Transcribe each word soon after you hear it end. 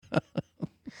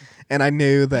And I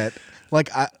knew that,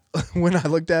 when I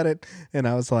looked at it, and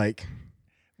I was like,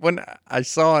 when I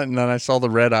saw it, and then I saw the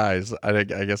red eyes, I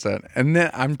guess that, and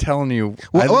then I'm telling you,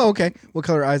 okay. What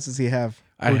color eyes does he have?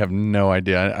 I have no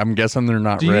idea. I'm guessing they're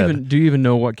not Do red. you even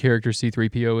know what character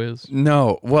C-3PO is?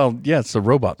 No. Well, yeah, it's the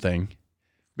robot thing,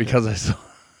 because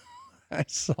I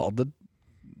saw the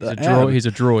He's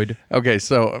a droid. Okay,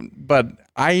 so but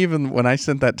when I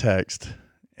sent that text,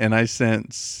 and I sent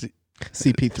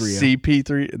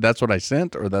CP3, that's what I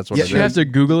sent, or that's what I did? You have to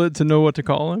Google it to know what to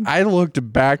call him? I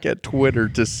looked back at Twitter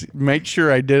to make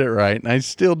sure I did it right, and I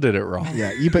still did it wrong.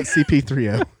 Yeah, you put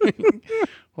CP3O.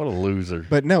 What a loser.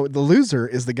 But no, the loser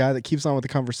is the guy that keeps on with the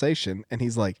conversation, and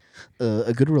he's like,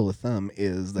 a good rule of thumb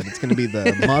is that it's going to be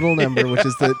the model number, which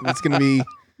is it's going to be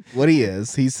what he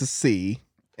is. He's a C.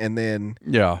 And then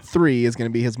 3 is going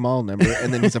to be his model number,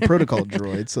 and then he's a protocol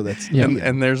droid. So that's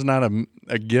and there's not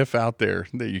a GIF out there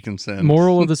that you can send.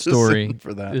 Moral of the story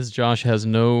for that is Josh has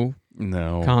no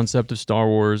concept of Star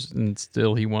Wars, and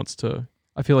still he wants to.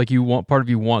 I feel like part of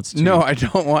you wants to. No, I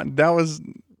don't want. That was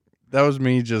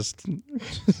me just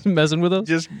messing with us.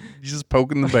 Just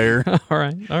poking the bear. All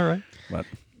right.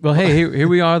 Well, hey, here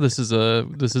we are. This is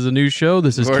a new show.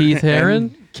 This is Keith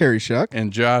Herron, Carrie Shuck,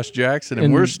 and Josh Jackson,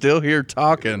 and we're still here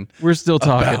talking. We're still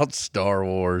talking about Star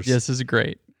Wars. Yes, this is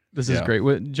great. This is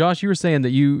great. Josh, you were saying that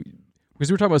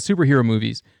because we were talking about superhero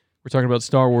movies, we're talking about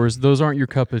Star Wars. Those aren't your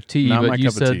cup of tea. Not but my you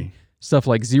cup said of tea. Stuff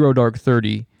like Zero Dark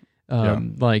 30,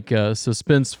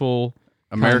 suspenseful.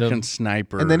 American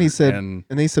Sniper. And then he said,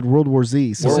 World War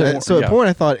Z. So at a point,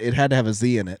 I thought it had to have a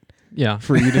Z in it. Yeah,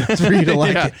 for you to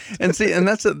like it. And see, and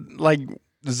that's like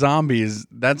zombies.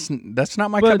 That's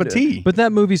not my cup of tea. But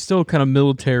that movie's still kind of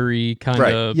military, kind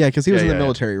of. Yeah, because he was in the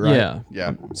military, right?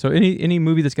 Yeah. So any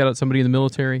movie that's got somebody in the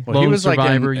military, well, he was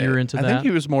Survivor, like you're into that. I think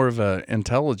he was more of an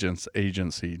intelligence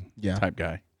agency type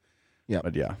guy. Yeah,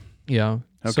 but yeah.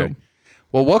 Okay. So,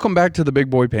 well, welcome back to the Big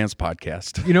Boy Pants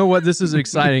podcast. You know what? This is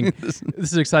exciting.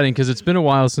 This is exciting because it's been a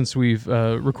while since we've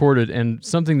recorded, and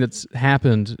something that's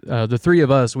happened. The three of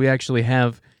us, we actually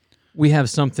have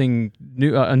something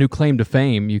new, a new claim to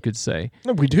fame, you could say.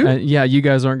 No, we do. Yeah, you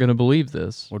guys aren't going to believe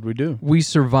this. What'd we do? We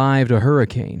survived a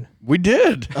hurricane. We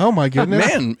did. Oh my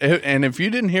goodness, man! And if you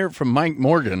didn't hear it from Mike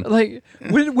Morgan, like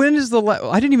when is the?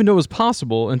 I didn't even know it was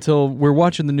possible until we're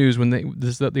watching the news when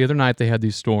the other night they had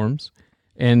these storms.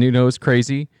 And, it's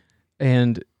crazy.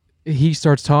 And he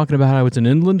starts talking about how it's an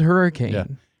inland hurricane. Yeah.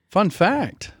 Fun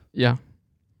fact. Yeah.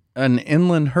 An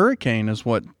inland hurricane is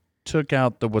what took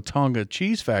out the Watonga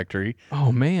cheese factory.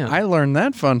 Oh, man. I learned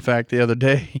that fun fact the other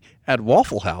day at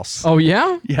Waffle House. Oh,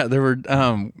 yeah? Yeah, there were,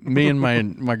 me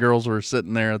and my girls were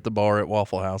sitting there at the bar at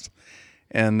Waffle House.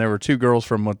 And there were 2 girls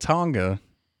from Watonga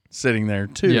sitting there,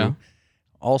 too,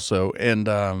 also.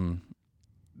 And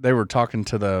they were talking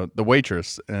to the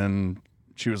waitress, and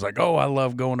she was like, "Oh, I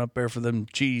love going up there for them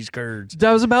cheese curds."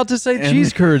 I was about to say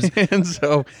cheese curds. And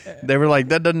so they were like,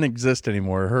 that doesn't exist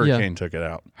anymore. A hurricane took it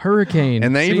out. Hurricane.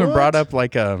 And they even brought up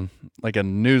like a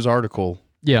news article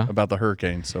about the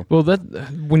hurricane. So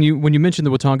when you mentioned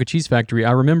the Watonga cheese factory,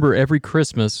 I remember every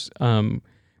Christmas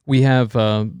we have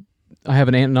I have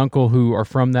an aunt and uncle who are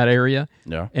from that area.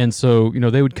 Yeah. And so,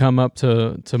 they would come up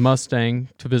to Mustang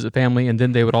to visit family, and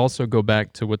then they would also go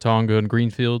back to Watonga and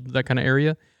Greenfield, that kind of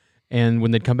area. And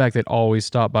when they'd come back, they'd always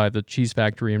stop by the cheese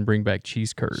factory and bring back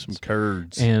cheese curds. Some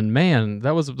curds. And man,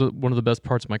 that was one of the best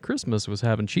parts of my Christmas was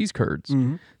having cheese curds.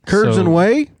 Mm-hmm. Curds and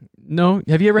whey? No.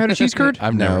 Have you ever had a cheese curd?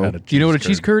 I've never had a cheese curd. Do you know what a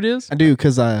cheese curd is? I do,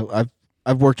 because I've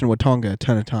worked in Watonga a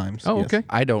ton of times. Oh, okay.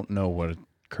 I don't know what a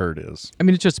curd is. I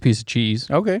mean, it's just a piece of cheese.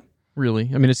 Okay.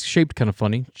 Really. I mean, it's shaped kind of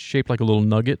funny. It's shaped like a little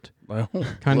nugget. Kind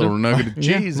of. A little nugget of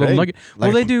cheese, little nugget.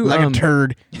 Well, they do... Like a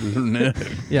turd.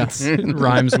 Yeah, it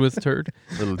rhymes with turd.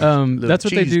 Little that's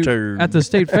what they do. Turd. At the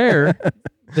state fair,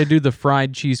 they do the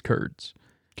fried cheese curds.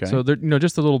 Okay. So they're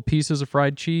just the little pieces of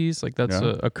fried cheese. Like that's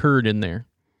a curd in there.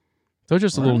 So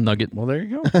just a little nugget. Well, there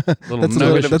you go.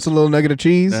 That's a little nugget of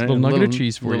cheese. A little nugget of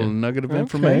cheese for you. A little nugget of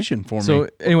information for me. So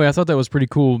anyway, I thought that was pretty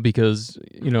cool because,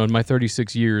 in my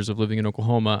 36 years of living in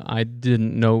Oklahoma, I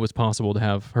didn't know it was possible to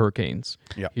have hurricanes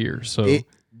here. So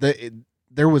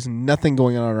there was nothing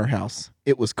going on in our house.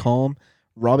 It was calm.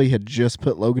 Robbie had just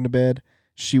put Logan to bed.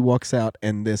 She walks out,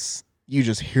 and you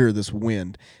just hear this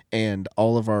wind, and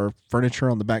all of our furniture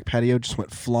on the back patio just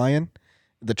went flying.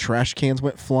 The trash cans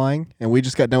went flying, and we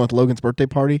just got done with Logan's birthday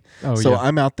party. So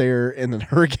I'm out there in the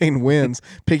hurricane winds,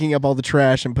 picking up all the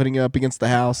trash and putting it up against the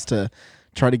house to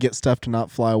try to get stuff to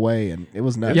not fly away, and it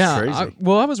was nuts. Yeah, crazy.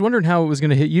 I was wondering how it was going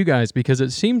to hit you guys because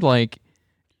it seemed like,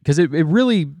 because it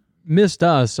really missed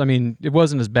us. I mean, it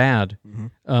wasn't as bad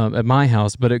at my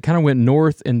house, but it kind of went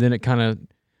north, and then it kind of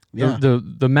Yeah.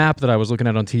 The map that I was looking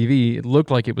at on TV, it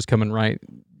looked like it was coming right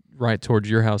towards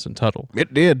your house in Tuttle.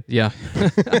 It did. Yeah.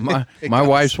 My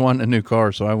wife's wanting a new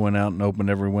car, so I went out and opened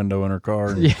every window in her car.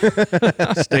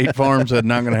 And State Farm said,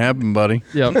 "Not going to happen, buddy."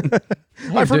 Yeah.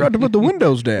 I forgot to put the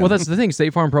windows down. Well, that's the thing.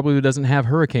 State Farm probably doesn't have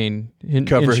hurricane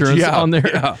Coverage, insurance yeah, on their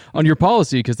yeah. on your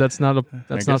policy because that's not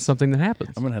guess something that happens.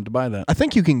 I'm going to have to buy that. I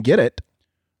think you can get it.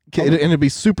 And it'd be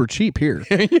super cheap here.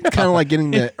 Kind of like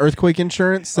getting the earthquake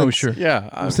insurance. Since, sure.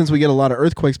 Yeah. Since we get a lot of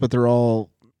earthquakes, but they're all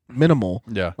minimal.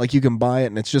 Yeah. Like you can buy it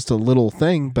and it's just a little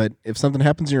thing, but if something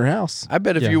happens in your house, I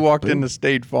bet if Yeah. you walked into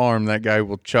State Farm, that guy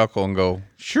will chuckle and go,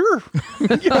 "Sure,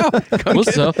 yeah, We'll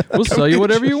sell you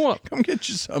whatever you want." Come get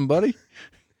you some, buddy."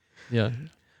 Yeah.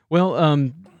 Well,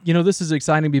 this is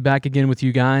exciting to be back again with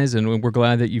you guys, and we're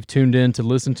glad that you've tuned in to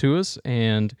listen to us.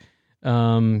 And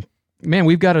man,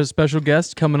 we've got a special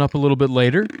guest coming up a little bit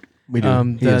later. we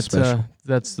do. He is special.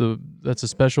 That's a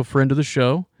special friend of the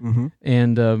show,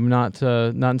 and not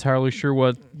entirely sure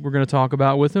what we're going to talk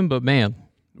about with him, but man,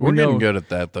 We're we getting know- good at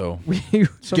that, though. we-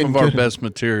 Some getting of our good. best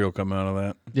material come out of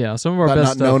that. yeah, some of our About best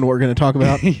not stuff. knowing what we're going to talk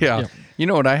about. Yeah. Yeah. You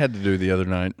know what I had to do the other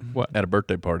night? What? At a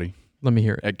birthday party Let me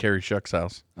hear it. at Carrie Shuck's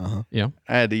house. Yeah,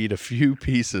 I had to eat a few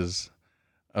pieces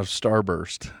of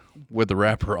Starburst with the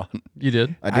wrapper on. you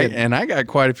did. I did. And I got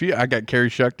quite a few. I got Carrie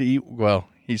Shuck to eat. Well,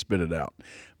 he spit it out.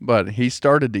 But he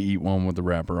started to eat one with the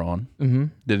wrapper on. Mm-hmm.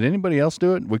 Did anybody else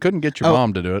do it? We couldn't get your Oh.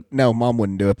 mom to do it. No, Mom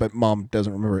wouldn't do it, but Mom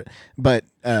doesn't remember it. But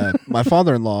my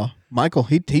father-in-law, Michael,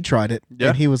 he tried it, Yeah.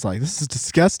 and he was like, "This is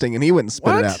disgusting," and he wouldn't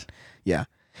spit What? it out. Yeah,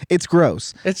 it's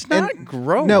gross. It's not And-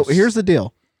 gross. No, here's the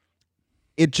deal.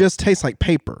 It just tastes like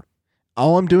paper.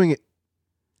 All I'm doing it.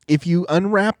 If you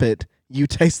unwrap it, you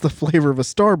taste the flavor of a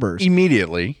Starburst.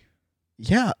 immediately.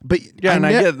 Yeah, but Yeah, and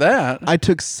I get that. I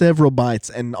took several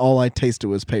bites, and all I tasted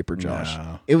was paper, Josh.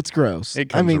 No. It was gross. It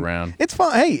comes I mean, around. It's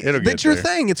fine. Hey, It'll that's get your there.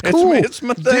 thing. It's It's cool.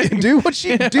 my thing. Do what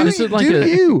you do. Is it like do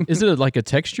you? Is it like a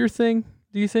texture thing?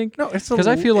 Do you think? No, it's 'Cause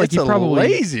I feel like it's you a probably-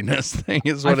 laziness thing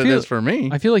is what it feel- is for me.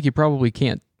 I feel like you probably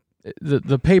can't.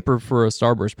 The paper for a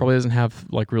Starburst probably doesn't have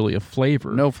like really a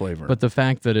flavor. No flavor. But the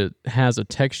fact that it has a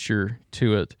texture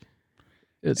to it,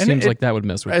 it And seems it- like that would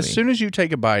mess with as me. soon as you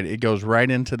take a bite, it goes right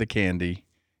into the candy.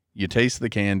 You taste the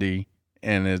candy,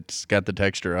 and it's got the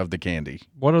texture of the candy.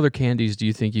 What other candies do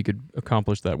you think you could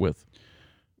accomplish that with?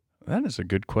 That is a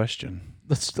good question.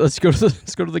 Let's go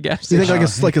to the gas You station.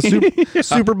 think like a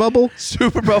super bubble?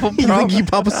 Super bubble. You think you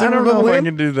pop a I super don't know bubble if I in?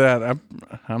 can do that.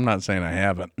 I'm not saying I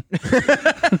haven't.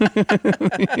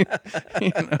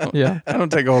 Yeah. I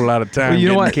don't take a whole lot of time Well, you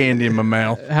know getting what? candy in my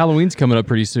mouth. Halloween's coming up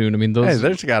pretty soon. I mean, those. Hey,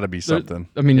 there's got to be something.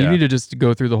 I mean, Yeah. you need to just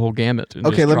go through the whole gamut and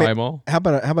Okay, just let try me. them all. How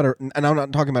about and I'm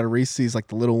not talking about a Reese's like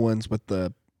the little ones with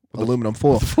the aluminum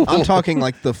foil. I'm talking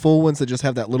like the full ones that just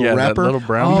have that little Yeah, that wrapper. little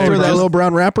brown You paper. throw that Just- little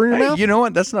brown wrapper in your Hey, mouth. you know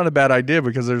what? That's not a bad idea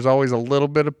because there's always a little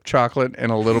bit of chocolate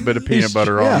and a little bit of peanut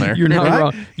butter Yeah. on there. You're not Right?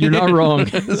 wrong. You're not wrong.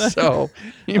 So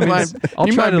you mean, might I'll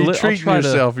you try might to be li- I'll treating try to-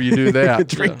 yourself if you do that.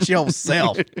 Treat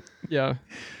yourself. Yeah.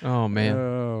 Oh man.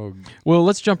 Oh, Well,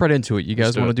 let's jump right into it. You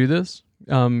guys do want to it. do this?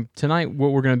 Tonight,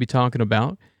 what we're going to be talking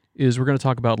about is we're going to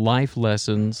talk about life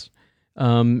lessons,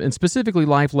 and specifically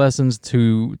life lessons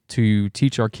to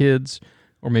teach our kids,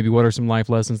 or maybe what are some life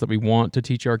lessons that we want to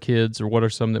teach our kids, or what are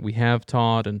some that we have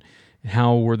taught, and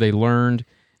how were they learned,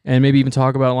 and maybe even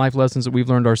talk about life lessons that we've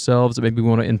learned ourselves that maybe we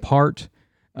want to impart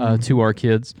to our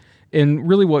kids. And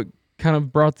really, what kind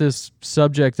of brought this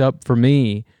subject up for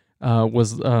me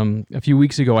was a few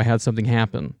weeks ago I had something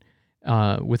happen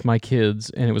with my kids,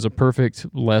 and it was a perfect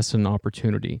lesson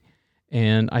opportunity.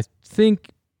 And I think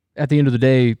at the end of the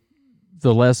day,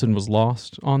 the lesson was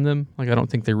lost on them. Like, I don't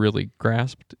think they really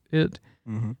grasped it,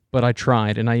 but I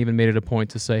tried, and I even made it a point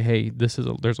to say, hey, there's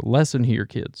a lesson here,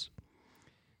 kids.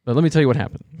 But let me tell you what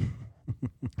happened.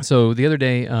 So the other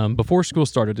day, before school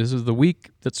started, this is the week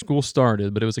that school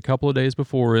started, but it was a couple of days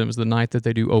before. It was the night that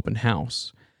they do open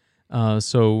house.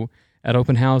 So at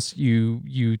open house,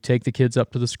 you take the kids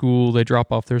up to the school, they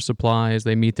drop off their supplies,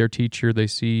 they meet their teacher, they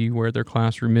see where their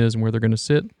classroom is and where they're going to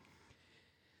sit.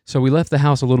 So we left the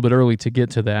house a little bit early to get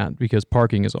to that because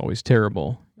parking is always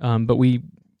terrible. But we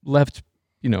left,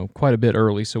 quite a bit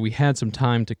early, so we had some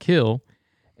time to kill,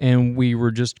 and we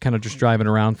were just driving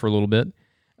around for a little bit.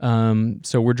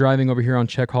 So we're driving over here on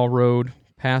Check Hall Road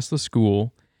past the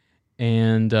school,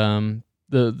 and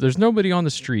there's nobody on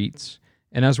the streets.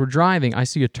 And as we're driving, I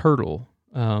see a turtle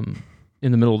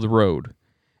in the middle of the road,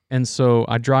 and so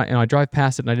I drive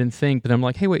past it, and I didn't think, but I'm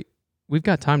like, hey, wait, we've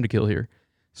got time to kill here.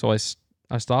 So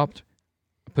I stopped,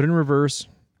 put it in reverse,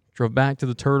 drove back to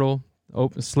the turtle,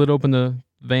 slid open the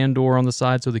van door on the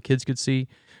side so the kids could see,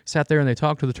 sat there and they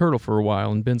talked to the turtle for a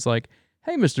while. And Ben's like,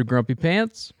 "Hey, Mr. Grumpy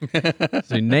Pants."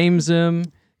 So he names him.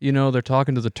 They're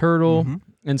talking to the turtle. Mm-hmm.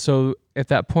 And so at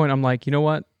that point, I'm like, you know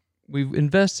what? We've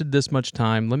invested this much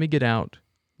time. Let me get out.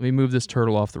 Let me move this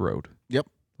turtle off the road. Yep.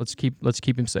 Let's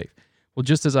keep him safe. Well,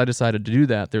 just as I decided to do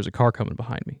that, there's a car coming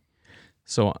behind me.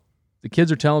 So the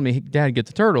kids are telling me, "Dad, get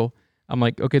the turtle." I'm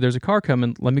like, "Okay, there's a car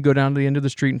coming. Let me go down to the end of the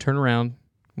street and turn around.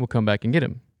 We'll come back and get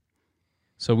him."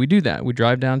 So we do that. We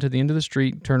drive down to the end of the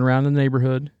street, turn around in the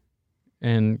neighborhood,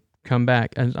 and come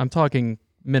back. And I'm talking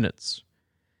minutes.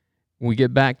 We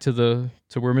get back to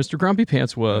where Mr. Grumpy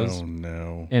Pants was. Oh,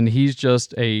 no. And he's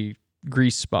just a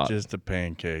grease spot. Just a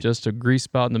pancake. Just a grease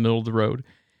spot in the middle of the road.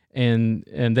 And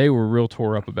they were real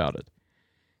tore up about it.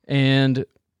 And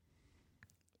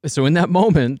so in that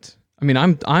moment, I mean,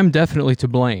 I'm definitely to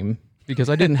blame because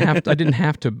I didn't have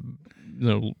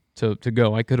to to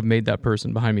go. I could have made that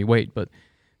person behind me wait, but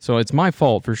so it's my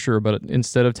fault for sure. But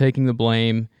instead of taking the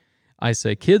blame, I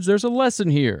say, "Kids, there's a lesson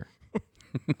here."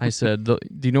 I said, "Do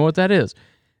you know what that is?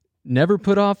 Never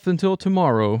put off until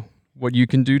tomorrow what you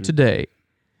can do today."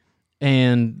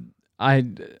 And I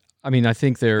mean, I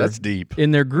think That's deep.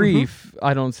 in their grief.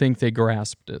 I don't think they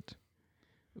grasped it.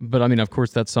 But I mean, of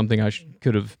course, that's something I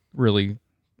could have really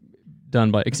done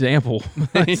by example.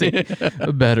 I think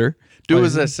better. Do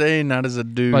as I say, not as I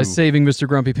do. By saving Mr.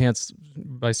 Grumpy Pants,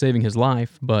 by saving his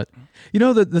life. But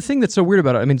the thing that's so weird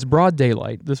about it, I mean, it's broad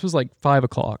daylight. This was like 5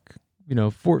 o'clock.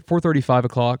 4:30, 5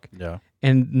 o'clock. Yeah.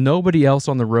 And nobody else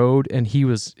on the road. And he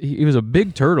was a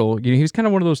big turtle. He was kind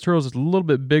of one of those turtles that's a little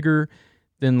bit bigger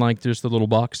than like just the little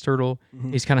box turtle.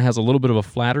 Mm-hmm. He's kind of has a little bit of a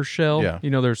flatter shell. Yeah.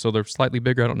 They're slightly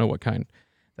bigger. I don't know what kind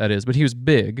that is, but he was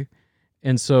big.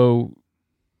 And so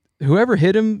whoever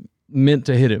hit him meant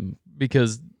to hit him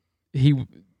because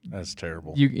That's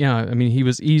terrible. I mean, he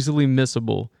was easily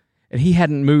missable. And he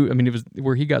hadn't moved. I mean, it was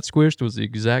where he got squished was the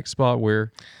exact spot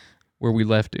where we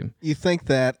left him. You think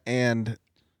that, and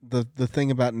the thing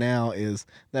about now is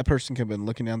that person could have been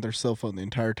looking down their cell phone the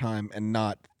entire time and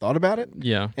not thought about it.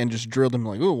 Yeah. And just drilled them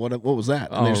like, "Oh, what was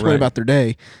that?" And Oh, they just right. went about their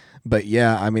day. But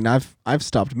yeah, I mean, I've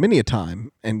stopped many a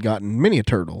time and gotten many a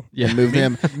turtle and moved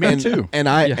him. Me too. And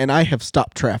I have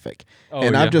stopped traffic. Oh,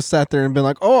 and yeah. I've just sat there and been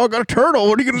like, "Oh, I got a turtle.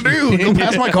 What are you gonna do? Go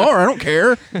past my car. I don't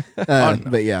care."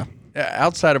 But yeah,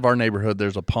 Outside of our neighborhood,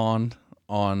 there's a pond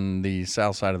on the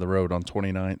south side of the road on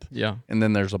 29th. Yeah. And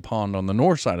then there's a pond on the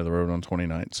north side of the road on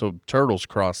 29th. So turtles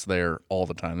cross there all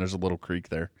the time. There's a little creek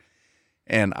there.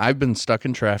 And I've been stuck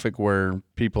in traffic where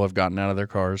people have gotten out of their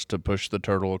cars to push the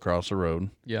turtle across the road.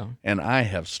 Yeah. And I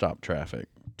have stopped traffic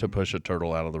to push a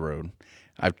turtle out of the road.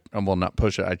 Not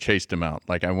push it. I chased him out.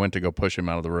 Like I went to go push him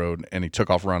out of the road and he took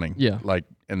off running. Yeah.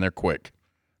 And they're quick.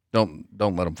 Don't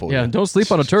let them fool you. Yeah. Don't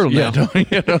sleep on a turtle Yeah,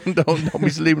 now. don't be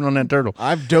sleeping on that turtle.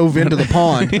 I've dove into the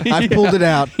pond. I've pulled it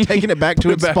out, taken it back to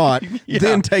its spot,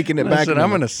 then taken it back. Listen, I'm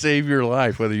going to save your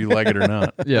life whether you like it or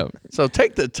not. Yeah. So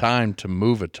take the time to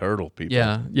move a turtle, people.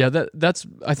 Yeah. Yeah. That's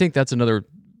I think that's another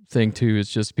thing too, is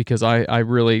just because I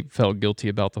really felt guilty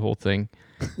about the whole thing.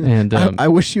 And I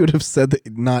wish you would have said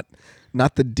that,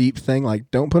 not the deep thing, like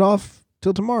don't put off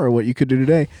till tomorrow what you could do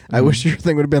today. I wish your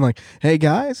thing would have been like, "Hey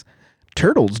guys,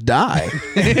 turtles die,"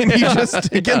 and you just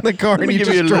get in the car Let and me you give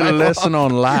just you a drive little lesson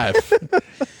off. on life.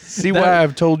 See why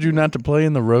I've told you not to play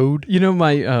in the road?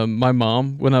 my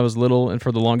mom, when I was little, and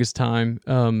for the longest time,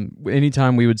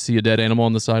 anytime we would see a dead animal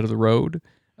on the side of the road,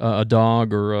 a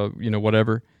dog or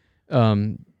whatever,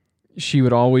 she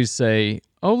would always say,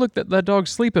 "Oh, look, that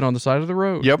dog's sleeping on the side of the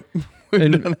road." Yep.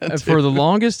 And for the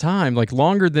longest time, like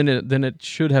longer than it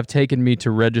should have taken me to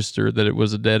register that it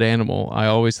was a dead animal, I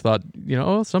always thought,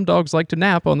 some dogs like to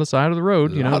nap on the side of the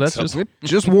road. That's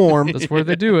Just warm. that's where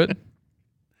they do it.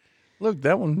 Look,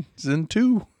 that one's in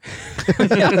two.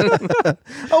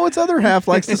 Oh, its other half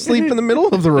likes to sleep in the middle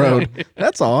of the road.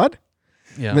 That's odd.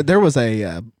 Yeah. But there was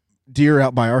a deer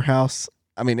out by our house.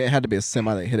 I mean, it had to be a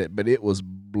semi that hit it, but it was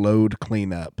blowed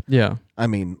clean up. Yeah. I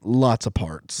mean, lots of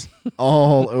parts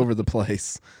all over the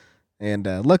place. And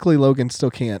luckily, Logan still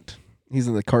can't. He's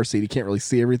in the car seat. He can't really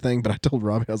see everything. But I told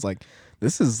Robbie, I was like,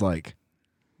 "This is like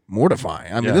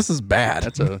mortifying. I mean, Yeah. this is bad."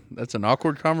 That's an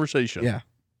awkward conversation. Yeah.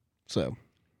 So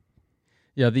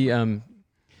Yeah,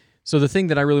 so the thing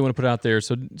that I really want to put out there,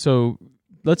 so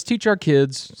let's teach our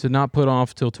kids to not put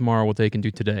off till tomorrow what they can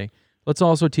do today. Let's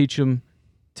also teach them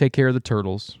take care of the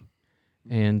turtles.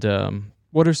 And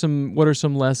what are some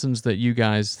lessons that you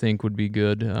guys think would be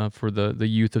good for the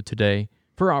youth of today?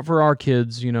 For our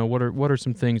kids, what are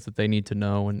some things that they need to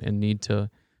know and need to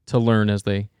learn as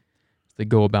they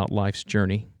go about life's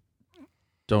journey?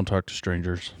 Don't talk to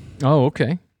strangers. Oh,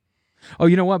 okay. Oh,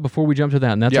 you know what? Before we jump to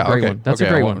that, and that's a great one. That's a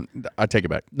great one. I take it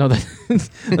back. No, since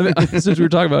we were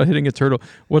talking about hitting a turtle,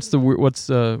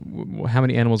 how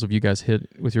many animals have you guys hit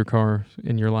with your car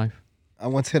in your life? I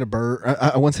once hit a bird.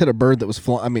 I once hit a bird that was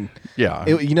flying. I mean, yeah,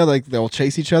 like they'll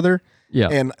chase each other. Yeah,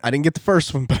 and I didn't get the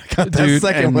first one, but I got the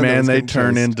second and one. Man, they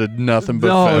turn into nothing but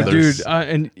feathers. Dude,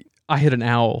 and I hit an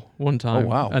owl one time. Oh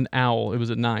wow, an owl. It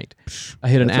was at night. I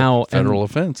hit an owl. Federal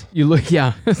offense. You look,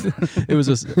 yeah. It was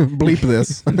a bleep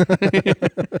this.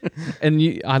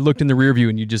 And I looked in the rear view,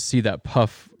 and you just see that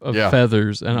puff of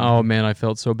feathers, and oh man, I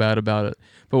felt so bad about it.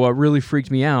 But what really freaked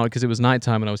me out, because it was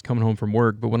nighttime and I was coming home from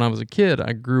work. But when I was a kid,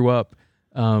 I grew up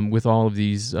with all of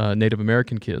these Native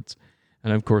American kids,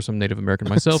 and of course I'm Native American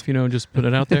myself. Just put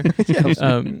it out there.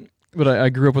 But I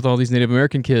grew up with all these Native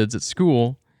American kids at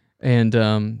school. And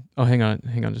hang on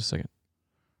just a second.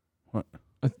 What?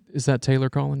 Is that Taylor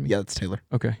calling me? Yeah, that's Taylor.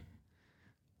 Okay.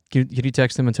 Can you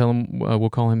text him and tell him we'll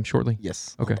call him shortly?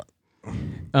 Yes. Okay.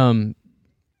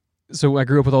 So I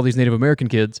grew up with all these Native American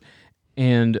kids,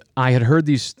 and I had heard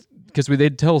these because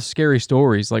they'd tell scary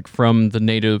stories like from the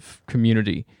Native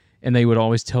community, and they would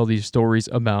always tell these stories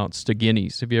about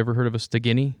Steginis. Have you ever heard of a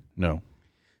Stegini? No.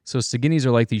 So Steginis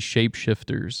are like these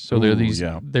shapeshifters. So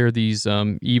they're these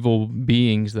evil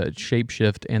beings that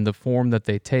shapeshift, and the form that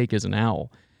they take is an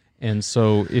owl. And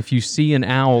so if you see an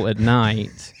owl at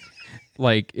night,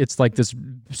 like it's like this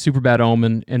super bad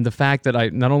omen. And the fact that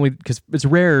because it's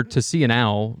rare to see an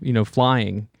owl,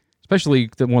 flying,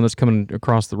 especially the one that's coming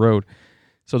across the road.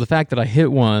 So the fact that I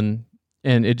hit one,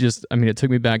 and it took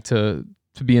me back to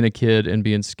being a kid and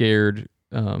being scared.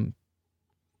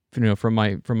 From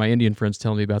my Indian friends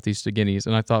telling me about these Steginis,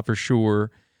 and I thought for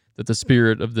sure that the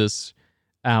spirit of this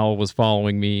owl was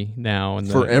following me now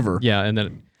and forever. And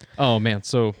then, oh man,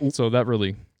 so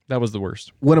that was the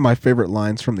worst. One of my favorite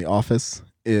lines from The Office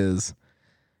is,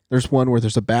 there's one where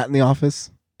there's a bat in the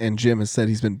office, and Jim has said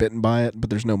he's been bitten by it, but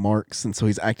there's no marks, and so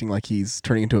he's acting like he's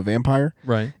turning into a vampire.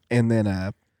 Right. And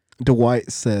then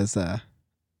Dwight says, "I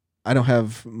don't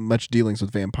have much dealings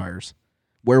with vampires.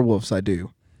 Werewolves, I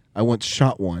do. I once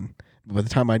shot one. By the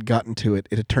time I'd gotten to it,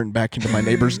 it had turned back into my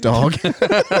neighbor's dog."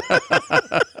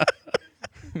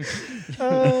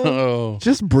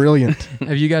 Just brilliant.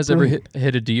 Have you guys ever hit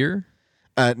a deer?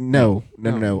 No.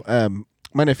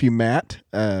 My nephew Matt,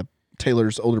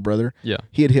 Taylor's older brother,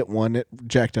 he had hit one. It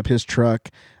jacked up his truck.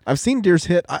 I've seen deers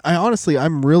hit. I honestly,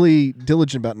 I'm really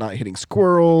diligent about not hitting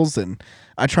squirrels, and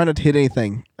I try not to hit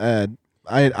anything.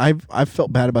 I've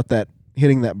felt bad about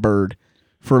hitting that bird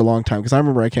for a long time, because I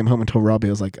remember I came home and told Robbie,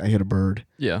 I was like, I hit a bird.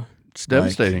 Yeah. It's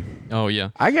devastating. Oh, yeah.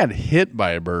 I got hit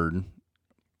by a bird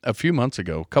a couple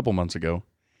months ago.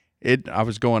 I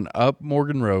was going up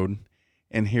Morgan Road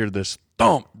and hear this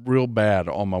thump real bad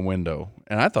on my window.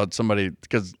 And I thought somebody,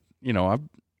 because,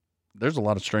 there's a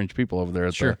lot of strange people over there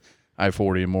at the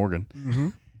I-40 in Morgan. Mm-hmm.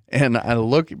 And I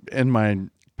look in my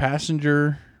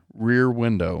passenger rear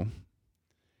window,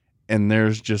 and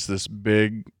there's just this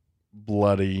big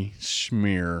bloody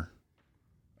smear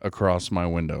across my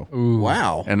window. Ooh.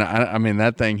 Wow. And I mean,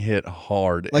 that thing hit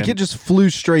hard. Like it just flew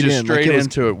straight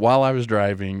into it while I was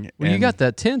driving. Well, you got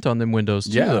that tint on them windows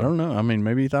too. Yeah, I don't know. I mean,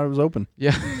 maybe he thought it was open.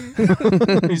 Yeah.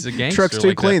 He's a gangster. Truck's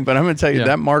too clean. But I'm going to tell you,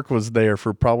 that mark was there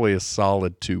for probably a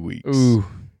solid 2 weeks. Ooh.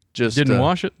 Just didn't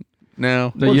wash it?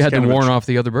 No. You had to warn off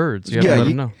the other birds. You had to let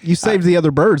them know. You saved the other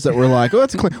birds that were like, oh,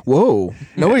 that's clean. Whoa.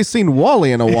 Nobody's seen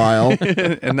Wally in a while.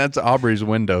 And that's Aubrey's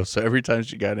window. So every time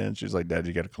she got in, she's like, Dad,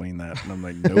 you got to clean that. And I'm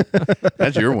like, nope.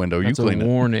 That's your window. You clean it. That's a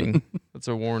warning. That's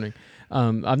a warning.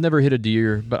 I've never hit a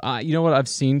deer, but you know what? I've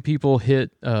seen people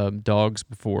hit dogs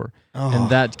before, and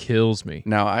that kills me.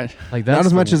 Now, not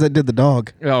as much as I did the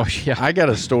dog. Oh, yeah. I got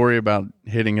a story about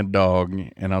hitting a dog,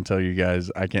 and I'll tell you guys,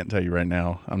 I can't tell you right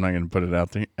now. I'm not going to put it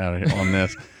out on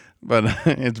this, but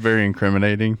it's very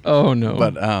incriminating. Oh, no.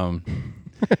 But,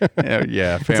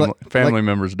 family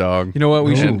member's dog. You know what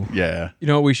we should? Yeah. You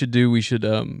know what we should do? We should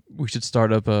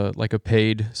start up a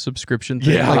paid subscription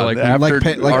thing. Yeah,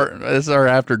 this is our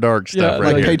after dark stuff,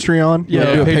 right? Like here. Patreon.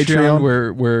 Yeah,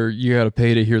 Patreon where you got to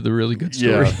pay to hear the really good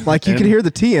story. Yeah. Like you can hear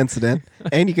the tea incident,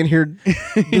 and you can hear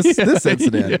this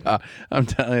incident. Yeah, I'm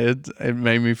telling you, it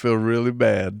made me feel really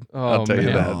bad. I'll tell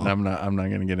you that. And I'm not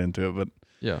going to get into it, but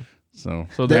yeah. So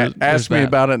ask me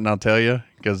about it, and I'll tell you,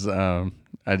 because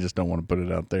I just don't want to put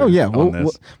it out there. Oh yeah,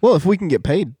 well, if we can get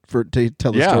paid to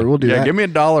tell the story, we'll do that. Yeah, give me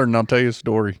 $1 and I'll tell you a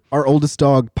story. Our oldest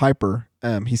dog, Piper,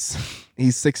 he's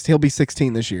 6. He'll be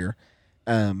 16 this year.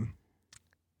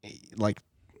 Like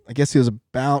I guess he was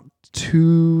about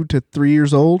 2 to 3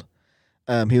 years old.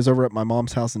 He was over at my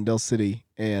mom's house in Del City,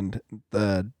 and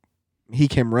he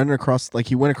came running across. Like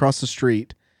he went across the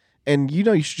street, And you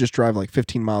should just drive like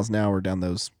 15 miles an hour down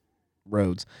those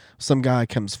roads. Some guy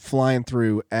comes flying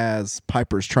through as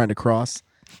Piper's trying to cross,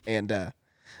 and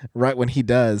right when he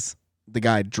does, the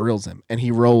guy drills him, and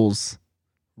he rolls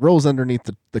underneath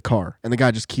the car, and the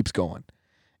guy just keeps going.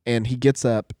 And he gets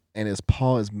up, and his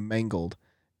paw is mangled,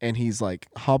 and he's like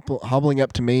hobbling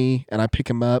up to me, and I pick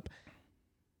him up.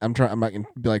 I'm not gonna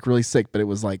be like really sick, but it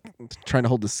was like trying to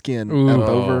hold the skin up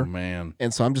over. Oh man!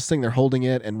 And so I'm just sitting there holding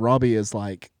it, and Robbie is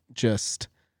like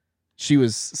she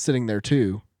was sitting there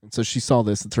too, and so she saw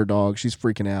this. It's her dog. She's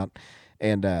freaking out,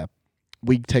 and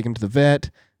we take him to the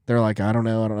vet. They're like, I don't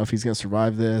know if he's gonna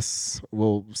survive this.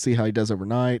 We'll see how he does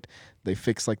overnight. They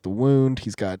fix like the wound.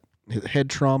 He's got head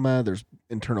trauma. There's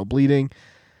internal bleeding.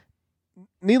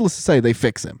 Needless to say, they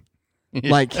fix him.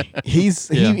 Like he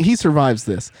survives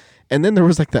this. And then there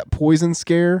was like that poison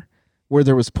scare where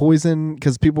there was poison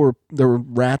because there were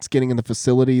rats getting in the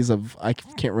facilities of, I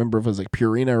can't remember if it was like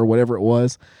Purina or whatever it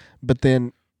was. But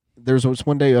then there was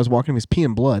one day I was walking him, he's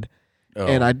peeing blood. Oh.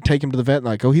 And I'd take him to the vet and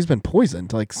like, oh, he's been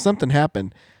poisoned. Like something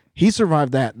happened. He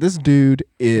survived that. This dude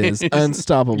is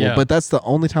unstoppable. Yeah. But that's the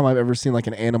only time I've ever seen like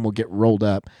an animal get rolled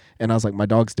up. And I was like, my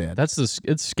dog's dead.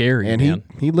 It's scary, and man.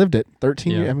 he lived it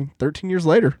 13 years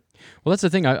later. Well, that's the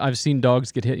thing. I've seen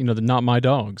dogs get hit. Not my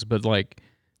dogs, but like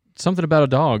something about a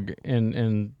dog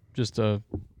and just a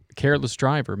careless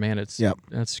driver. Man,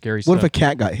 that's scary stuff. What if a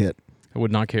cat got hit? I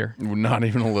would not care. Not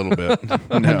even a little bit. No.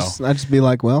 I'd just be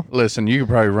like, well. Listen, you could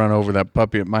probably run over that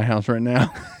puppy at my house right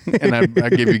now, and I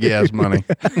give you gas money.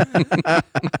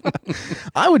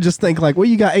 I would just think like, well,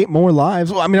 you got 8 more lives.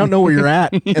 Well, I mean, I don't know where you're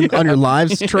at on your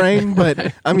lives train,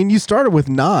 but I mean, you started with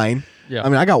 9. Yeah. I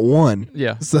mean, I got 1.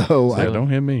 Yeah. So don't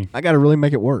hit me. I got to really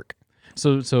make it work.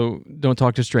 So don't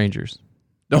talk to strangers.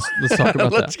 Let's talk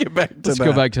about that. Let's get back to that. Let's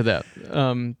go back to that.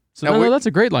 That's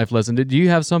a great life lesson. Do you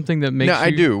have something that makes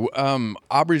I do.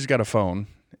 Aubrey's got a phone.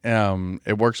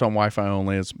 It works on Wi-Fi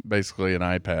only. It's basically an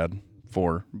iPad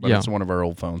 4, but it's one of our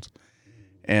old phones.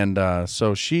 And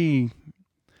so she's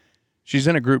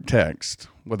in a group text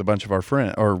with a bunch of our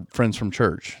friends from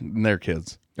church and their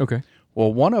kids. Okay.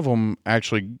 Well, one of them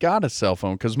actually got a cell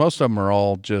phone because most of them are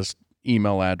all just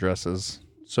email addresses,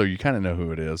 so you kind of know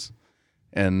who it is,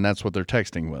 and that's what they're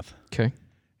texting with. Okay.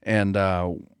 And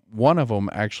one of them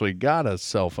actually got a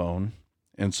cell phone,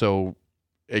 and so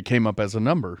it came up as a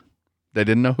number. They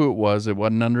didn't know who it was. It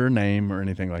wasn't under a name or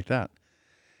anything like that,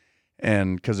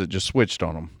 and because it just switched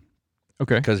on him.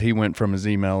 Okay. Because he went from his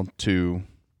email to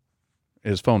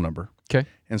his phone number. Okay.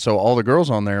 And so all the girls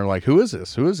on there are like, who is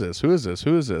this? Who is this? Who is this?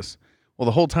 Who is this? Well,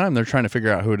 the whole time they're trying to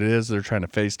figure out who it is. They're trying to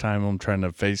FaceTime them, trying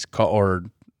to FaceTime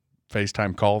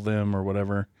call them or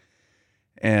whatever.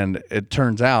 And it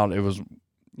turns out it was,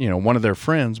 one of their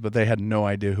friends, but they had no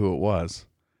idea who it was.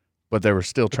 But they were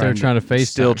still trying to FaceTime.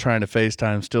 Still trying to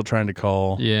FaceTime, still trying to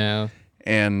call. Yeah.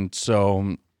 And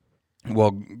so,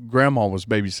 Grandma was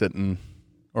babysitting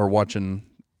or watching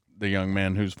the young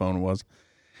man whose phone it was.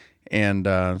 And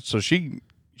so she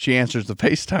answers the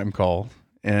FaceTime call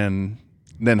and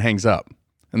then hangs up.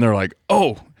 And they're like,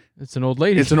 oh, it's an old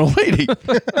lady. It's an old lady.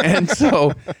 And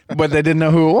so, but they didn't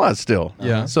know who it was still.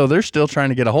 Yeah. So they're still trying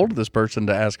to get a hold of this person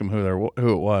to ask them who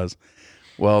it was.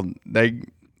 Well, they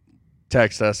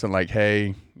text us and like,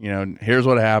 hey, here's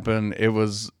what happened. It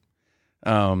was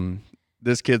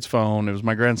this kid's phone. It was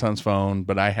my grandson's phone,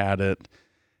 but I had it.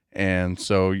 And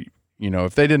so,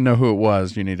 if they didn't know who it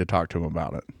was, you need to talk to them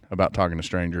about it, about talking to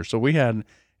strangers. So we had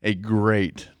a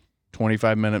great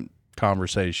 25-minute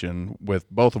conversation with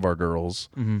both of our girls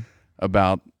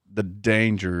about the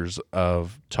dangers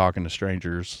of talking to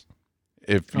strangers.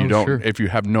 If you if you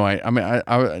have no idea,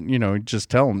 I mean, just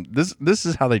tell them this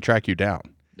is how they track you down.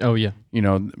 Oh yeah.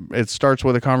 It starts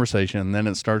with a conversation, and then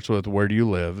it starts with where do you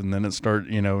live, and then it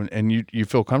and you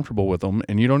feel comfortable with them,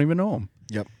 and you don't even know them.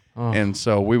 Yep. Oh. And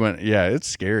so we went, it's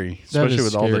scary, especially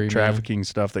with all the trafficking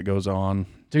stuff that goes on,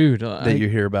 dude, that you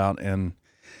hear about. And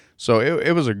so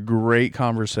it was a great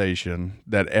conversation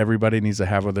that everybody needs to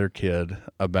have with their kid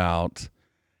about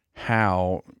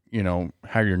how you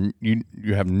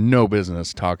have no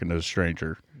business talking to a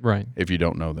stranger, right? If you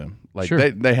don't know them, like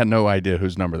sure. they had no idea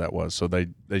whose number that was, so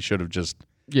they should have just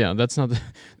that's not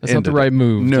the right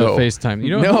move. No. To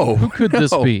FaceTime. Who could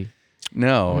this be?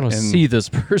 No, I want to see this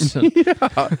person.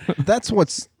 That's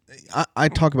what's. I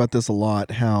talk about this a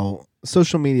lot. How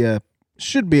social media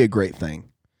should be a great thing,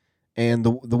 and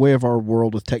the way of our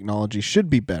world with technology should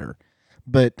be better,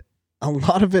 but a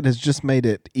lot of it has just made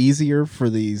it easier for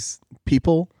these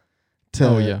people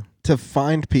to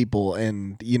find people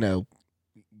and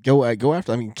go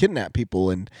after. I mean, kidnap people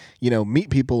and meet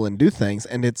people and do things,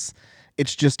 and it's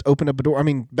just opened up a door. I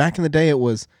mean, back in the day, it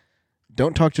was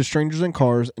don't talk to strangers in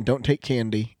cars, and don't take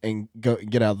candy, and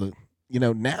get out of the.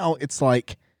 Now it's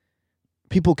like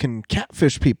people can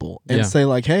catfish people and say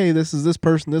like, hey, this is this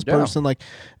person. Like,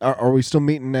 are we still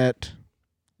meeting at,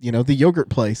 the yogurt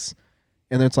place?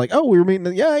 And it's like, oh, we were meeting.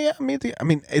 I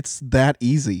mean, it's that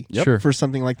easy for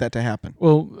something like that to happen.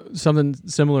 Well, something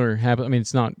similar happened. I mean,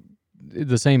 it's not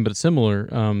the same, but it's similar.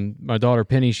 My daughter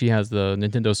Penny, she has the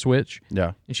Nintendo Switch.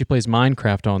 Yeah. And she plays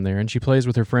Minecraft on there, and she plays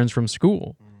with her friends from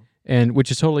school, and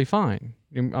which is totally fine.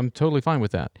 I'm totally fine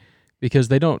with that because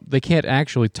they can't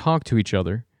actually talk to each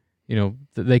other.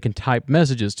 They can type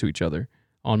messages to each other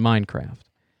on Minecraft.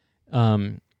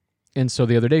 And so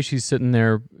the other day she's sitting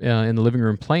there in the living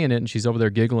room playing it, and she's over there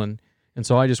giggling. And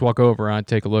so I just walk over, I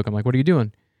take a look. I'm like, what are you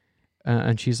doing?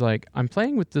 And she's like, I'm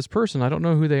playing with this person. I don't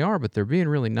know who they are, but they're being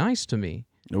really nice to me.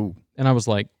 Ooh. And I was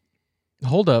like,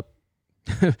 hold up.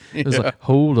 It was like,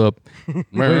 hold up.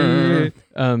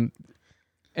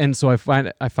 And so I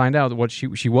find out what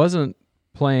she wasn't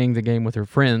playing the game with her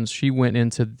friends. She went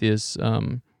into this,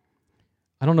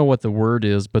 I don't know what the word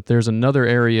is, but there's another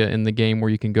area in the game where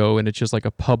you can go, and it's just like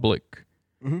a public,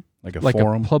 like a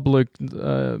forum, a public,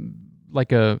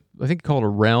 I think called a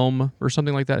realm or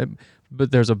something like that. But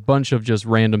there's a bunch of just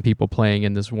random people playing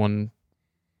in this one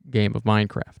game of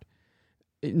Minecraft.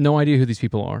 No idea who these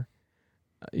people are.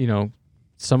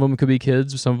 Some of them could be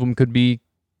kids, some of them could be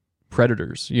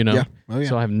predators. Yeah. Oh, yeah.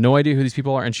 So I have no idea who these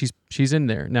people are, and she's in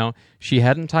there now. She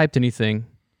hadn't typed anything,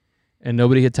 and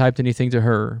nobody had typed anything to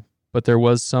her. But there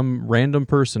was some random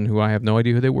person who I have no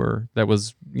idea who they were that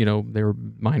was, they were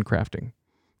Minecrafting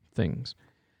things.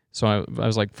 So I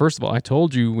was like, first of all, I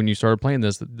told you when you started playing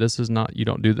this that this is not, you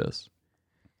don't do this.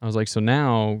 I was like, so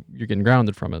now you're getting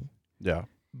grounded from it. Yeah.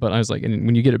 But I was like, and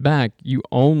when you get it back, you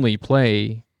only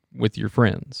play with your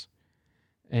friends.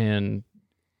 And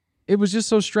it was just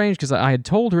so strange because I had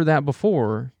told her that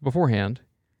beforehand,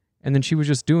 and then she was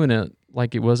just doing it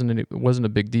like it wasn't a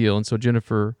big deal. And so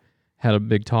Jennifer had a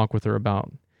big talk with her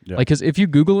about, like, because if you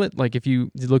Google it, like if you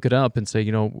look it up and say,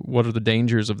 what are the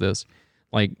dangers of this?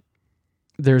 Like,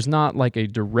 there's not like a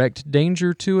direct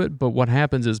danger to it, but what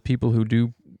happens is people who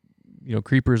do,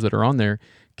 creepers that are on there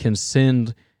can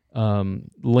send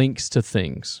links to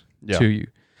things to you.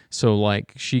 So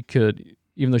like she could,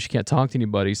 even though she can't talk to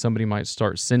anybody, somebody might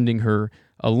start sending her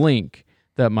a link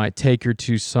that might take her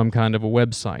to some kind of a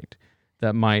website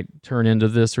that might turn into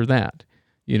this or that.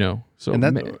 So and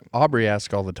that Aubrey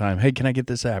asks all the time, hey, can I get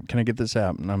this app? Can I get this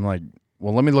app? And I'm like,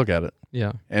 well, let me look at it.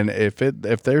 Yeah. And if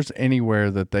there's anywhere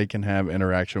that they can have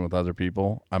interaction with other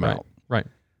people, I'm out. Right.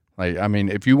 Like, I mean,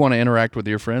 if you want to interact with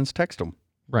your friends, text them.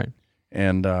 Right.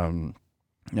 And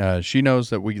she knows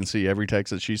that we can see every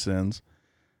text that she sends,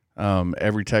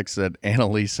 every text that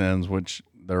Annalise sends, which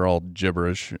they're all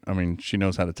gibberish. I mean, she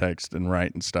knows how to text and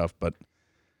write and stuff, but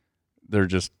they're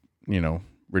just,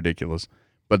 ridiculous.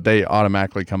 But they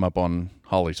automatically come up on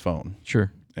Holly's phone.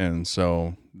 Sure. And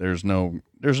so there's no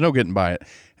getting by it.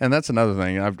 And that's another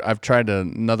thing. I've tried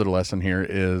another lesson here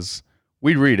is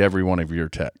we read every one of your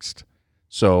texts.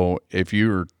 So if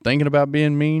you're thinking about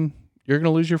being mean, you're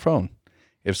going to lose your phone.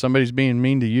 If somebody's being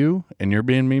mean to you and you're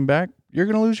being mean back, you're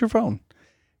going to lose your phone.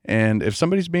 And if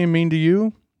somebody's being mean to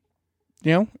you,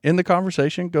 in the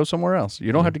conversation, go somewhere else.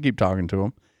 You don't have to keep talking to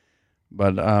them.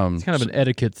 But it's kind of an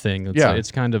etiquette thing.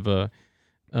 It's kind of a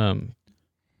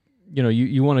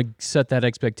you want to set that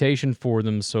expectation for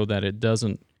them so that it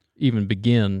doesn't even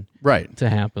begin to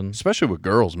happen. Especially with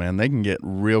girls, man. They can get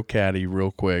real catty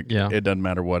real quick. Yeah. It doesn't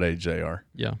matter what age they are.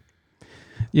 Yeah.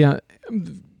 Yeah.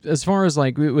 As far as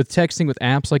like with texting with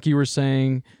apps, like you were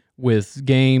saying, with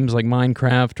games like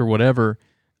Minecraft or whatever,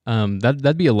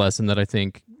 that'd be a lesson that I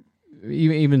think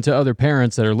even to other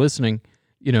parents that are listening,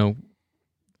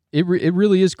 it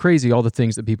really is crazy all the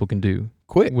things that people can do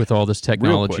quick with all this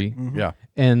technology. Mm-hmm. Yeah.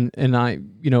 And I,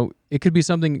 it could be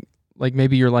something like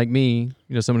maybe you're like me,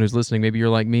 someone who's listening, maybe you're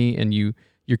like me and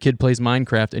your kid plays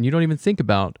Minecraft and you don't even think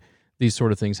about these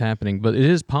sort of things happening, but it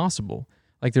is possible.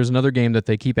 Like there's another game that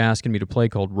they keep asking me to play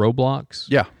called Roblox.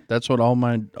 Yeah. That's what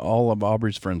all of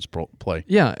Aubrey's friends play.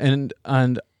 Yeah. And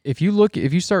if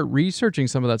you start researching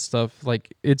some of that stuff,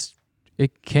 like it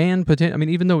can potentially, I mean,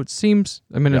 even though it seems,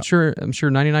 I'm sure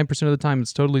 99% of the time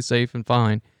it's totally safe and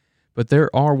fine, but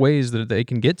there are ways that they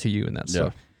can get to you in that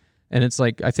stuff. And it's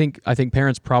like, I think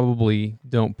parents probably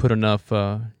don't put enough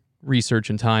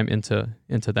research and time into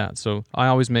that. So I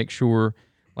always make sure,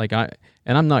 and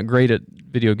I'm not great at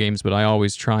video games, but I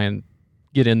always try and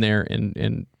get in there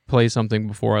and play something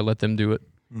before I let them do it,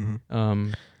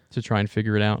 to try and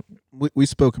figure it out. We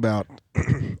spoke about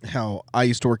how I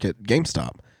used to work at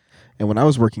GameStop. And when I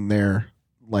was working there,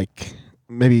 like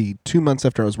maybe 2 months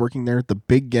after I was working there, the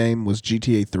big game was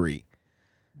GTA 3.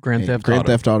 Grand Theft Grand Auto.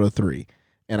 Theft Auto 3.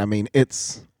 And I mean,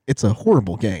 it's a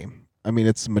horrible game. I mean,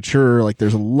 it's mature. Like,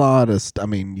 there's a lot of I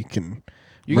mean, you can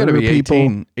You got to murder be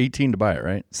people. 18 to buy it,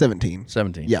 right? 17.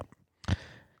 17. Yeah.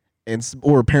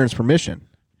 Or parents' permission.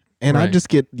 And I Right. just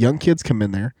get young kids come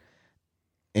in there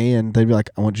and they'd be like,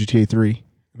 I want GTA 3.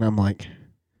 And I'm like,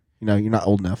 you're not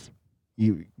old enough.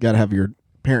 You got to have your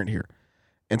parent here.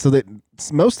 And so that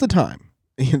most of the time,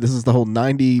 this is the whole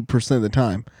 90% of the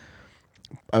time,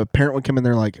 a parent would come in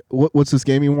there like, what's this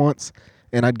game he wants?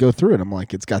 And I'd go through it. I'm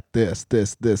like, it's got this,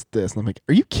 this, this, this. And I'm like,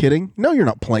 are you kidding? No, you're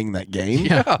not playing that game.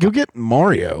 Yeah. Go get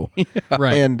Mario.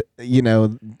 Right. And,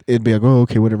 it'd be like, oh,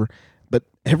 okay, whatever. But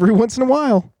every once in a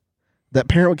while, that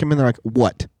parent would come in there like,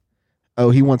 what? Oh,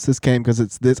 he wants this game because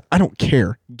it's this. I don't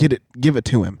care. Get it. Give it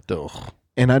to him. Ugh.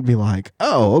 And I'd be like,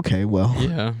 oh, okay, well,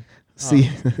 yeah. see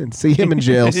him in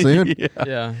jail soon. Yeah.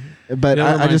 Yeah. But That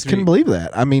I reminds just couldn't me- believe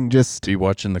that. I mean, just, Be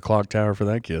watching the clock tower for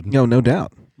that kid. no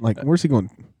doubt. Like, where's he going?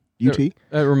 UT?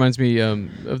 That reminds me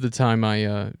of the time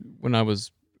when I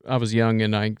was young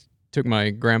and I took my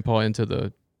grandpa into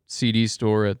the CD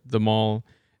store at the mall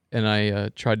and I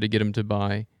tried to get him to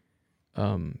buy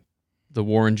the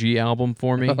Warren G album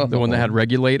for me, the one that had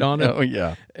Regulate on it. Oh,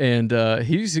 yeah. And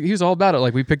he was all about it.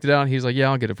 Like, we picked it out and he's like, yeah,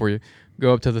 I'll get it for you.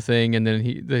 Go up to the thing and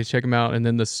then they check him out and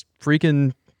then the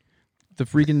freaking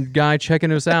guy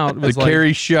checking us out was The like,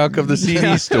 Carrie Shuck of the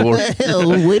CD store. Hell,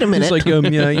 wait a minute. It's like,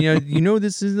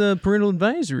 this is a parental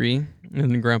advisory.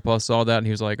 And then Grandpa saw that and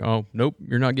he was like, oh, nope,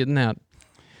 you're not getting that.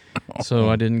 So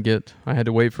I had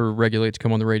to wait for Regulate to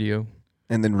come on the radio.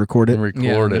 and then record it. And record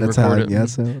Yeah, it. That's how. record it.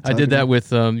 Yes, I did that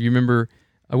with, you remember,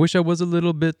 I wish I was a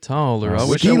little bit taller. I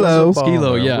wish Skee-Lo.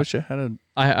 Skee-Lo, yeah. I wish I had a.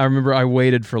 I remember I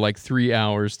waited for like 3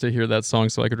 hours to hear that song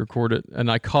so I could record it.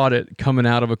 And I caught it coming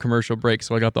out of a commercial break.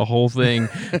 So I got the whole thing.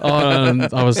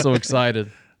 I was so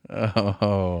excited.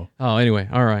 Oh. Oh, anyway,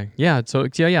 all right, yeah. So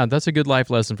yeah, that's a good life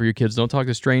lesson for your kids. Don't talk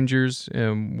to strangers,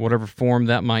 whatever form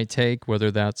that might take, whether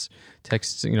that's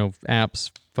text,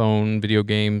 apps, phone, video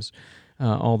games,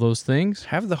 all those things.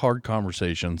 Have the hard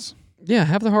conversations. Yeah,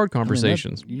 have the hard I mean,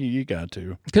 conversations you got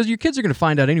to. because your kids are going to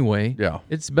find out anyway. Yeah.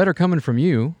 It's better coming from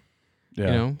you.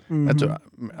 Yeah. You That's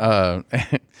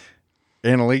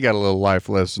Anna Lee got a little life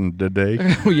lesson today.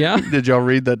 know. Yeah. Did y'all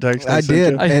read that text? I sent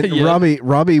did. you? And Yeah.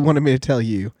 Robbie wanted me to tell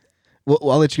you. Well,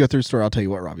 I'll let you go through the story. I'll tell you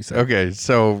what Robbie said. Okay,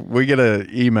 so we get an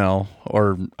email,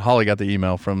 or Holly got the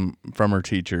email from her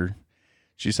teacher.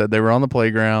 She said they were on the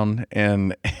playground,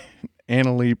 and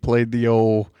Anna Lee played the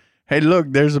old, "Hey, look,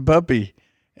 there's a puppy,"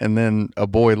 and then a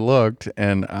boy looked,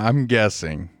 and I'm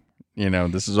guessing,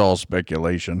 this is all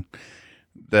speculation,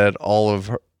 that all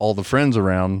the friends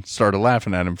around started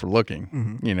laughing at him for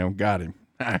looking. Got him.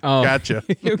 Oh. Gotcha.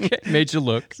 Okay. Made you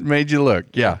look. Made you look.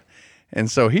 Yeah. And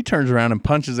so he turns around and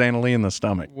punches Anna Lee in the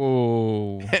stomach.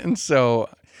 Whoa. And so,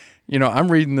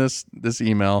 I'm reading this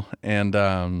email, and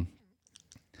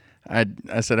I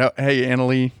said, oh, "Hey, Anna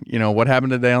Lee, what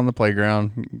happened today on the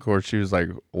playground?" Of course, she was like,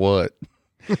 "What?"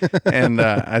 And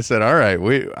I said, "All right,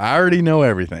 I already know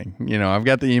everything. I've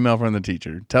got the email from the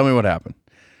teacher. Tell me what happened."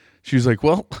 She was like,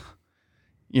 "Well,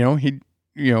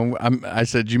 I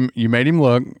said you made him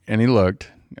look, and he looked.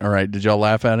 All right, did y'all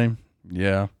laugh at him?"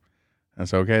 "Yeah."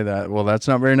 That's okay. That's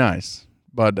not very nice.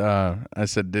 But I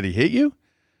said, "Did he hit you?"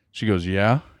 She goes,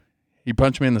 "Yeah. He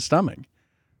punched me in the stomach."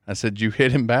 I said, "You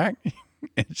hit him back?"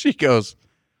 And she goes,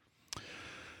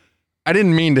 "I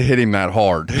didn't mean to hit him that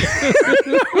hard."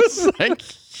 I was like,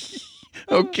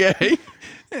 okay.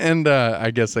 And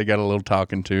I guess they got a little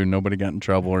talking to. Nobody got in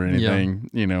trouble or anything,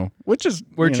 which is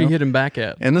Where'd you hit him back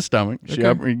at? in the stomach. She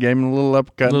Okay. gave him a little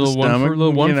uppercut in the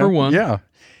stomach. one for one. Yeah.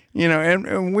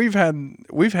 And we've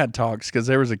had talks because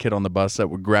there was a kid on the bus that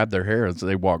would grab their hair as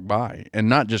they walked by, and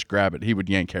not just grab it, he would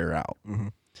yank hair out. Mm-hmm.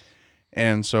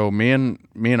 And so me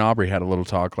and Aubrey had a little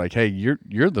talk, like, "Hey,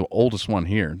 you're the oldest one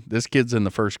here. This kid's in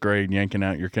the first grade yanking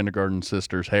out your kindergarten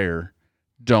sister's hair.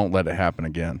 Don't let it happen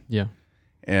again." Yeah.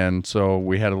 And so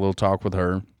we had a little talk with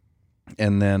her,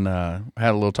 and then had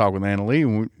a little talk with Anna Lee.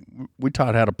 And we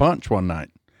taught how to punch one night.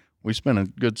 We spent a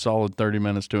good solid 30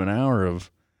 minutes to an hour of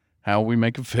how we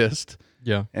make a fist.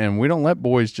 Yeah. And we don't let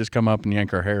boys just come up and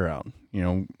yank our hair out.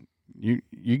 You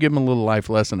give them a little life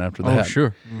lesson after that. Oh,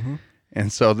 sure. Mm-hmm.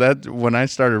 And so that when I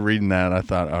started reading that, I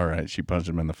thought, all right, she punched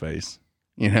him in the face.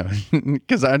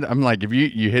 Because I'm like, if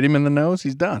you hit him in the nose,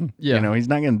 he's done. Yeah. He's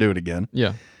not going to do it again.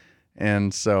 Yeah.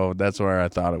 And so that's where I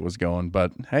thought it was going.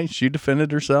 But hey, she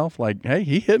defended herself like, "Hey,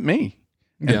 he hit me."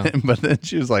 Yeah. But then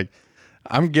she was like,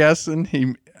 "I'm guessing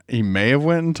he may have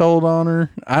went and told on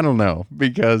her. I don't know,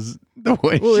 because the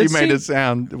way Well, she it made seemed- it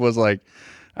sound was like,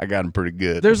 I got him pretty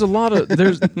good. There's a lot of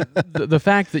the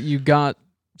fact that you got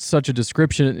such a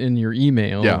description in your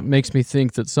email makes me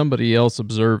think that somebody else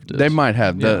observed it. They might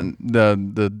have.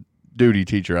 The duty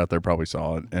teacher out there probably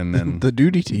saw it, and then the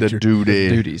duty teacher. The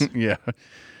duties. Yeah.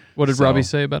 What did Robbie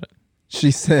say about it?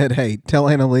 She said, "Hey, tell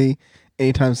Anna Lee,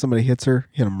 anytime somebody hits her,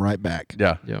 hit them right back."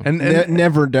 Yeah. And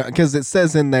never done, because it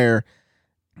says in there,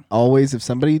 always if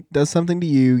somebody does something to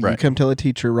you, you come tell a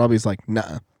teacher. Robbie's like,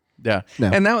 "Nah." Yeah. No.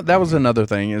 And that was another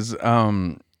thing is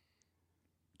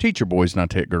teach your boys not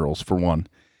to hit girls, for one.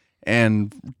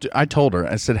 And I told her,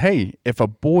 I said, hey, if a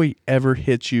boy ever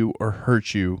hits you or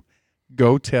hurts you,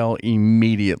 go tell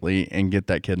immediately and get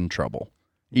that kid in trouble.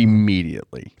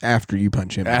 Immediately. After you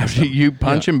punch him. After you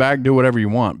punch him back, do whatever you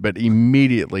want. But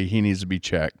immediately he needs to be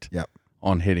checked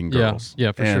on hitting girls.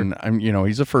 Yeah, for sure. And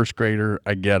he's a first grader.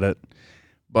 I get it.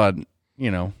 But,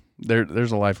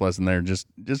 there's a life lesson there. Just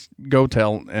go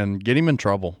tell and get him in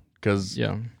trouble. Because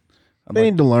they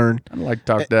need to learn. I'd like to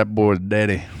talk to that boy's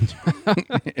daddy,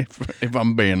 if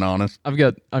I'm being honest. I've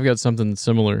got something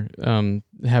similar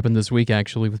happened this week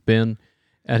actually with Ben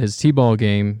at his t-ball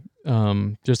game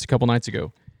just a couple nights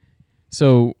ago.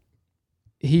 So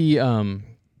he's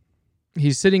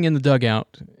sitting in the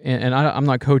dugout, and I'm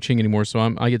not coaching anymore,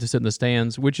 so I get to sit in the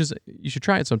stands, which is you should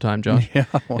try it sometime, Josh. Yeah,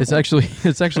 well, it's actually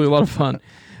a lot of fun.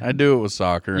 I do it with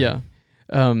soccer. Yeah.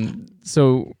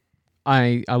 So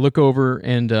I look over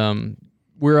and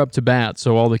we're up to bat,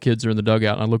 so all the kids are in the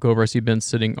dugout. And I look over, I see Ben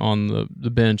sitting on the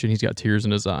bench, and he's got tears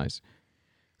in his eyes.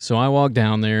 So I walk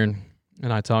down there and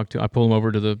I pull him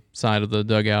over to the side of the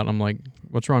dugout. I'm like,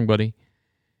 "What's wrong, buddy?"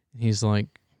 He's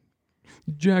like,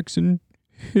 "Jackson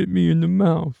hit me in the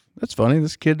mouth." That's funny.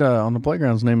 This kid on the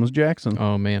playground's name was Jackson.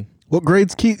 Oh man. What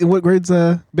grade's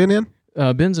Ben in?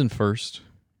 Ben's in first.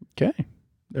 Okay.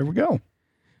 There we go.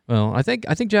 Well, I think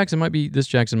Jackson might be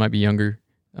younger.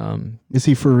 Is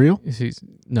he for real?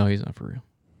 No, he's not for real.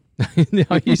 No,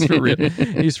 he's for real.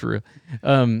 He's for real.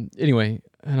 Anyway,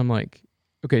 and I'm like,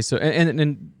 okay, so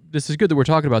and this is good that we're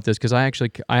talking about this because I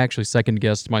actually second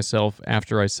guessed myself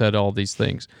after I said all these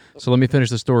things. So let me finish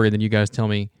the story, and then you guys tell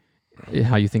me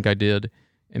how you think I did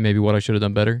and maybe what I should have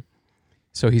done better.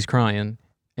 So he's crying,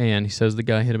 and he says the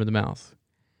guy hit him in the mouth,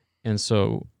 and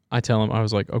so I tell him, I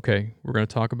was like, okay, we're going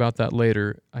to talk about that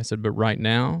later. I said, but right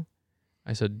now,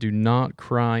 I said, do not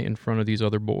cry in front of these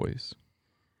other boys.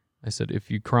 I said, if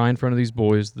you cry in front of these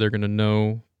boys, they're going to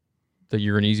know that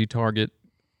you're an easy target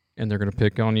and they're going to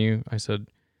pick on you. I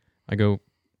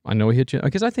know he hit you.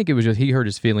 Because I think it was just he hurt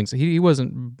his feelings. He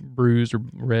wasn't bruised or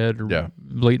red or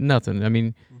bleeding, nothing. I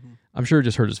mean, I'm sure it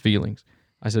just hurt his feelings.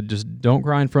 I said, just don't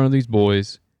cry in front of these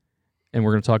boys, and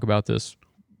we're going to talk about this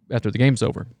after the game's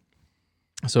over.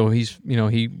 So he's,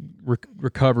 he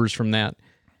recovers from that.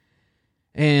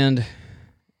 And,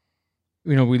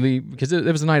 we leave, because it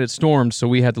was the night it stormed, so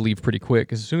we had to leave pretty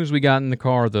quick. As soon as we got in the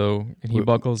car, though, and he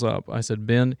buckles up, I said,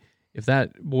 Ben, if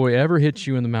that boy ever hits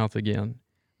you in the mouth again,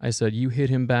 I said, you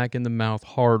hit him back in the mouth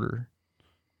harder.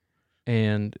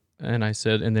 And I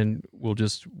said, and then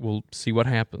we'll see what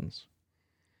happens.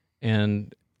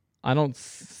 And I don't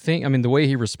think, the way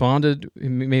he responded,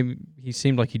 maybe he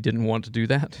seemed like he didn't want to do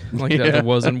that. Like that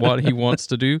wasn't what he wants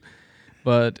to do.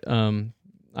 But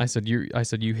I said,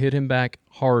 you hit him back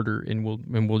harder, and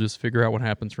we'll just figure out what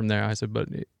happens from there. I said, but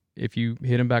if you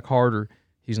hit him back harder,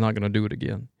 he's not going to do it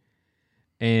again.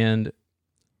 And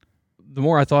the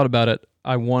more I thought about it,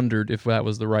 I wondered if that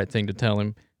was the right thing to tell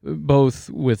him,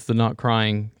 both with the not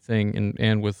crying thing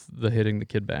and with the hitting the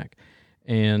kid back.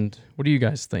 And what do you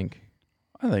guys think?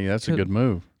 I think that's a good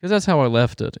move, because that's how I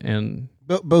left it. And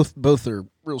both are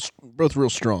real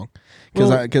strong.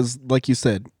 Because like you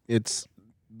said, it's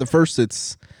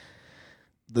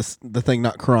the thing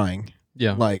not crying.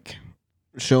 Yeah, like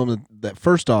show them that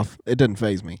first off, it doesn't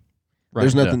faze me. Right.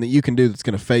 There's nothing that you can do that's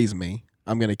going to faze me.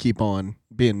 I'm going to keep on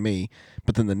being me.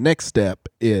 But then the next step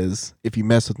is if you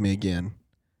mess with me again.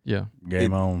 Yeah,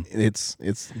 game on. It's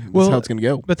how it's going to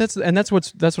go. But that's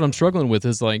what I'm struggling with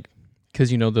is like. Because,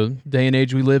 the day and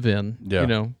age we live in,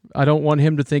 I don't want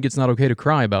him to think it's not okay to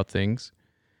cry about things,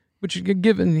 which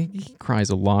given he cries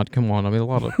a lot. Come on. A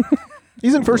lot of...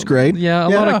 He's in first grade. Yeah,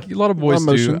 a lot of boys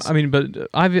do. But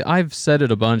I've said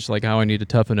it a bunch, like how I need to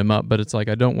toughen him up, but it's like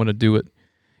I don't want to do it,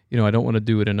 I don't want to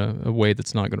do it in a way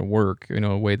that's not going to work,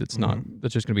 a way that's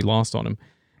that's just going to be lost on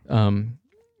him.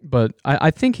 But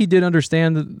I think he did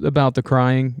understand about the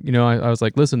crying. I was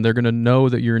like, listen, they're going to know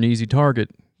that you're an easy target.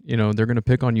 They're going to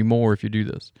pick on you more if you do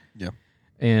this. Yeah.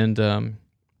 And,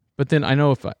 but then I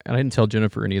know I didn't tell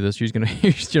Jennifer any of this.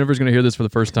 Jennifer's going to hear this for the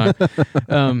first time.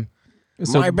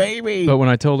 My baby. But when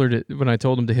I told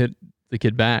him to hit the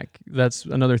kid back, that's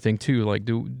another thing too. Like,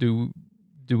 do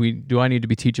do I need to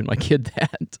be teaching my kid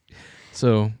that?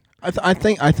 So I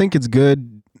think it's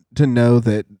good to know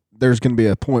that there's going to be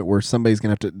a point where somebody's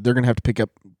going to they're going to have to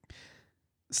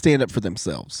stand up for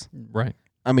themselves. right.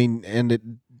 I mean,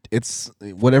 and it's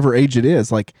whatever age it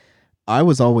is. Like, I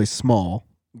was always small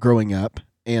growing up,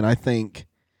 and I think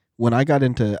when I got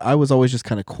I was always just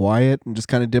kind of quiet and just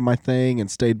kind of did my thing and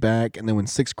stayed back. And then when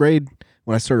 6th grade,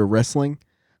 when I started wrestling,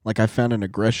 like, I found an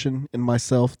aggression in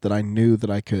myself that I knew that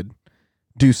I could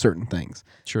do certain things.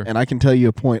 Sure. And I can tell you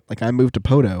a point, like, I moved to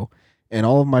Poto, and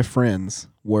all of my friends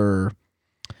were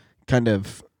kind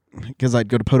of, because I'd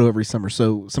go to Poto every summer,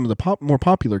 so some of the more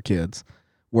popular kids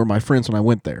were my friends when I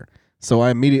went there. So I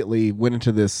immediately went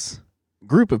into this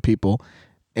group of people,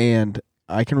 and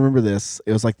I can remember this.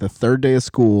 It was like the 3rd day of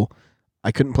school.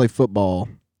 I couldn't play football,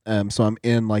 so I'm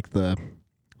in like the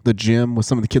gym with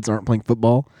some of the kids that aren't playing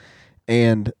football,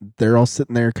 and they're all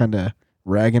sitting there kind of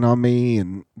ragging on me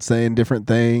and saying different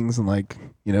things, and like,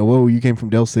 whoa, you came from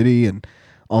Del City and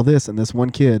all this. And this one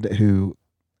kid who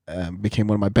became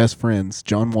one of my best friends,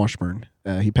 John Washburn,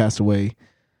 he passed away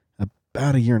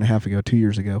about 2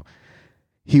 years ago.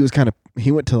 He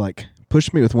went to like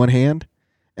push me with one hand,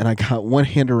 and I got one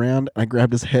hand around, and I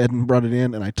grabbed his head and brought it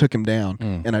in, and I took him down,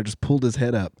 and I just pulled his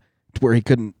head up to where he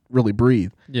couldn't really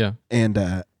breathe. Yeah. And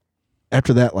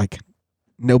after that, like,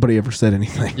 nobody ever said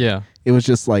anything. Yeah. It was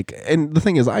just like, and the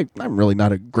thing is, I'm really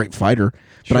not a great fighter,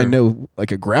 but I know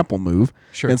like a grapple move.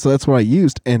 Sure. And so that's what I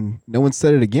used, and no one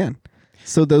said it again.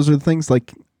 So those are the things,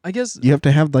 like, I guess you have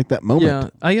to have like that moment. Yeah,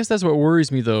 I guess that's what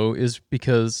worries me though, is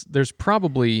because there's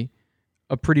probably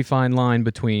a pretty fine line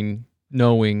between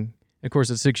knowing, of course,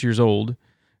 at 6 years old,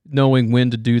 knowing when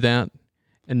to do that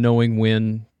and knowing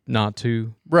when not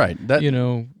to. Right.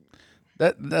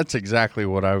 That's exactly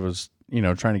what I was,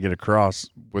 trying to get across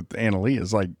with Annalie,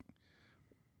 is like,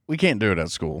 we can't do it at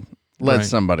school. Let Right.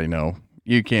 somebody know.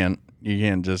 You can't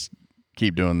just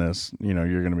keep doing this. You're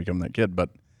going to become that kid. But,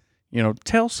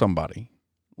 tell somebody.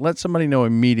 Let somebody know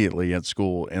immediately at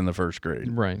school in the 1st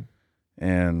grade. right.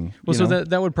 And Well, so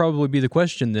that would probably be the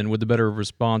question then. Would the better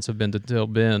response have been to tell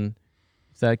Ben,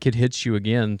 if that kid hits you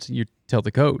again, you tell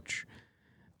the coach?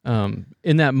 In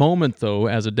that moment, though,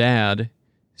 as a dad,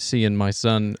 seeing my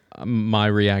son, my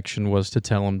reaction was to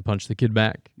tell him to punch the kid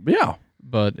back. Yeah.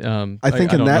 But I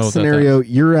think I in don't that know scenario,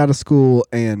 you're out of school,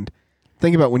 and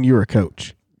think about when you were a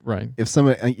coach. right. If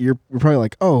somebody, you're probably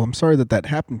like, oh, I'm sorry that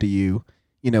happened to you.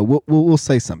 We'll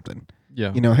say something.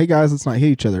 Yeah. Hey guys, let's not hit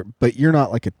each other. But you're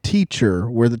not like a teacher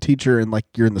where the teacher and like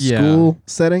you're in the school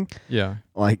setting. Yeah.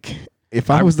 Like, if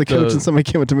I was the coach and somebody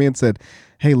came up to me and said,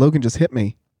 hey, Logan just hit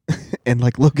me, and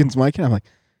like Logan's mic, and I'm like,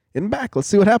 hit him back. Let's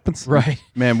see what happens. Right.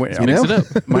 Man, Mix it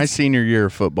up. my senior year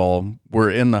of football, we're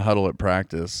in the huddle at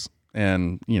practice,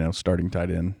 and starting tight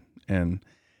end, and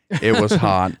it was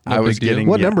hot. No I was big deal. getting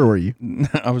What number were you?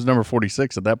 I was number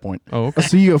 46 at that point. Oh, okay.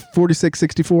 So you have 46,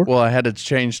 64? Well, I had to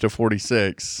change to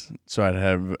 46, so I'd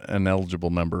have an eligible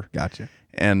number. Gotcha.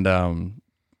 And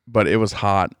but it was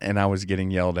hot, and I was getting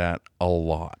yelled at a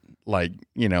lot. Like,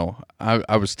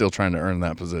 I was still trying to earn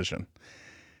that position.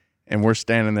 And we're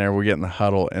standing there, we get in the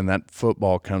huddle, and that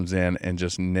football comes in and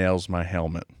just nails my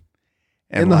helmet.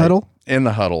 And In the huddle? In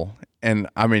the huddle. And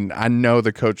I mean, I know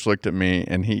the coach looked at me,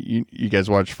 and you guys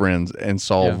watch Friends and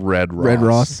saw Yeah. Red Ross. Red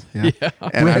Ross. Yeah. Yeah.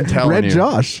 And I'm telling Red you,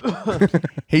 Josh.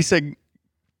 he said,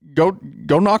 "Go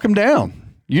knock him down.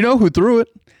 You know who threw it."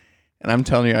 And I'm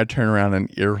telling you, I turned around and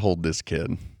earholed this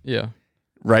kid Yeah.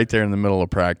 right there in the middle of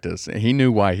practice. And he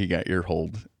knew why he got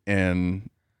earholed. And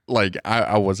like,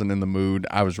 I wasn't in the mood.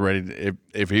 I was ready to,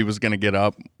 if he was going to get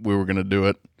up, we were going to do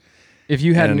it. If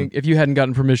you hadn't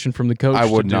gotten permission from the coach, I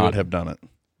would to do not it. have done it.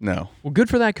 No. Well, good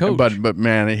for that coach. But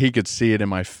man, he could see it in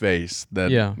my face that,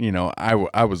 Yeah. I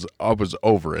was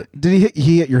over it. Did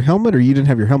he hit your helmet, or you didn't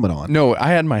have your helmet on? No, I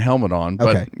had my helmet on,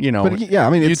 but Okay. you But yeah,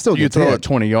 I mean, it still you gets throw hit. it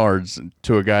 20 yards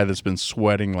to a guy that's been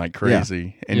sweating like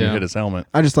crazy, and you Yeah. hit his helmet.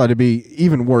 I just thought it'd be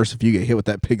even worse if you get hit with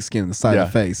that pigskin in the side Yeah. of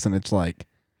the face, and it's like,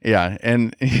 Yeah,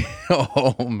 and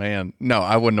oh man, no,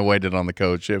 I wouldn't have waited on the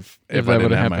coach if I that didn't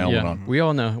would've have my happened, helmet yeah. on. We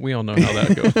all know how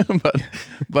that goes.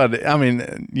 but I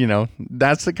mean,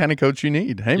 that's the kind of coach you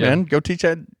need. Hey Yeah. man, go teach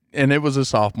that. And it was a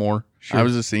sophomore. Sure. I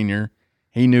was a senior.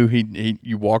 He knew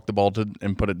you walked the ball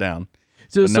and put it down.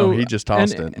 So, But no, he just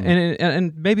tossed it.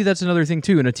 And maybe that's another thing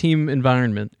too. In a team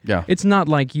environment, Yeah. it's not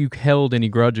like you held any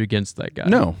grudge against that guy.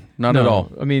 No, not at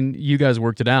all. I mean, you guys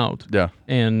worked it out, Yeah.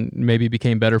 and maybe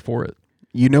became better for it.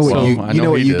 you know what Well, you I you know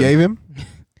know what he you did. gave him?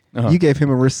 Uh-huh. You gave him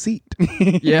a receipt.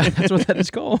 Yeah, that's what that is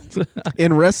called.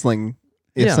 In wrestling,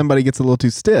 if Yeah. somebody gets a little too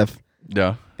stiff,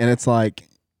 Yeah. and it's like,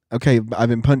 okay, I've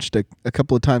been punched a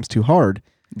couple of times too hard,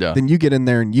 Yeah. then you get in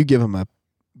there and you give them a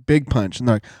big punch, and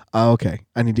they're like, "Oh, okay,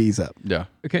 I need to ease up." Yeah.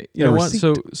 Okay, you Yeah, know what?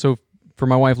 receipt. So for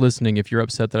my wife listening, if you're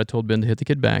upset that I told Ben to hit the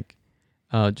kid back,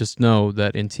 just know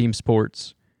that in team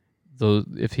sports,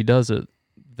 if he does it,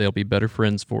 they'll be better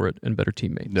friends for it and better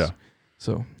teammates. Yeah.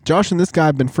 So Josh and this guy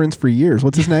have been friends for years.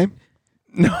 What's his name?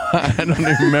 No, I don't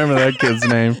even remember that kid's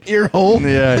name. Earhole.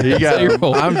 Yeah, he got.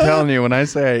 Earhole. I'm telling you, when I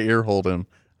say I earholed him,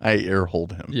 I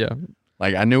earholed him. yeah.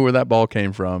 Like I knew where that ball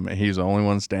came from, and he's the only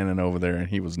one standing over there, and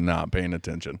he was not paying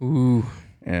attention. Ooh.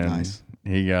 And Nice.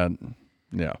 he got,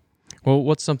 yeah. Well,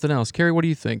 what's something else, Carrie? What do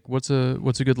you think? What's a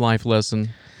good life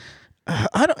lesson?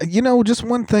 I don't. You know, just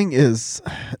one thing is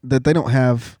that they don't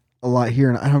have a lot here,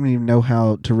 and I don't even know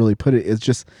how to really put it. Is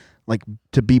just like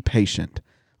to be patient.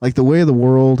 Like the way of the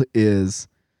world is,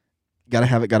 gotta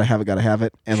have it,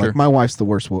 and Sure. like my wife's the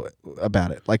worst about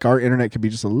it. Like our internet could be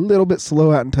just a little bit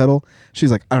slow out in Tuttle.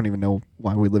 She's like, I don't even know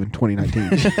why we live in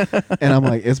 2019, and I'm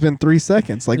like, it's been 3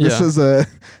 seconds. Like this Yeah.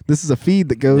 is a feed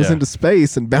that goes Yeah. into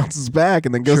space and bounces back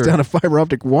and then goes Sure. down a fiber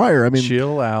optic wire. I mean,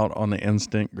 Chill out on the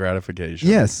instant gratification.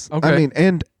 yes, I Okay. mean,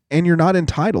 and you're not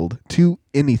entitled to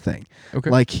anything.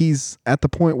 Okay. Like he's at the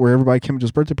point where everybody came to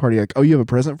his birthday party, like, oh, you have a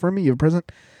present for me? You have a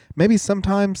present? Maybe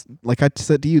sometimes, like I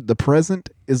said to you, the present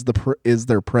is is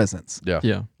their presence. Yeah.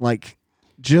 yeah. Like,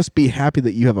 just be happy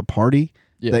that you have a party,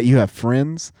 Yeah. that you have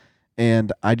friends,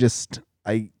 and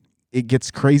it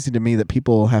gets crazy to me that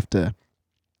people have to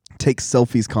take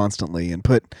selfies constantly and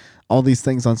put all these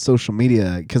things on social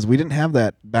media because we didn't have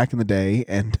that back in the day.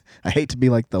 And I hate to be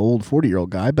like the old 40-year-old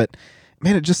guy, but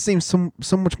man, it just seems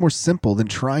so much more simple than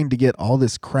trying to get all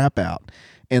this crap out.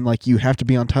 And like you have to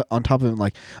be on top of it.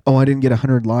 Like, oh, I didn't get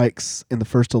 100 likes in the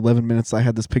first 11 minutes I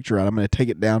had this picture out. I'm going to take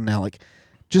it down now. Like,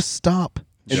 just stop.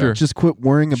 And Sure. just quit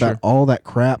worrying about Sure. all that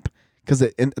crap because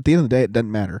at the end of the day, it doesn't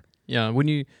matter. Yeah, when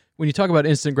you talk about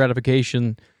instant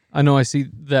gratification, I know I see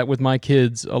that with my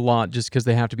kids a lot just because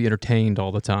they have to be entertained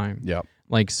all the time. Yeah.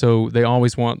 Like, so they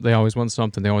always want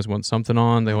something. They always want something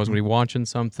on. They always want to be watching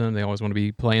something. They always want to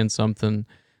be playing something.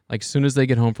 Like, as soon as they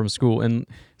get home from school, and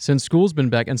since school's been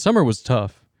back, and summer was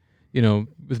tough, you know,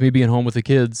 with me being home with the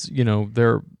kids, you know,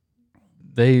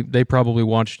 they probably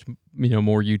watched, you know,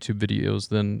 more YouTube videos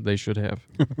than they should have.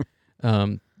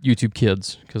 YouTube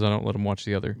Kids, because I don't let them watch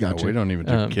the other. Gotcha. We don't even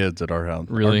do kids at our house.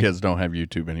 Really? Our kids don't have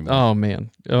YouTube anymore. Oh man,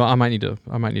 I might need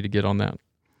to get on that.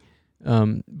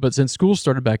 But since school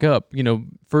started back up, you know,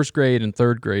 first grade and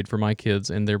third grade for my kids,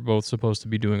 and they're both supposed to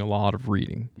be doing a lot of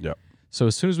reading. Yeah. So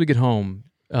as soon as we get home,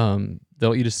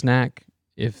 they'll eat a snack.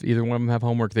 If either one of them have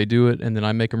homework, they do it, and then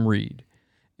I make them read.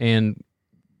 And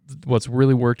what's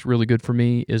really worked really good for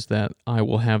me is that I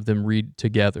will have them read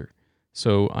together.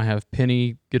 So I have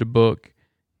Penny get a book,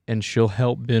 and she'll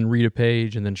help Ben read a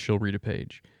page, and then she'll read a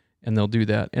page, and they'll do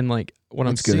that. And like what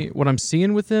I'm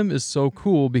seeing with them is so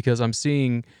cool because I'm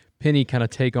seeing Penny kind of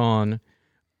take on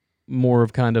more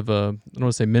of kind of a, I don't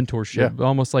want to say mentorship, but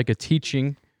almost like a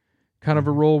teaching kind of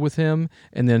a role with him,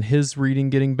 and then his reading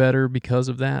getting better because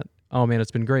of that. Oh man,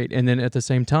 it's been great. And then at the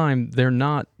same time, they're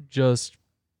not just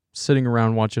sitting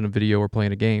around watching a video or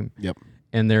playing a game. Yep.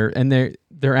 And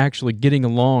they're actually getting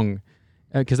along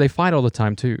because they fight all the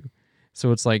time too.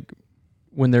 So it's like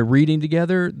when they're reading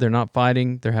together, they're not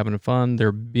fighting, they're having fun,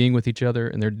 they're being with each other,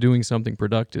 and they're doing something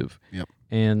productive. Yep.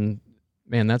 And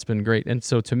man, that's been great. And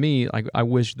so to me, I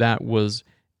wish that was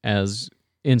as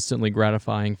instantly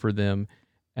gratifying for them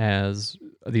as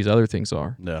these other things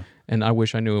are. Yeah. And I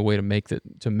wish I knew a way to make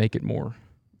it more.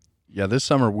 Yeah, this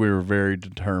summer we were very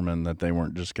determined that they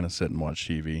weren't just going to sit and watch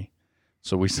TV.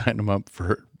 So we signed them up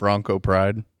for Bronco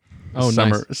Pride. Oh,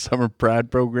 summer nice. Summer Pride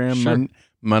program. Sure.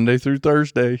 Monday through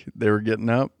Thursday, they were getting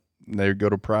up. They would go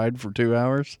to Pride for 2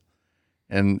 hours.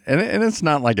 And it's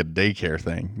not like a daycare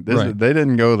thing. Right. They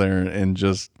didn't go there and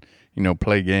just,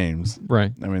 play games.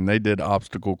 Right. I mean, they did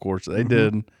obstacle courses. They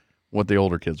did what the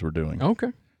older kids were doing.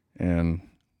 Okay. And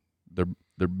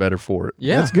they're better for it.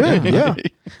 Yeah. That's good. Yeah.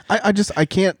 I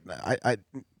can't.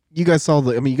 You guys saw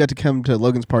you got to come to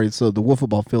Logan's party. So the wiffle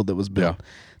ball field that was built. Yeah.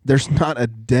 There's not a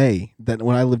day that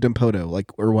when I lived in Poto,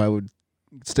 or when I would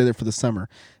stay there for the summer,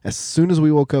 as soon as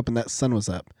we woke up and that sun was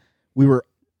up, we were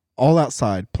all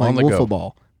outside playing On the go. wiffle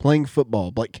ball, playing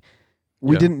football.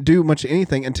 We didn't do much of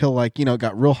anything until it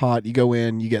got real hot. You go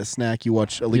in, you get a snack, you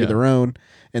watch A League of Their Own,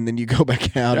 and then you go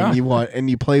back out and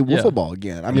you play wiffle ball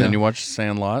again. I And mean, then you watch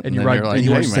Sandlot, And and you then ride- you're like, and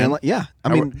you hey, watch man, Sandlot. Yeah,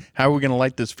 how are we going to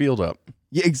light this field up?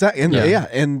 yeah, exactly. And Yeah.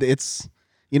 and it's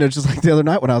just like the other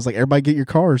night when I was like, everybody get your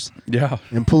cars Yeah.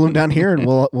 and pull them down here and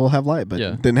we'll have light, but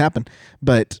Yeah. it didn't happen.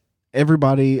 But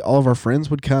everybody, all of our friends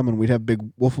would come and we'd have big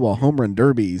wiffle ball home run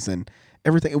derbies and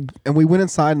everything. And we went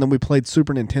inside and then we played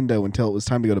Super Nintendo until it was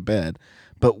time to go to bed.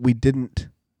 But we didn't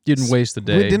Didn't waste the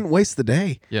day. We didn't waste the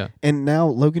day. Yeah. And now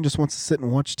Logan just wants to sit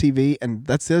and watch TV. And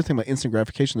that's the other thing about instant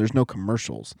gratification. There's no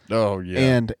commercials. Oh, yeah.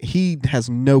 And he has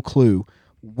no clue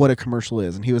what a commercial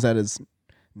is. And he was at his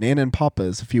Nana and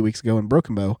Papa's a few weeks ago in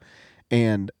Broken Bow,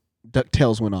 and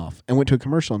DuckTales went off and went to a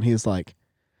commercial. And he's like,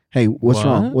 hey, what's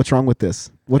wrong? What's wrong with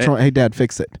this? What's wrong? Hey, Dad,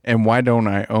 fix it. And why don't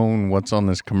I own what's on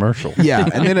this commercial? Yeah.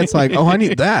 And then it's like, oh, I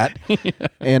need that.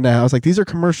 And I was like, these are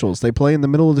commercials. They play in the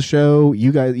middle of the show.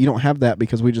 You guys, you don't have that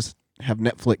because we just have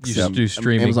Netflix. You just do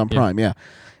streaming. Amazon Prime, yeah.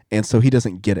 And so he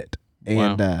doesn't get it.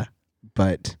 And Wow.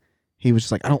 but he was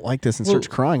just like, I don't like this, and starts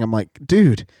crying. I'm like,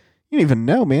 dude, you don't even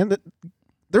know, man. That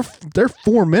they're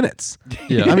 4 minutes.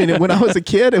 Yeah. I mean, when I was a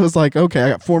kid, it was like, okay, I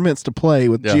got 4 minutes to play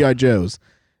with Yeah. G.I. Joes,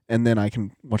 and then I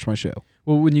can watch my show.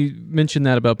 Well, when you mentioned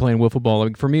that about playing wiffle ball,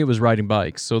 like for me, it was riding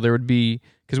bikes. So there would be,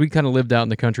 because we kind of lived out in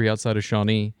the country outside of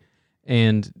Shawnee.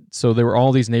 And so there were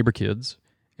all these neighbor kids,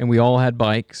 and we all had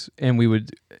bikes, and we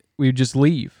would just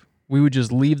leave. We would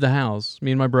just leave the house,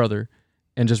 me and my brother,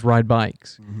 and just ride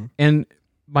bikes. Mm-hmm. And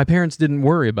my parents didn't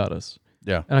worry about us.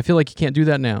 Yeah. And I feel like you can't do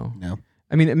that now. No.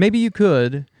 I mean, maybe you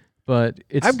could, but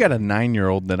it's I've got a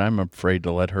 9-year-old that I'm afraid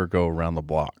to let her go around the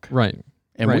block. right.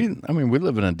 And Right. we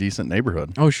live in a decent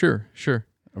neighborhood. Oh, sure.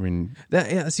 I mean,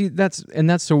 That's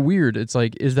that's so weird. It's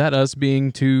like, is that us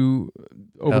being too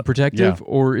overprotective, yeah.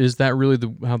 or is that really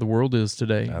how the world is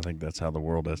today? I think that's how the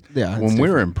world is. Yeah. When we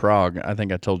were in Prague, I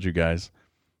think I told you guys,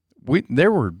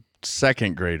 there were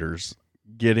second graders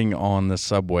getting on the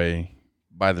subway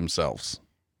by themselves.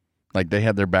 Like they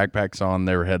had their backpacks on,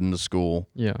 they were heading to school.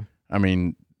 Yeah. I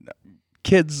mean,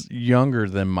 kids younger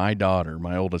than my daughter,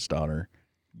 my oldest daughter,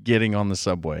 getting on the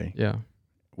subway Yeah.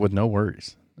 with no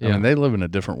worries. I Yeah. mean, they live in a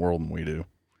different world than we do.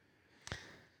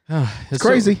 It's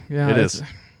crazy. Yeah, It is.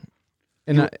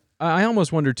 And I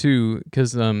almost wonder too,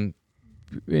 because in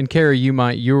Cary,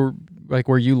 you're like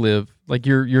where you live, like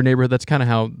your neighborhood. That's kind of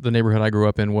how the neighborhood I grew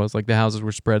up in was. Like the houses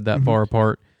were spread that far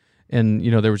apart, and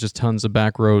there was just tons of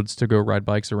back roads to go ride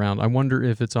bikes around. I wonder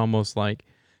if it's almost like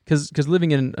because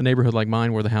living in a neighborhood like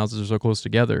mine where the houses are so close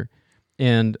together,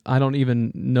 and I don't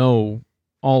even know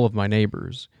all of my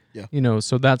neighbors. Yeah.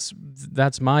 So that's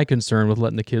my concern with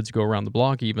letting the kids go around the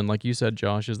block. Even like you said,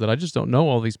 Josh, is that I just don't know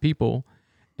all these people,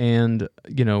 and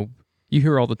you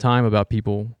hear all the time about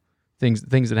people, things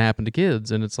that happen to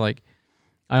kids, and it's like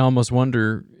I almost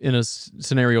wonder in a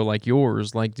scenario like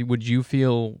yours, like how would you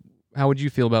feel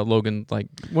about Logan, like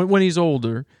when he's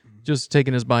older, just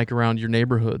taking his bike around your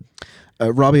neighborhood?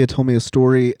 Robbie had told me a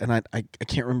story, and I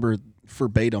can't remember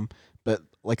verbatim, but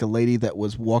like a lady that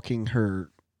was walking her.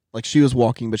 Like she was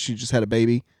walking, but she just had a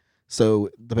baby. So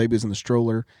the baby was in the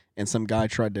stroller, and some guy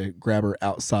tried to grab her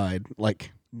outside,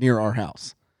 like near our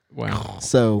house. Wow.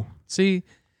 So, See,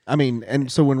 I mean, and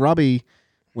so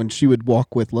when she would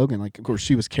walk with Logan, like, of course,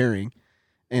 she was carrying,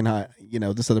 and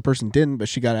this other person didn't, but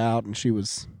she got out, and she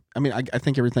was, I mean, I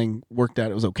think everything worked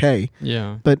out. It was okay.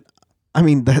 yeah. But, I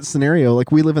mean, that scenario,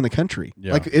 like, we live in the country.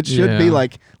 Yeah. Like, it should be Yeah.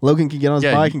 like Logan can get on his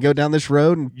Yeah, bike and go down this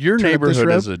road. And Your turn up this neighborhood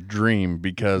road. is a dream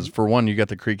because, for one, you got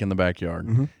the creek in the backyard.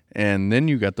 Mhm. And then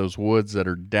you got those woods that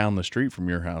are down the street from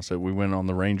your house that we went on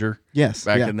the Ranger Yes.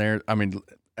 back yeah. in there. I mean,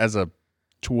 as a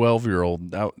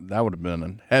 12-year-old, that would have been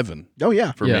in heaven Oh,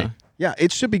 yeah. for Yeah. me. Yeah,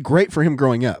 it should be great for him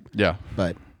growing up. Yeah.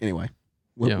 But anyway,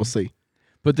 Yeah. we'll see.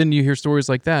 But then you hear stories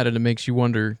like that, and it makes you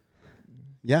wonder.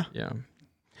 Yeah. Yeah.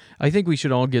 I think we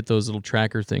should all get those little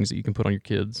tracker things that you can put on your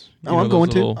kids. I'm those going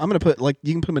to. little- I'm going to put, like,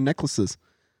 you can put them in necklaces.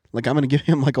 Like, I'm going to give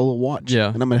him, like, a little watch.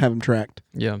 Yeah. And I'm going to have him tracked.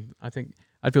 Yeah, I think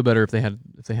I'd feel better if they had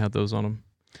those on them.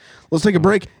 Let's take a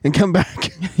break and come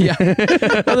back. Yeah,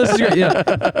 oh, this is great.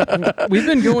 Yeah, we've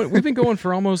been going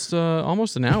for almost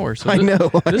an hour. So I know.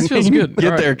 this feels good. Get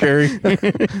All right. there, Carrie. We're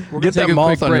gonna Get take that a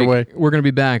moth quick on your break. way. We're going to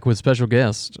be back with special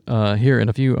guest here in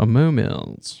a few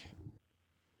moments.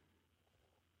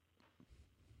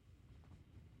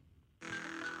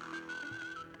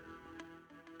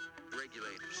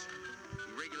 Regulators.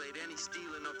 We regulate any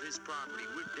stealing of this property.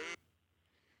 We're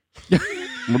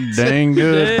We're dang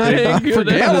good. Dang I good.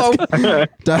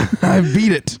 forgot. I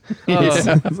beat it.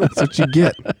 That's what you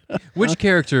get. Which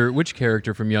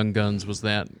character from Young Guns was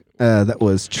that? That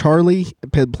was Charlie,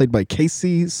 played by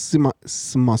Casey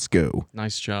Simasco.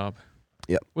 Nice job.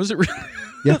 Yep. Was it really?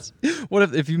 Yes.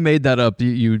 What if you made that up?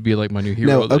 You would be like my new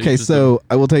hero. No, that you okay, just so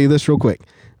I will tell you this real quick.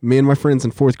 Me and my friends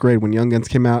in 4th grade, when Young Guns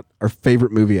came out, our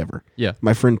favorite movie ever. Yeah.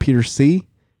 My friend Peter C.,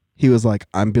 he was like,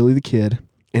 I'm Billy the Kid.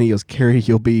 And he goes, Carrie,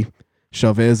 you'll be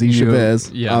Chavez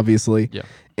yeah. obviously. Yeah.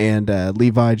 And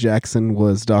Levi Jackson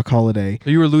was Doc Holliday. So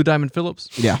you were Lou Diamond Phillips?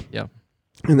 Yeah. Yeah.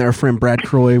 And our friend Brad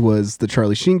Croy was the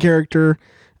Charlie Sheen character.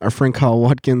 Our friend Kyle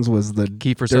Watkins was the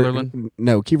Kiefer Sutherland?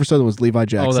 No, Kiefer Sutherland was Levi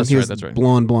Jackson. that's he right, was that's right.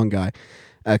 Blonde guy.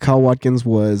 Kyle Watkins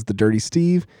was the Dirty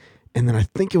Steve, and then I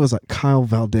think it was like Kyle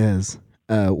Valdez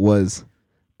was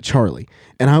Charlie.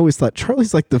 And I always thought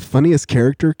Charlie's like the funniest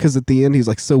character because at the end he's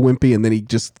like so wimpy, and then he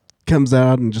just comes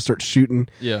out and just starts shooting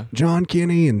John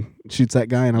Kenny and shoots that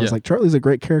guy. And I was like, Charlie's a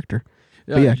great character.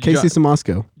 But yeah, Casey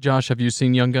Siemaszko. Josh, have you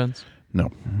seen Young Guns? No.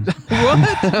 What?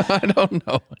 I don't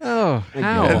know. Oh,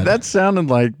 how? Yeah, that sounded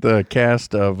like the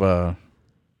cast of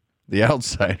The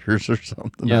Outsiders or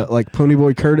something. Yeah. Like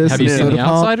Ponyboy Curtis. Have you and seen Soda The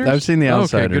Pop. Outsiders? I've seen The Okay,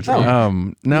 Outsiders. good for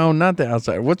you. No, not The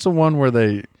Outsiders. What's the one where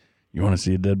you want to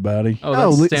see a dead body?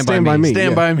 Oh, that's Stand By Me. Stand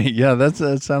yeah. by Me. Yeah, that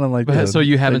sounded like that. So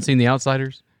you haven't seen The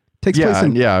Outsiders? Takes place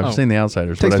in I've seen The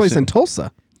Outsiders. takes but I've place seen- in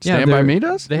Tulsa. Stand By Me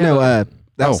does? They have No,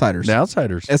 The Outsiders. The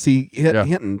Outsiders. S.E. Yeah.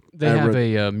 Hinton. They have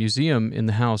a museum in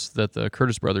the house that the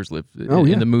Curtis brothers live Oh,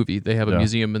 yeah. in the movie. They have a Yeah.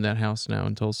 museum in that house now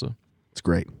in Tulsa. It's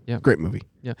great. Yeah. Great movie.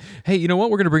 Yeah. Hey, you know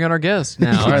what? We're going to bring on our guest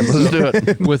now. All right, let's do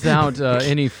it. Without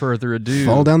any further ado,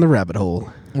 Fall down the rabbit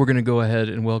hole. we're going to go ahead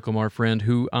and welcome our friend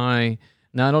who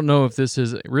now I don't know if this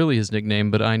is really his nickname,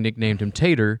 but I nicknamed him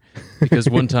Tater because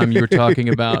one time you were talking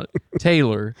about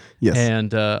Taylor. Yes.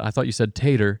 And I thought you said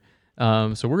Tater.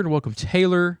 So we're going to welcome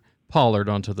Taylor Pollard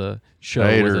onto the show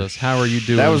with us. How are you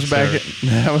doing? That was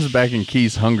sir? back in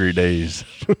Keith's hungry days.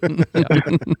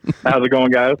 How's it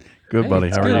going, guys? Good, Hey, buddy.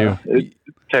 it's How are good.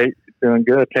 you? Doing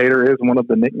good. Tater is one of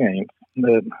the nicknames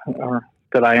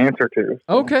that I answer to.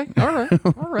 Okay. All right.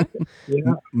 All right.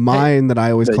 Yeah, Mine that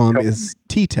I always They call him call is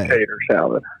Tite. tater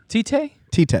salad. Tite?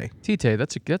 Tite. Tite.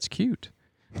 That's cute.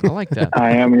 I like that.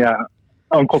 I am,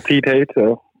 Uncle Tite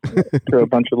to a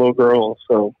bunch of little girls.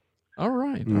 So All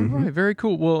right. Mhm. All right. Very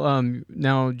cool. Well,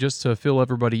 now just to fill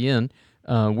everybody in,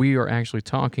 we are actually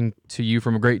talking to you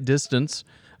from a great distance,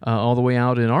 all the way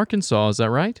out in Arkansas. Is that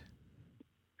right?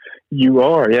 you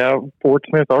are, Fort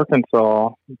Smith, Arkansas.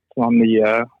 It's on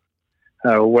the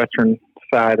western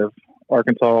side of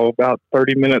Arkansas, about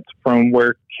 30 minutes from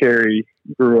where Carrie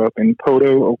grew up in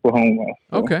Poto, Oklahoma.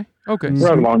 So Okay. Okay. Mm.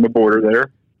 right along the border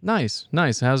there. Nice.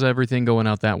 Nice. How's everything going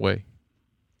out that way?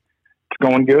 It's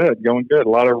going good. A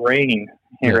lot of rain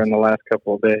here Yes. in the last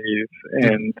couple of days,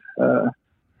 and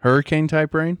Hurricane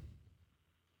type rain?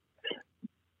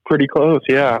 pretty close.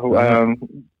 Yeah,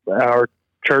 our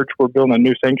church, we're building a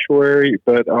new sanctuary,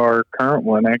 but our current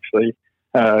one actually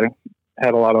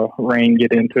had a lot of rain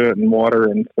get into it and water,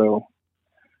 and so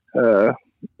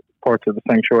parts of the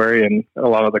sanctuary and a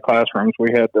lot of the classrooms we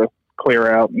had to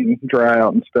clear out and dry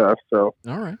out and stuff. So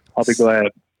All right. I'll be glad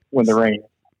when the rain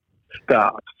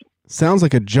stops. Sounds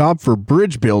like a job for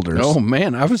bridge builders. Oh,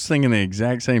 man. I was thinking the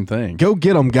exact same thing. Go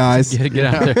get them, guys. Get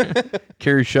out there.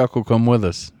 Carrie Shuck will come with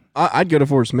us. I'd go to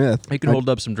Fort Smith. You can hold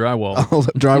up some drywall. I'll hold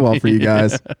up drywall for you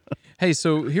guys. Hey,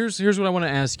 so here's what I want to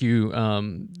ask you,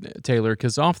 Taylor,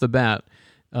 because off the bat,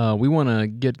 we want to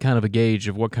get kind of a gauge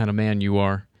of what kind of man you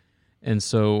are. And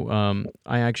so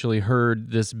I actually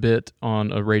heard this bit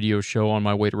on a radio show on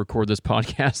my way to record this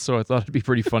podcast, so I thought it'd be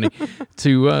pretty funny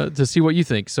to see what you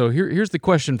think. So here's the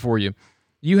question for you.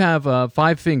 You have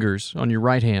 5 fingers on your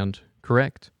right hand,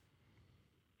 correct?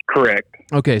 Correct.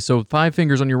 Okay, so 5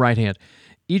 fingers on your right hand.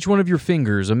 Each one of your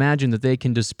fingers, imagine that they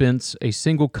can dispense a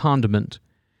single condiment.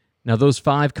 Now, those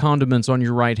 5 condiments on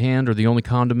your right hand are the only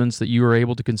condiments that you are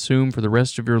able to consume for the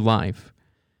rest of your life.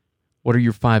 What are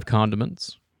your 5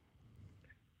 condiments?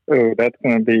 Oh, that's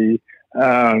going to be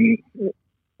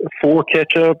 4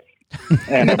 ketchups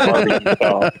and a barbecue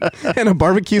sauce. And a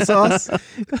barbecue sauce.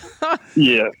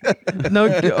 Yeah. No,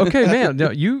 okay, man.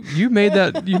 No, you made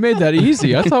that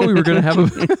easy. I thought we were going to have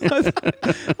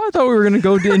I thought we were going to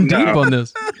go in deep No. on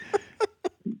this.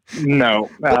 No,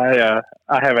 I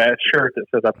have a shirt that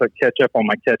says I put ketchup on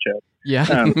my ketchup. Yeah.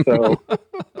 So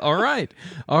All right.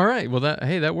 Well,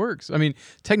 that works. I mean,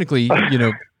 technically,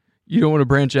 you don't want to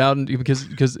branch out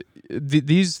because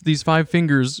these 5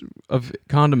 fingers of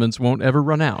condiments won't ever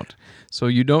run out. So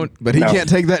you don't But he can't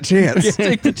take that chance.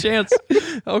 take the chance.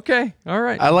 Okay. All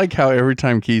right. I like how every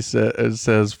time Keith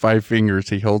says 5 fingers,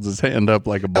 he holds his hand up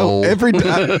like a bowl.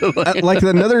 Like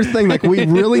another thing, like we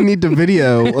really need to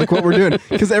video like what we're doing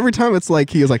because every time it's like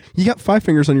he is like, you got 5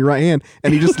 fingers on your right hand,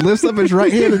 and he just lifts up his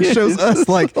right hand and shows us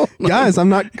like, guys, I'm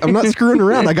not screwing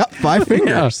around. I got 5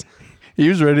 fingers. He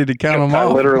was ready to count them I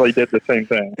off. literally did the same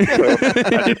thing.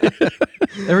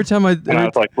 So Every time and I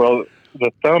was like, well, the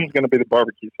thumb's going to be the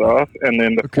barbecue sauce, and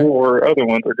then the 4 other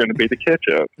ones are going to be the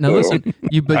ketchup. now So listen,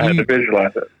 I had to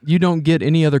visualize it. you don't get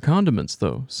any other condiments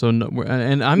though. So no,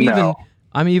 and I'm No.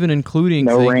 even including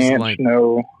No things ranch, like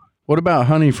no What about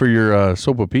honey for your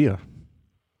sopapilla?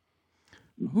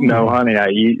 no honey. I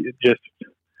eat just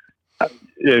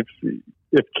if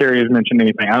if Carrie has mentioned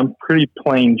anything. I'm pretty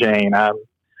plain Jane. I'm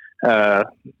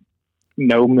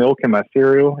no milk in my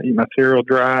cereal. Eat my cereal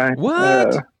dry.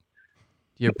 What?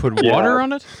 You put water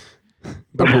on it?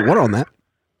 But put water on that.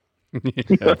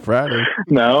 Yeah, Friday.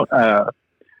 No,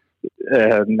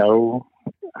 no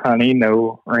honey,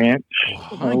 no ranch,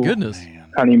 My goodness.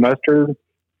 Man. honey mustard.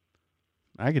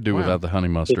 I could do Wow. without the honey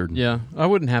mustard. Yeah, I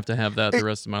wouldn't have to have that the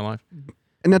rest of my life.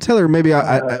 And now, Taylor, maybe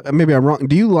maybe I'm wrong.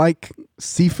 Do you like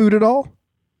seafood at all?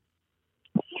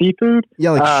 Seafood?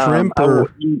 Yeah, like shrimp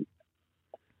or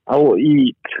I will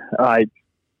eat like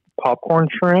popcorn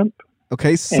shrimp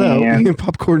okay, so and,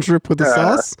 popcorn shrimp with the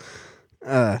sauce.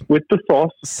 with the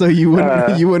sauce. So you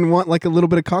wouldn't want like a little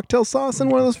bit of cocktail sauce in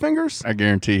one of those fingers? I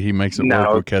guarantee he makes it No.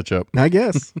 work with ketchup. I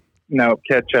guess. No,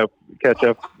 ketchup.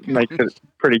 Ketchup makes it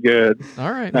pretty good,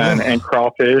 All right. and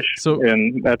crawfish, So-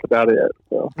 and that's about it.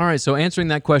 So All right, so answering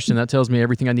that question, that tells me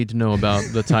everything I need to know about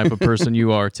the type of person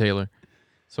you are, Taylor.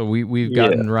 So we've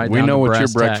gotten right We down know to what your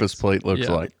brass breakfast tacks. plate looks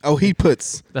Yeah. like. Oh, he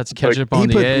puts That's ketchup he on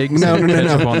the put- eggs, no, and no, no,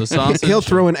 ketchup no. on the sausage. He'll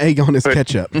throw an egg on his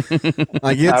ketchup.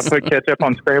 Like I it's put ketchup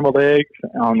on scrambled eggs,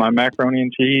 on my macaroni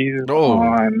and cheese, Oh.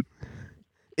 on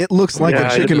it looks like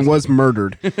Yeah, a it chicken is. was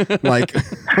murdered, like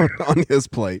on his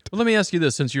plate. Well, let me ask you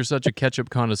this: since you're such a ketchup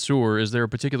connoisseur, is there a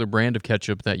particular brand of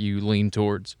ketchup that you lean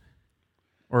towards,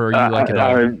 or are you like it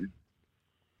all?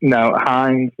 no,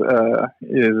 Heinz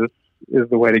is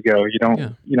the way to go. You don't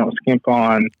Yeah. skimp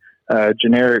on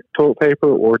generic toilet paper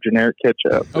or generic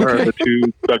ketchup. Okay. Are the two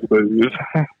bugaboos.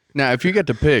 Now, if you get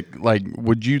to pick, like,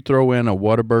 would you throw in a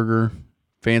Whataburger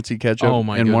fancy ketchup Oh,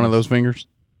 my in one of goodness. those fingers?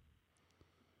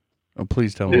 Oh,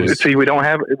 please tell me. See, we don't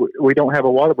have a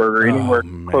Whataburger anywhere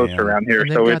close man. around here,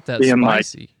 And they've so got it's that being like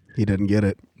spicy. He didn't get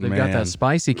it. They've got Man. that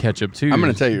spicy ketchup too. I'm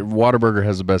going to tell you, Whataburger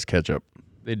has the best ketchup.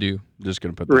 They do. Just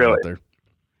going to put that Really? out there.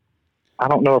 I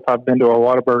don't know if I've been to a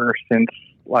Whataburger since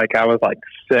like I was like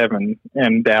 7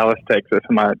 in Dallas, Texas,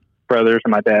 and my brothers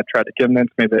and my dad tried to convince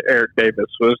me that Eric Davis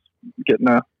was getting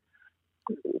a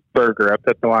burger up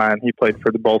at the line. He played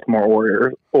for the Baltimore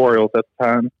Orioles at the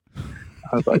time.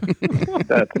 I was like,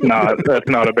 that's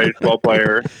not a baseball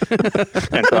player,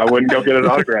 and so I wouldn't go get an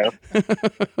autograph.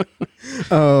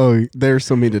 Oh, they're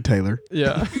so mean to Taylor.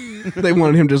 Yeah. They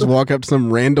wanted him to just walk up to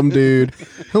some random dude.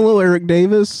 Hello, Eric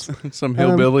Davis. Some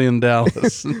hillbilly in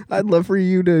Dallas. I'd love for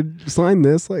you to sign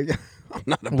this. Like, I'm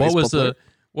not a baseball player.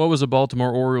 What was a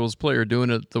Baltimore Orioles player doing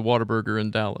at the Whataburger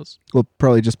in Dallas? We'll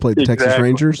probably just play the Texas Exactly.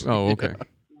 Rangers. Oh, okay.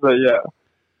 But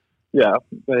yeah,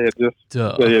 they had just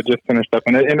finished up,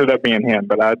 and it ended up being him.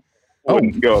 But I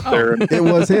wouldn't go up there. And It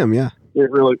was him, yeah.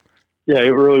 it really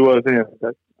was him.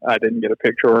 But I didn't get a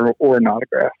picture or an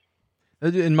autograph.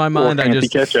 In my Or mind, fancy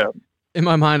ketchup.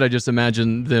 I just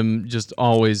imagine them just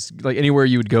always like anywhere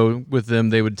you would go with them,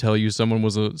 they would tell you someone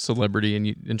was a celebrity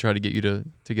and try to get you to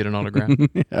get an autograph.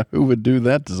 Yeah, who would do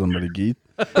that to somebody, Keith?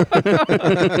 I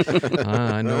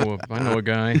know a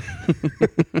guy.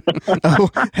 Oh,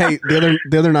 hey,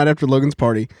 the other night after Logan's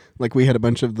party, like we had a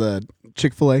bunch of the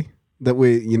Chick-fil-A that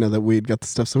we'd got the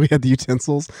stuff, so we had the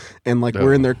utensils, and like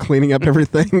we're in there cleaning up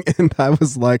everything, and I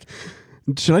was like,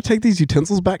 should I take these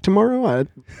utensils back tomorrow? I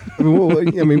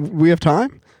mean, we have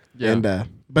time. Yeah. And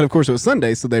but of course it was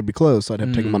Sunday, so they'd be closed, so I'd have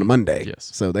to take them on a Monday. yes.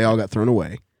 So they all got thrown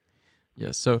away.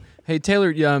 Yes. So, hey Taylor,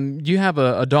 you have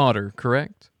a daughter,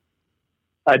 correct?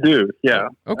 I do. Yeah.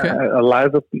 Okay.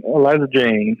 Eliza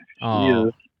Jane. She Aw.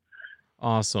 is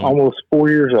Awesome. almost 4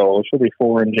 years old. She'll be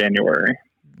 4 in January.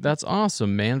 That's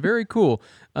awesome, man. Very cool.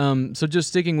 So just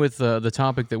sticking with the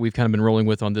topic that we've kind of been rolling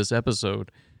with on this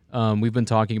episode, we've been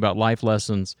talking about life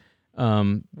lessons.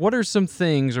 What are some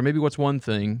things, or maybe what's one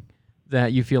thing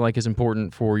that you feel like is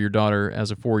important for your daughter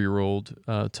as a 4-year-old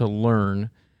to learn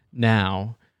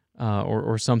now,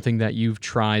 or something that you've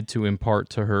tried to impart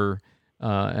to her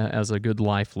as a good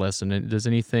life lesson? And does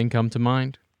anything come to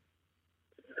mind?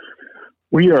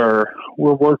 We're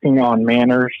working on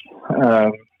manners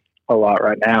a lot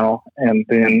right now, and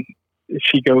then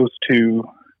she goes to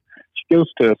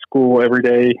school every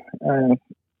day.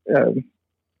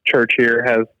 Church here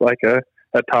has like a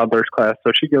toddler's class,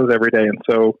 so she goes every day, and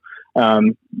so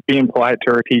being polite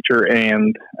to her teacher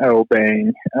and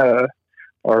obeying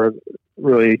are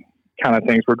really kind of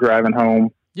things we're driving home.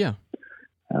 Yeah.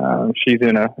 She's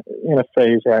in a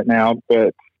phase right now,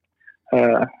 but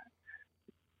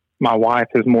my wife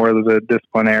is more of the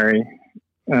disciplinary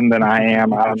than I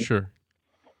am. Sure.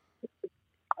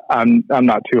 I'm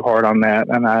not too hard on that,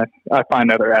 and I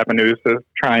find other avenues of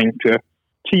trying to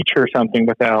teach her something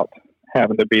without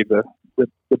having to be the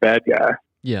bad guy.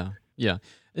 Yeah.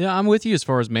 I'm with you as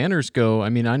far as manners go. I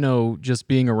mean, I know just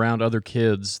being around other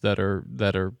kids that are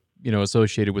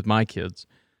associated with my kids.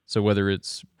 So whether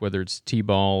it's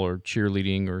t-ball or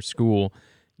cheerleading or school,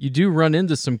 you do run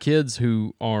into some kids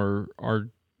who are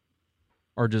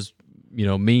just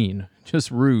mean,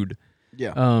 just rude.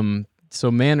 Yeah.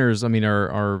 So manners, I mean,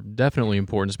 are definitely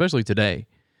important, especially today,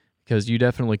 because you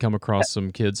definitely come across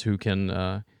some kids who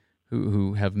can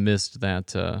who have missed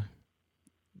that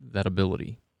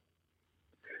ability.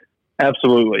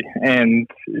 Absolutely, and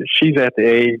she's at the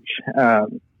age.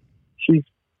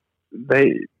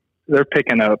 They're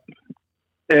picking up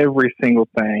every single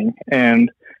thing, and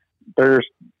there's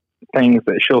things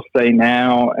that she'll say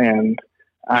now, and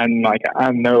I'm like,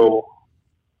 I know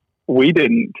we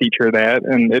didn't teach her that,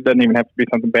 and it doesn't even have to be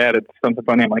something bad. It's something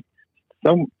funny. I'm like,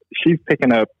 she's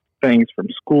picking up things from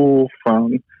school,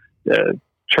 from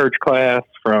church class,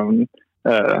 from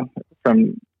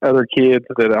other kids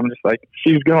that I'm just like,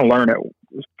 she's going to learn it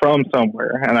from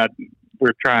somewhere, and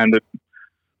we're trying to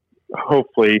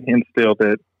hopefully instill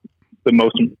that the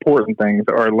most important things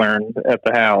are learned at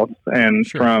the house and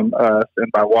from us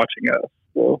and by watching us.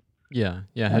 So, yeah.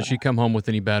 Has she come home with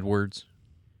any bad words?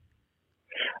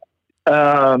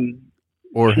 Or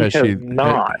has she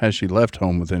not? Has she left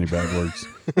home with any bad words?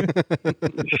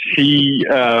 She,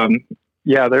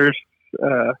 there's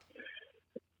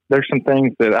some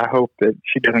things that I hope that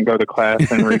she doesn't go to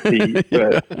class and repeat,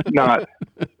 but not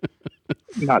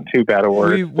too bad a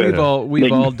word. We've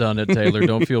all done it, Taylor.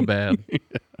 Don't feel bad.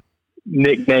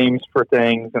 Nicknames for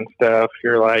things and stuff.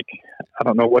 You're like, I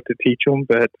don't know what to teach them,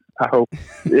 but I hope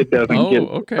it doesn't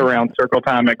get around circle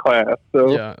time at class.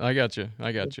 So yeah, I got you.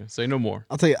 Say no more.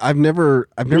 I'll tell you, I've never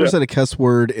said a cuss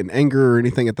word in anger or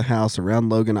anything at the house around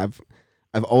Logan. I've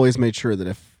always made sure that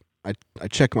if I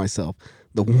check myself.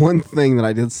 The one thing that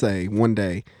I did say one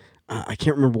day, I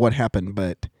can't remember what happened,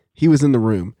 but he was in the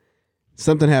room.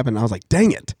 Something happened. I was like,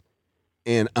 dang it.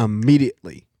 And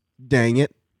immediately, dang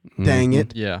it, dang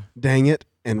it, dang it.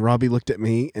 And Robbie looked at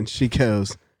me and she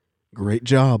goes, great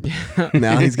job.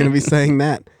 Now he's going to be saying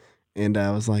that. And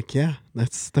I was like, yeah,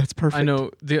 that's perfect. I know.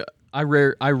 I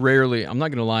rarely, I'm not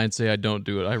going to lie and say I don't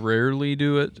do it. I rarely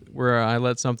do it where I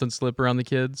let something slip around the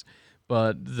kids.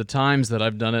 But the times that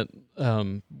I've done it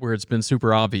where it's been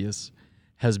super obvious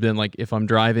has been like if I'm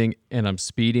driving and I'm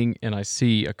speeding and I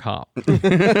see a cop.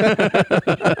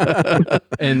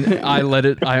 And I let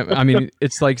it, I mean,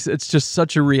 it's just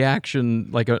such a reaction,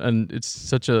 like it's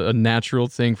such a natural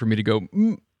thing for me to go,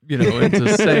 and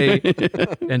to say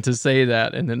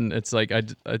that. And then it's like, I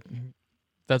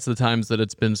that's the times that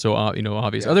it's been so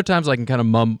obvious. Yeah. Other times I can kind of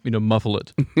muffle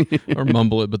it or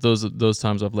mumble it, but those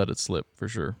times I've let it slip for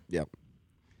sure. Yep.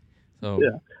 So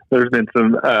yeah, there's been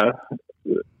some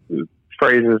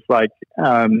phrases like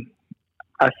I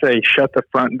say, "Shut the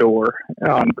front door."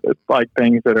 It's like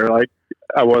things that are like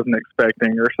I wasn't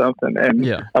expecting or something. And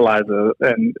Eliza,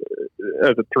 and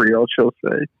as a 3-year-old, she'll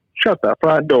say, "Shut the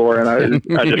front door," and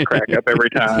I just crack up every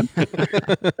time.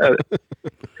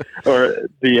 Or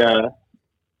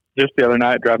just the other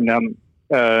night driving down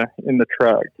in the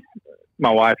truck,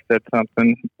 my wife said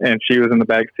something and she was in the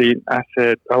back seat. I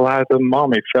said, "Eliza,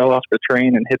 Mommy fell off the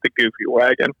train and hit the goofy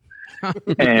wagon."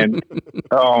 And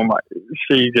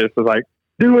she just was like,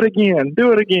 do it again.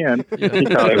 Yeah. She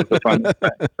thought it was the funniest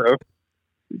thing. So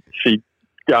she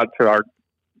got to our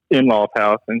in-laws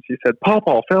house and she said,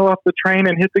 "Pawpaw fell off the train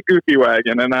and hit the goofy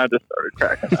wagon," and I just started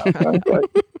cracking up. I was like,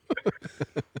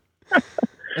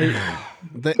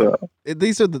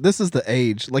 this is the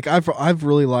age. Like I've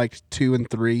really liked 2 and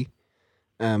 3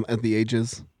 at the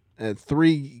ages.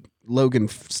 3, Logan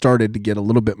started to get a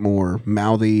little bit more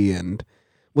mouthy, and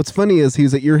what's funny is he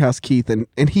was at your house, Keith, and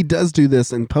he does do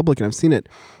this in public, and I've seen it.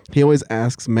 He always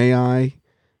asks, may I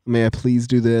please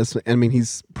do this? I mean,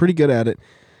 he's pretty good at it,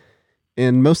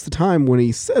 and most of the time when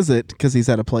he says it, because he's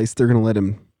at a place, they're going to let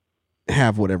him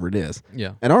have whatever it is.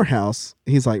 Yeah. At our house,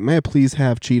 he's like, "May I please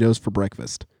have Cheetos for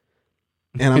breakfast?"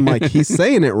 And I'm like, he's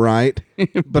saying it right,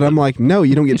 but I'm like, no,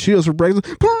 you don't get Cheetos for breakfast.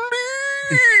 Please,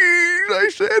 I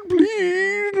said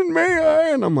please, and may I?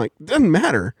 And I'm like, doesn't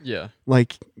matter. Yeah.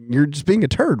 Like, you're just being a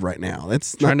turd right now.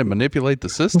 That's trying to manipulate the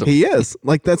system. He is.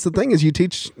 Like, that's the thing is you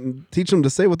teach them to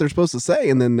say what they're supposed to say,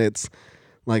 and then it's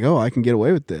like, oh, I can get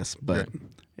away with this. But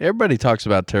everybody talks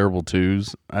about terrible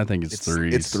 2s. I think it's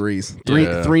 3s. It's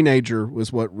 3s. Three-nager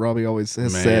was what Robbie always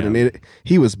has said, and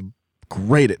he was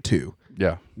great at 2.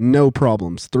 Yeah. No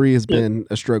problems. 3 has been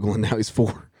a struggle, and now he's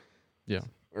 4.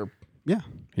 Yeah.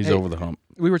 He's over the hump.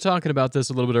 We were talking about this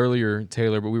a little bit earlier,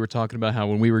 Taylor, but we were talking about how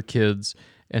when we were kids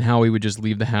and how we would just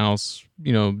leave the house,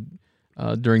 during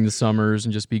the summers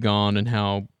and just be gone, and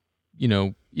how,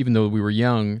 even though we were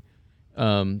young,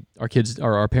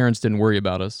 our parents didn't worry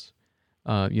about us.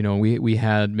 We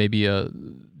had maybe a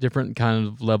different kind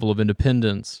of level of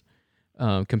independence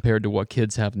compared to what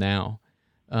kids have now.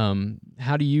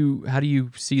 How do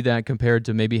you see that compared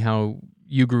to maybe how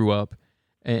you grew up,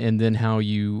 and then how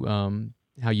you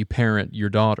parent your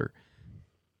daughter?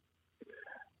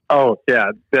 Oh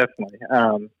yeah, definitely.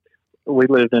 We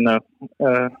lived in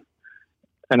an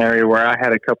area where I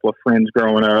had a couple of friends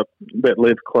growing up that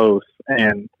lived close,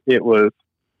 and it was,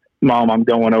 "Mom, I'm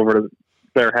going over to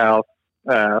their house.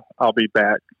 I'll be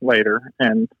back later."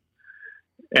 And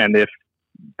if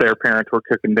their parents were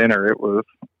cooking dinner, it was,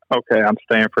 "Okay, I'm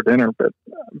staying for dinner, but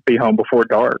be home before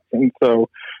dark." And so,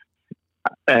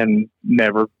 and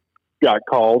never got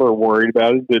called or worried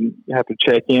about it. Didn't have to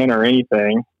check in or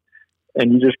anything.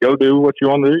 And you just go do what you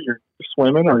want to do. You're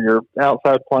swimming or you're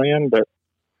outside playing. But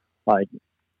like,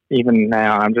 even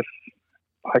now, I'm just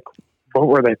like, what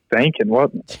were they thinking?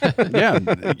 What? Yeah,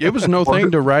 it was no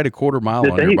thing to ride a quarter mile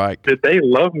on your bike. Did they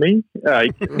love me?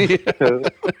 Like,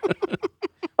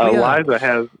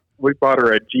 Eliza we bought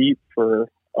her a Jeep for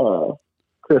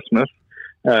Christmas,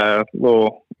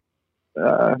 little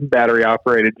battery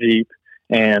operated Jeep,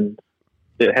 and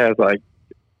it has like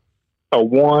a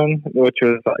 1, which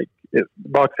was like,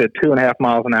 Buck said 2.5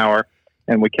 miles an hour,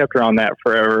 and we kept her on that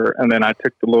forever. And then I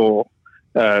took the little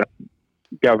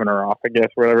governor off, I guess,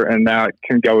 whatever, and now it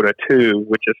can go to 2,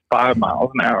 which is 5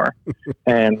 miles an hour.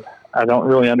 And I don't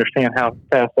really understand how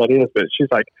fast that is, but she's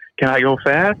like, "Can I go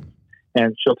fast?"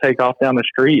 And she'll take off down the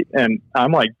street, and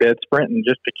I'm like dead sprinting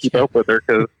just to keep up with her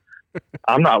because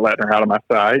I'm not letting her out of my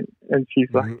sight. And she's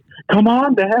like, "Come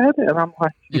on, Dad." And I'm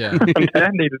like, Yeah.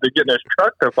 "Dad needed to get in his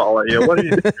truck to follow you. What are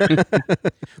you doing?"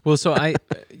 Well, so and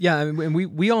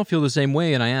we all feel the same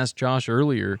way. And I asked Josh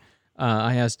earlier,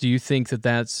 do you think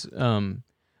that's, do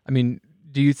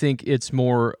you think it's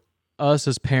more us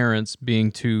as parents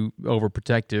being too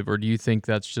overprotective, or do you think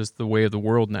that's just the way of the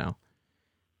world now?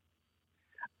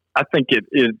 I think it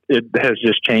has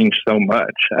just changed so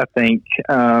much. I think,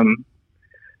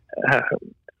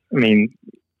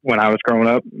 when I was growing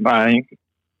up, my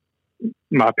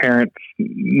parents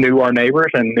knew our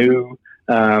neighbors and knew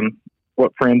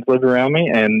what friends lived around me,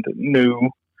 and knew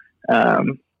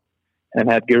and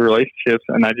had good relationships.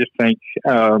 And I just think,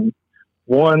 our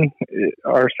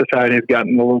society has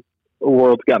gotten the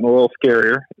world's gotten a little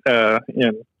scarier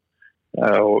in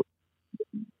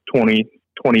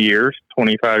 20 years,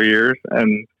 25 years,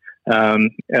 and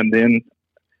then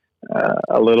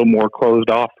a little more closed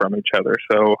off from each other.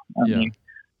 So I mean,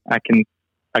 I can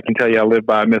tell you I live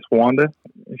by Miss Wanda.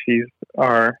 She's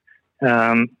our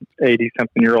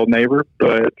 80-something-year-old neighbor,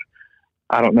 but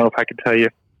I don't know if I could tell you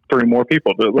 3 more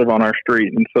people that live on our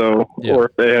street, and so or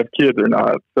if they have kids or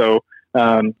not. So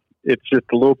it's just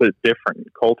a little bit different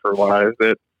culture-wise.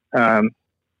 That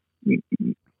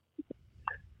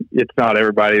it's not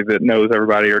everybody that knows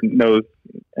everybody or knows,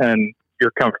 and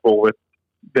you're comfortable with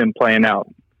them playing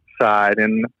outside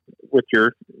and with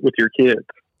your kids.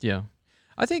 Yeah.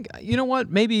 I think, you know what,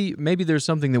 maybe there's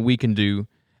something that we can do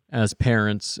as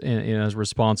parents and as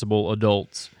responsible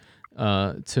adults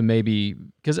to maybe,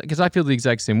 because I feel the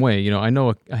exact same way. I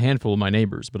know a handful of my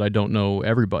neighbors, but I don't know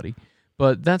everybody.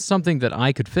 But that's something that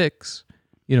I could fix.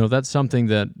 That's something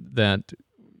that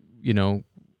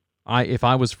if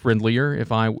I was friendlier,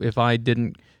 if I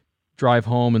didn't drive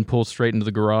home and pull straight into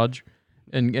the garage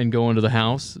and go into the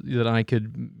house, that I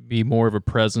could be more of a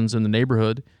presence in the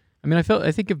neighborhood. I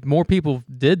think if more people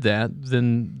did that,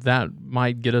 then that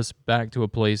might get us back to a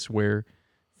place where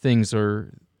things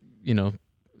are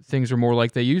more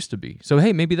like they used to be. So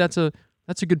hey, maybe that's a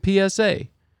good PSA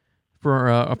for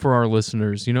our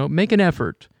listeners. Make an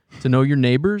effort to know your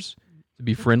neighbors, to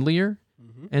be friendlier,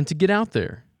 and to get out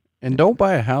there. And don't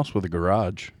buy a house with a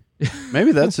garage.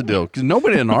 Maybe that's the deal, because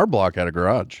nobody in our block had a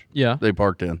garage. Yeah, they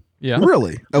parked in. Yeah,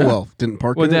 really? Oh well, didn't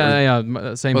park. Well,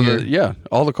 in same here.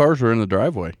 All the cars were in the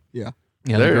driveway. Yeah.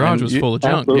 Yeah, the garage was full of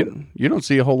junk. You don't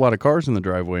see a whole lot of cars in the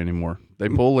driveway anymore. They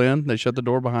pull in, they shut the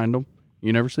door behind them.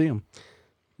 You never see them.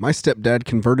 My stepdad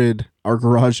converted our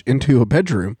garage into a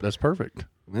bedroom. That's perfect.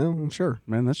 Well, I'm sure.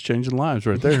 Man, that's changing lives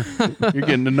right there. You're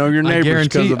getting to know your neighbors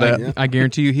because of that. I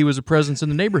guarantee you he was a presence in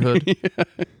the neighborhood.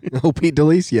 Oh, Pete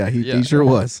DeLeese? Yeah, he sure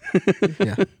was.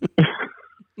 Yeah.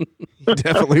 He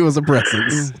definitely was a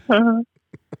presence.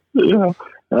 Yeah.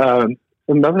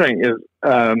 Another thing is,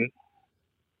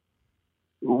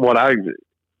 what I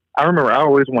remember, I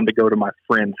always wanted to go to my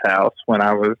friend's house when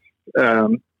I was,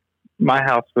 my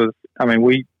house was,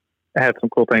 we had some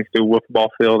cool things to do with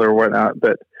football field or whatnot,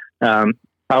 but I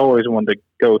always wanted to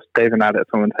go stay the night at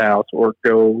someone's house or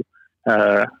go,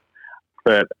 but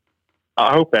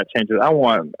I hope that changes. I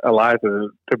want Eliza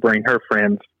to bring her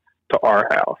friends to our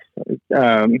house.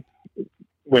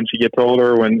 When she gets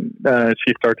older, when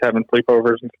she starts having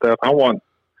sleepovers and stuff, I want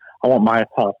my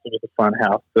house to be the fun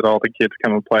house that all the kids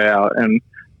come and play out and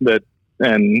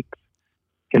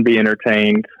can be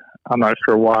entertained. I'm not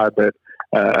sure why, but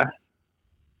I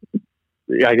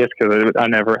guess because I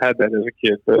never had that as a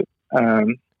kid. But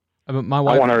my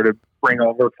wife, I want her to bring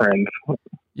all her friends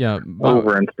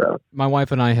over and stuff. My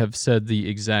wife and I have said the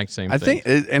exact same thing. I think,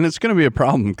 and it's going to be a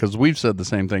problem because we've said the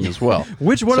same thing as well.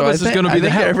 Which one of us is going to be the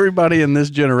house? Everybody in this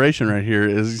generation right here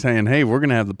is saying, "Hey, we're going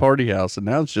to have the party house," and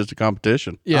now it's just a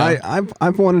competition. Yeah,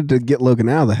 I've wanted to get Logan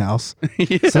out of the house,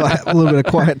 so I have a little bit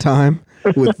of quiet time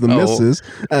with the missus.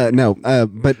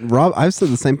 But Rob, I've said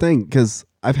the same thing because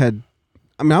I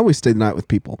always stay the night with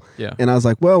people. Yeah. And I was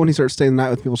like, well, when he starts staying the night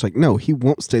with people, it's like, no, he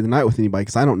won't stay the night with anybody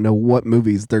because I don't know what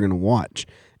movies they're going to watch.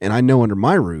 And I know under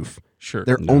my roof,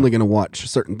 they're only going to watch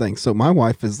certain things. So my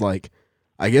wife is like,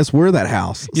 I guess we're that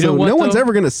house. So no one's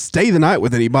ever going to stay the night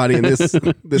with anybody in this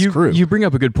crew. You bring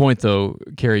up a good point, though,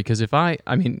 Carrie, because I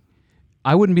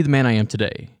wouldn't be the man I am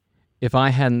today if I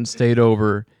hadn't stayed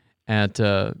over at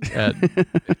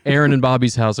Aaron and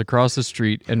Bobby's house across the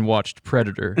street and watched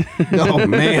Predator. Oh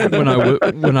man,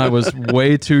 when I was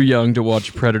way too young to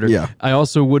watch Predator. Yeah. I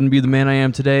also wouldn't be the man I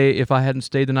am today if I hadn't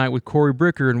stayed the night with Corey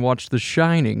Bricker and watched The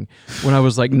Shining when I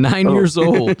was like 9 years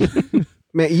old.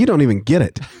 Man, you don't even get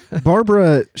it.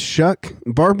 Barbara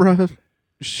Mantle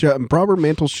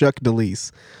Shuck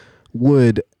DeLise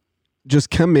would just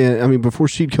come in. I mean, before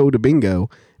she'd go to bingo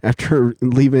after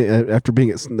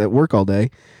being at work all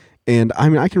day. And I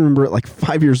mean, I can remember at like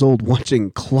 5 years old watching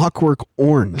Clockwork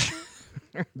Orange.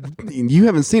 You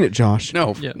haven't seen it, Josh.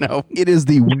 No. It is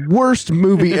the worst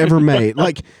movie ever made.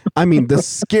 Like, I mean, the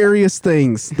scariest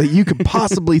things that you could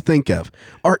possibly think of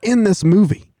are in this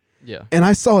movie. Yeah. And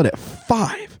I saw it at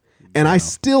 5. And I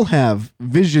still have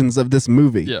visions of this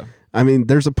movie. Yeah. I mean,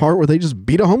 there's a part where they just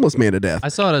beat a homeless man to death. I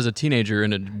saw it as a teenager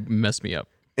and it messed me up.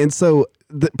 And so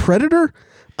the Predator,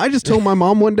 I just told my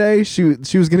mom one day she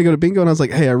was going to go to bingo, and I was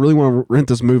like, hey, I really want to rent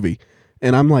this movie.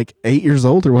 And I'm like 8 years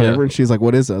old or whatever. Yeah. And she's like,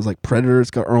 what is it? I was like, Predator. It's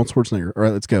got Arnold Schwarzenegger. All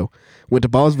right, let's go. Went to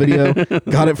Bob's Video,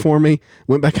 got it for me,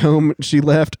 went back home. She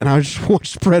left, and I just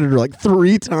watched Predator like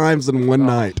 3 times in one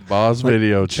night. Bob's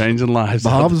Video, changing lives.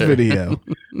 Bob's Video.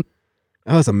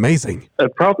 That was amazing.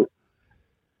 Probably.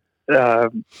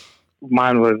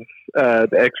 Mine was The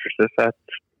Exorcist.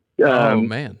 Oh,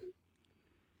 man.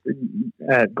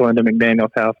 At Glenda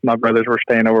McDaniel's house. My brothers were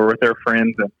staying over with their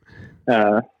friends,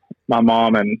 and my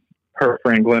mom and her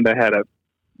friend Glenda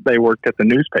they worked at the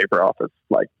newspaper office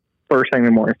like first thing in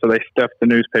the morning, so they stuffed the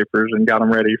newspapers and got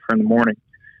them ready for in the morning.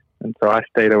 And so I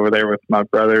stayed over there with my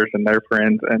brothers and their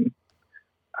friends, and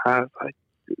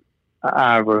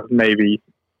I was maybe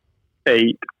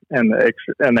 8, and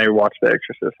they watched The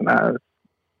Exorcist, and I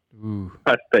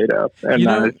stayed up, and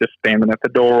I was just standing at the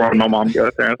door when my mom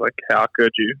got there. I was like, "How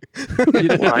could you?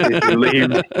 Why did you leave?"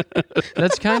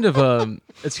 That's kind of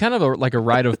like a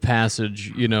rite of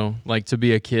passage, like to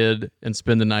be a kid and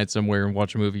spend the night somewhere and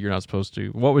watch a movie you're not supposed to.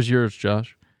 What was yours,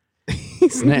 Josh?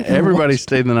 Everybody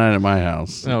stayed the night at my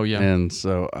house. Oh yeah, and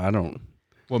so I don't.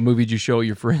 What movie did you show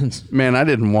your friends? Man, I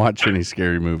didn't watch any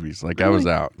scary movies. Like I was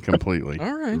out completely.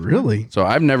 All right, really. So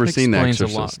I've never seen The Explains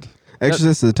Exorcist.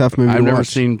 Exorcist is a tough movie I've to never watch.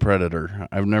 seen Predator.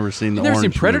 I've never seen the You've never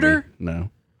Orange seen Predator? movie.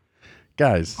 No.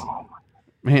 Guys,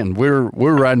 man, we're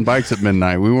riding bikes at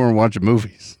midnight. We weren't watching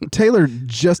movies. Taylor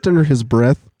just under his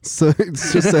breath. So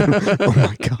it's just said, oh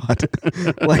my God.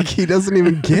 Like he doesn't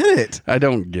even get it. I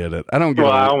don't get it. I don't get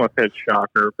Well, I it. almost said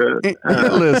shocker, but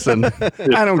Listen,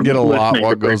 I don't get a lot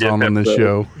what goes on in this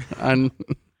show.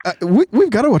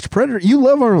 We've got to watch Predator. You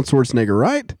love Arnold Schwarzenegger,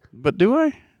 right? But do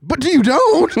I? But you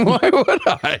don't. Why would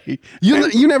I?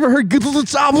 You never heard "Get to the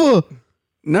Chopper"?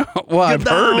 No. Well, I've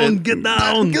heard it. Get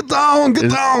down. Get down. Get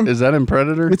down. Is that in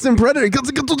Predator? It's in Predator. Get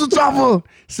to the chopper.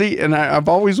 See, and I've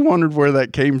always wondered where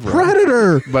that came from.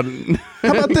 Predator. But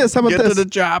How about this? How about get this? to the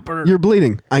chopper. You're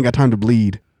bleeding. I ain't got time to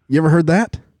bleed. You ever heard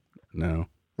that? No.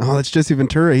 Oh, that's Jesse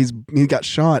Ventura. He got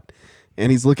shot,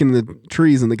 and he's looking in the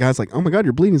trees, and the guy's like, "Oh my God,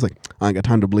 you're bleeding." He's like, "I ain't got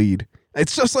time to bleed."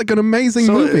 It's just like an amazing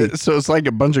movie. So it's like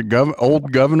a bunch of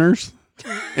old governors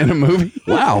in a movie.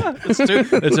 Wow. It's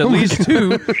at least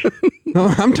 2. No,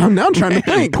 I'm now trying to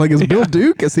think. Like, is Bill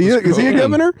Duke? Is he a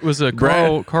governor? Was it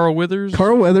Carl Withers?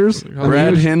 Carl Weathers.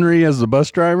 Brad Henry as the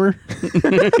bus driver.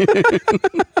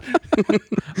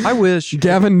 I wish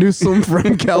Gavin Newsom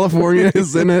from California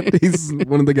is in it. He's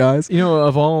one of the guys.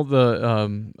 of all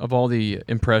the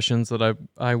impressions that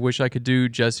I wish I could do,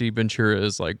 Jesse Ventura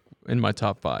is like in my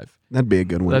top 5. That'd be a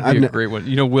good one. That'd be a great one.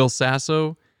 Will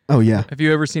Sasso? Oh yeah. Have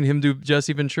you ever seen him do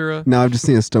Jesse Ventura? No, I've just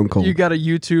seen a Stone Cold. You got to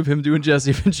YouTube him doing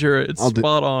Jesse Ventura. It's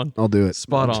spot on. I'll do it.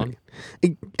 Spot I'll on. check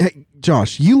it. Hey,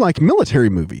 Josh, you like military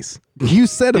movies. You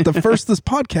said at the first of this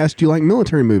podcast you like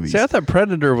military movies. See, I thought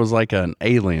Predator was like an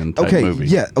alien type movie.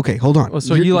 Yeah. Okay. Hold on. Well,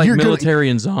 so you like military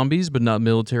and zombies, but not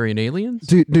military and aliens?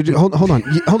 Dude, hold on.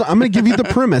 Hold on. I'm going to give you the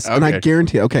premise, and I Okay.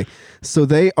 guarantee. Okay, so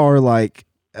they are like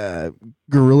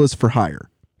guerrillas for hire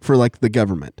for like the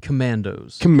government.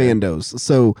 Commandos.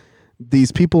 So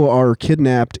these people are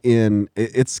kidnapped in.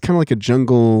 It's kind of like a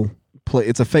jungle place.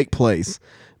 It's a fake place,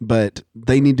 but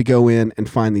they need to go in and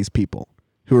find these people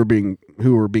who are being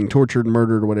tortured,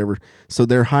 murdered, or whatever. So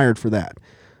they're hired for that.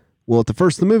 Well, at the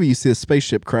first of the movie, you see a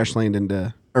spaceship crash land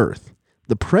into Earth.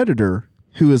 The Predator,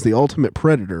 who is the ultimate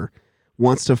predator,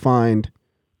 wants to find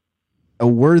a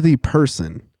worthy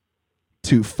person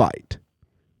to fight.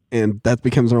 And that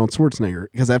becomes Arnold Schwarzenegger,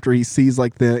 because after he sees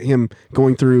like him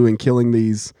going through and killing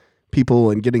these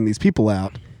people and getting these people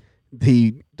out,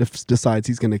 he decides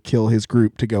he's going to kill his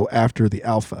group to go after the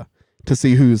alpha to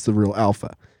see who's the real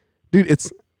alpha. Dude,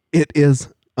 it is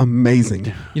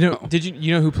amazing. You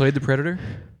know who played the Predator?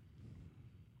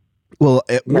 Well,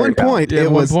 at one point it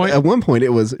was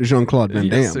Jean-Claude Van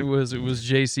Damme. Yes, it was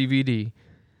JCVD.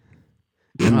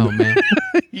 Oh man.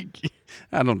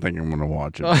 I don't think I'm going to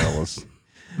watch it, fellas.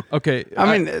 Okay.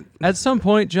 I mean, at some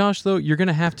point, Josh, though, you're going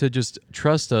to have to just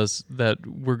trust us that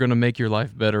we're going to make your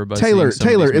life better by Taylor, seeing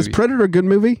some of these is movies. Predator a good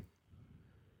movie?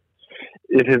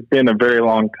 It has been a very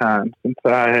long time since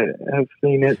I have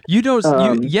seen it. You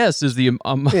don't. Yes is the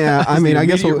Yeah, I is mean, the I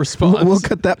guess immediate response. we'll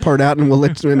cut that part out and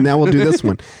and now we'll do this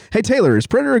one. Hey, Taylor, is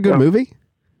Predator a good movie?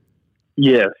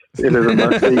 Yes, it is a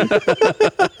must-see.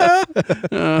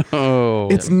 Oh,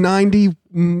 It's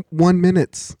 91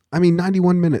 minutes.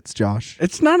 91 minutes, Josh.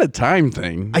 it's not a time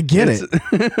thing. I get It's-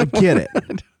 it. I get it.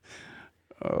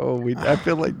 Oh, I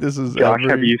feel like this is. Josh,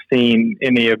 have you seen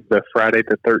any of the Friday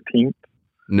the 13th?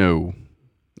 No,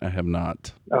 I have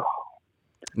not. Oh.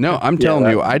 No, I'm telling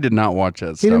you, I did not watch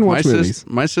that He stuff. didn't watch movies.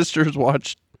 My sisters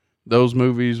watched those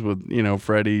movies with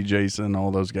Freddie, Jason,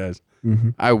 all those guys.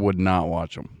 Mhm. I would not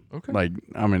watch them. Okay. Like,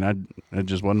 it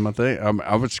just wasn't my thing.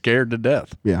 I was scared to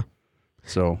death. Yeah.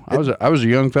 So I was a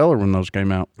young fella when those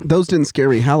came out. Those didn't scare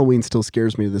me. Halloween still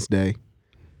scares me to this day.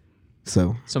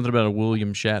 So Something about a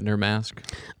William Shatner mask.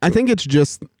 I think it's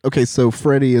just okay. So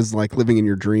Freddy is like living in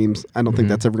your dreams. I don't think Mhm.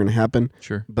 that's ever going to happen.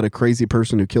 Sure. But a crazy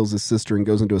person who kills his sister and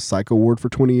goes into a psycho ward for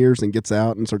 20 years and gets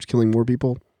out and starts killing more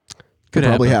people could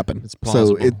probably happen. It's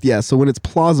plausible. So when it's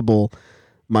plausible,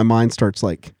 my mind starts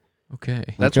like, Okay.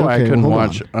 That's Okay, why okay, I couldn't hold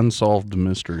watch on. Unsolved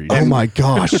Mysteries. oh my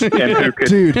gosh, And who could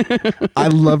dude, I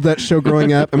loved that show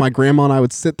growing up, and my grandma and I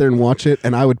would sit there and watch it,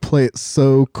 and I would play it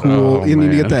so cool. Oh, and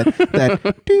you get man.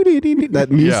 that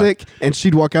music, and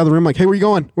she'd walk out of the room like, "Hey, where you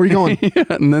going? Where you going?" Yeah,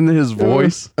 and then his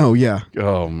voice. Oh yeah,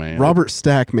 Oh man, Robert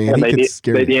Stack, man, and he could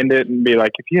scare they'd me. end it and be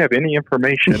like, if you have any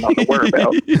information on the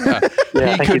whereabouts, Yeah. yeah,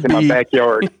 I He think could he's in my be-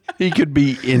 backyard. He could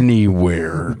be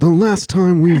anywhere. The last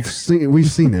time we've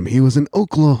seen him, he was in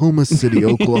Oklahoma City,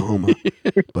 Oklahoma.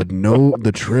 But no,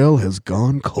 the trail has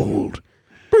gone cold.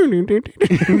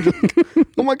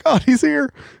 Oh my God, he's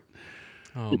here.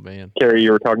 Oh man. Carrie,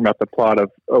 you were talking about the plot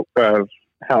of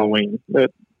Halloween, that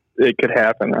it could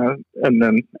happen. And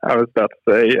then I was about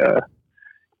to say,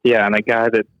 and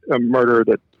a murderer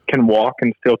that can walk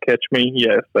and still catch me.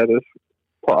 Yes, that is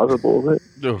plausible that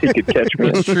he could catch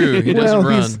me. That's true. He doesn't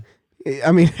run.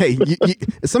 Hey,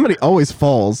 somebody always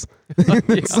falls.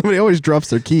 Somebody always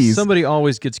drops their keys. Somebody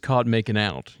always gets caught making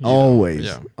out. you know? Always,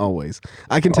 Yeah. always.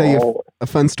 I can tell you Oh. a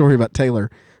fun story about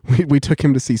Taylor. We took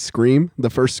him to see Scream,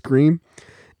 the first Scream,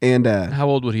 and How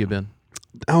old would he have been?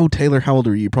 Taylor, how old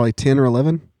are you? Probably 10 or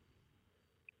 11.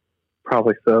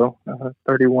 Probably so.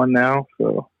 31 now,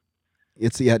 so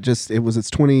It's its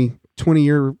 20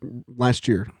 year last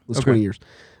year. It was Okay. 20 years.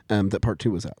 That part 2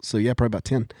 was out. So yeah, probably about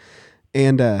 10.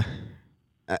 And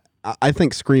I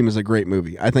think Scream is a great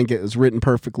movie. I think it was written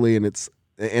perfectly, and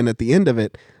at the end of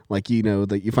it, like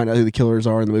that you find out who the killers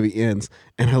are, and the movie ends.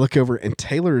 And I look over, and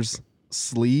Taylor's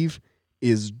sleeve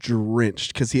is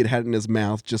drenched because he had it in his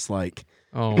mouth, just like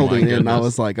Oh my holding it. And I goodness.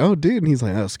 was like, "Oh, dude!" And he's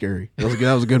like, "That was scary. That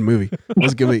was a good movie. That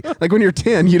was a good movie." Like when you're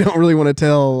 10, you don't really want to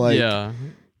tell yeah.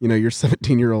 your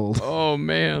 17-year-old Oh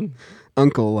man.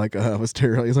 uncle was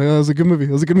terrible. He's like, "Oh, it was a good movie.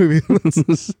 It was a good movie."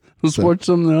 Let's So- watch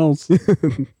something else.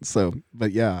 So,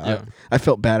 but yeah, Yeah. I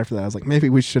felt bad after that. I was like, maybe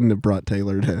we shouldn't have brought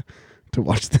Taylor to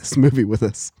watch this movie with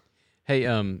us. Hey,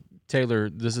 Taylor,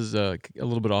 this is a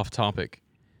little bit off topic,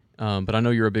 but I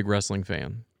know you're a big wrestling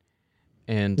fan,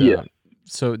 and Yes.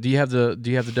 so do you have the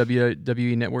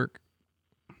WWE Network?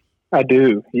 I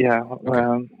do. Yeah,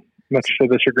 much to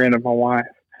the chagrin of my wife.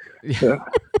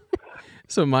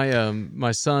 So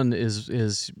my son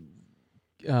is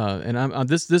and I'm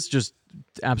this just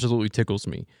absolutely tickles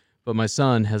me. But my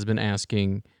son has been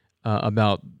asking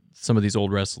about some of these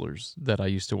old wrestlers that I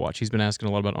used to watch. He's been asking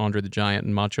a lot about Andre the Giant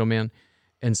and Macho Man.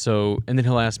 And then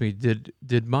he'll ask me,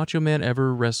 did Macho Man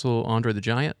ever wrestle Andre the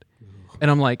Giant? And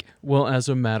I'm like, well, as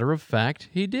a matter of fact,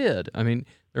 he did. I mean,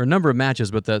 there are a number of matches,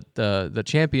 but the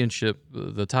championship,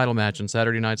 the title match on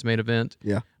Saturday night's main event,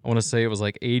 Yeah. I want to say it was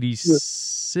like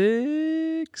 86.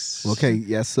 Okay.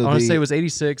 Yes. So I want to say it was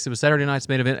 86. It was Saturday night's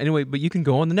main event. Anyway, but you can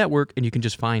go on the network and you can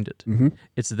just find it. Mm-hmm.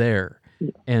 It's there.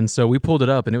 And so we pulled it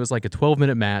up, and it was like a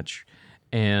 12-minute match.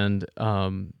 And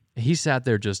he sat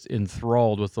there just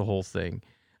enthralled with the whole thing.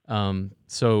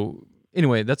 So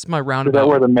anyway, that's my Is roundabout. that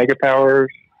where the Mega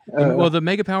Powers? Well, the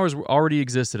Mega Powers already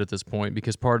existed at this point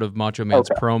because part of Macho Man's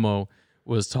promo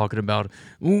was talking about,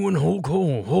 "Ooh, and Hulk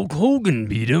Hogan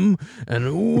beat him, and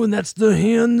ooh, and that's the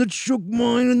hand that shook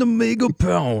mine and the Mega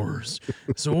Powers.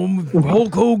 So if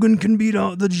Hulk Hogan can beat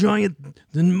out the Giant,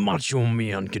 then Macho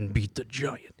Man can beat the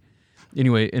Giant."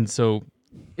 Anyway,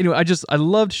 I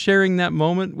loved sharing that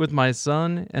moment with my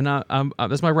son, and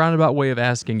that's my roundabout way of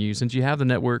asking you, since you have the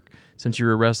network, since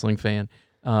you're a wrestling fan,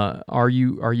 are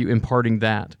you imparting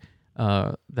that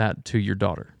to your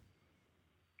daughter?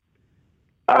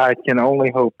 I can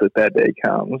only hope that day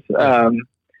comes.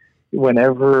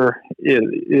 Whenever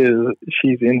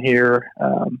she's in here,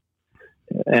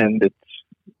 and it's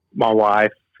my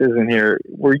wife is in here,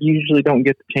 we usually don't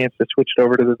get the chance to switch it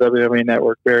over to the WWE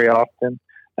Network very often.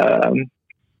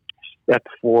 That's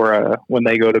for when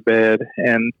they go to bed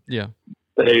and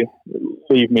they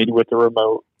leave me with the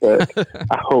remote. But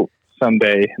I hope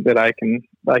someday that I can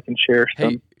share some.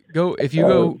 Hey,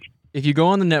 if you go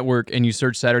on the network and you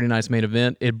search Saturday Night's Main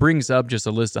Event, it brings up just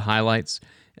a list of highlights,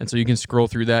 and so you can scroll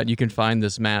through that. And you can find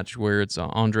this match where it's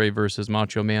Andre versus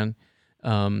Macho Man.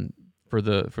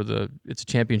 It's a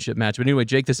championship match. But anyway,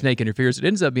 Jake the Snake interferes. It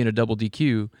ends up being a double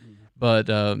DQ, but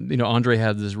Andre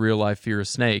had this real life fear of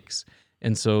snakes,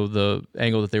 and so the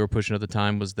angle that they were pushing at the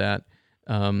time was that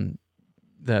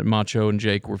that Macho and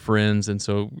Jake were friends, and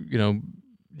so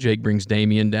Jake brings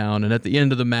Damien down, and at the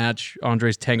end of the match,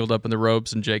 Andre's tangled up in the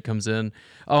ropes, and Jake comes in.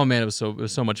 Oh man, it was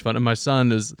so much fun. And my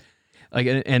son is like,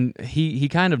 and he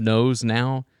kind of knows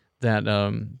now that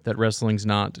that wrestling's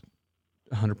not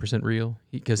 100% real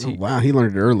because he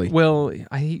learned it early. Well,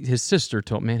 his sister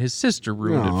ruined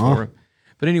it for him.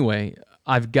 But anyway,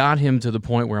 I've got him to the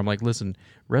point where I'm like, listen,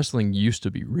 wrestling used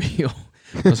to be real.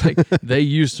 I was like, they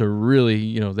used to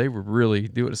really, they were really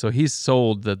doing it. So he's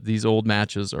sold that these old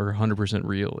matches are 100%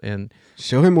 real. And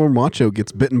show him where Macho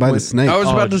gets bitten by the snake. I was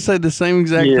about to say the same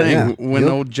exact thing when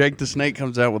old Jake the Snake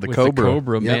comes out with a cobra. The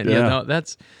cobra, man. Yep. Yeah, no,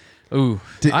 that's. Ooh,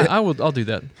 I'll do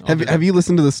that. Have you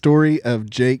listened to the story of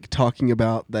Jake talking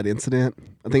about that incident?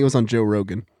 I think it was on Joe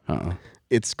Rogan.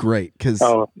 It's great because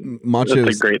Macho's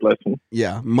that's a great lesson.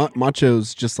 Yeah,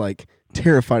 Macho's just like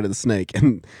terrified of the snake,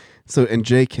 and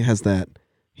Jake has that.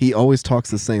 He always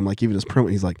talks the same, like even his promo.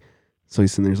 He's like, so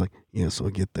he's sitting there. He's like, yeah. So I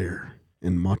get there,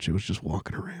 and Macho's just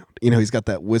walking around. He's got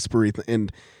that whispery,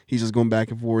 and he's just going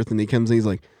back and forth. And he comes in, he's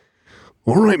like,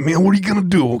 all right, man, what are you gonna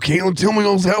do? Okay, tell me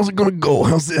how's it gonna go?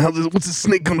 What's the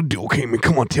snake gonna do? Okay, man,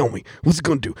 come on, tell me what's it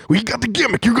gonna do? Well, you got the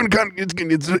gimmick. You're gonna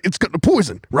it's got the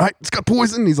poison, right? It's got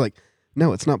poison. He's like,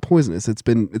 no, it's not poisonous. It's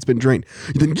been drained.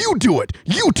 Then you do it.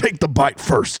 You take the bite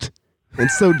first.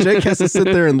 And so Jake has to sit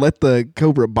there and let the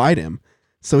cobra bite him,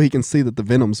 so he can see that the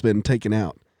venom's been taken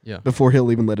out. Yeah. Before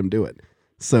he'll even let him do it.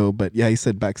 So, but yeah, he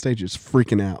said backstage is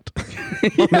freaking out,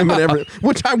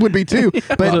 which I would be too.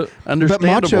 But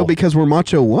Macho, because where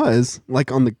Macho was,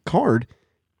 like on the card,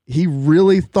 he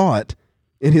really thought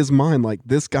in his mind, like,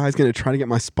 this guy's going to try to get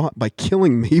my spot by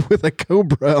killing me with a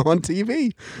cobra on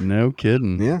TV. No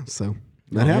kidding. Yeah, so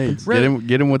that happens.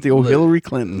 Get him with the old Hillary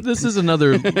Clinton. This is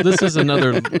another. This is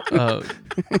another.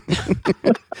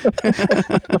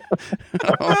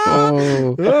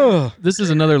 This is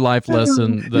another life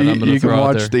lesson that I'm going to throw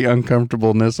out there. You can watch the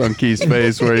uncomfortableness on Keith's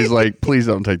face where he's like, "Please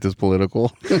don't take this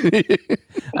political."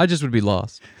 I just would be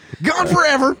lost. Gone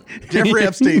forever, Jeffrey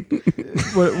Epstein.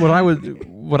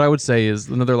 What I would say is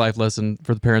another life lesson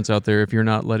for the parents out there: if you're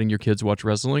not letting your kids watch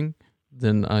wrestling,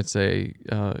 then I'd say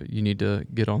you need to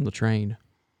get on the train.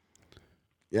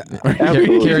 Yeah,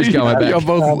 Carrie's got my back. Y'all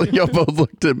both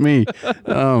looked at me.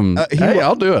 Hey,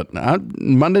 I'll do it.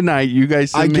 Monday night, you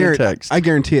guys send me a text. I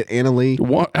guarantee it. Anna Lee,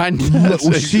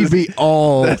 she'd be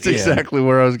all. That's exactly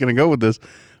where I was going to go with this.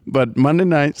 But Monday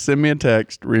night, send me a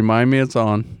text. Remind me it's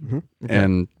on,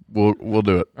 and we'll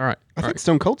do it. All right. I think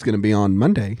Stone Cold's going to be on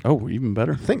Monday. Oh, even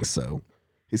better. I think so.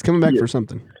 He's coming back for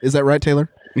something. Is that right, Taylor?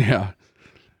 Yeah.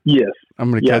 Yes. I'm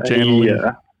gonna catch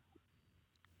Annalise.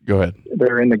 Go ahead.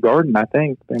 They're in the garden, I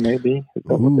think. They may be.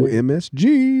 Ooh,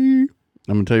 MSG.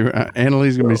 I'm gonna tell you,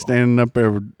 Annalise gonna be standing up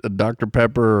there with a Dr.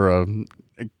 Pepper or a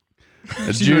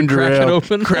She's June gonna crack it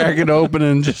open? crack it open,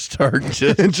 and just start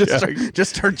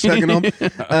just start chugging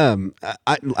them.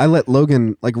 I let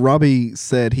Logan, like Robbie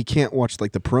said, he can't watch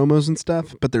like the promos and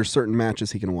stuff, but there's certain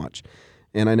matches he can watch,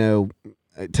 and I know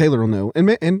Taylor will know,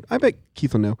 and I bet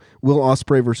Keith will know. Will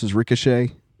Ospreay versus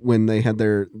Ricochet when they had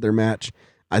their match.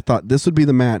 I thought this would be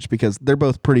the match because they're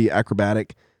both pretty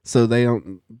acrobatic, so they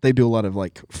do a lot of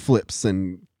like flips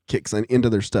and kicks and into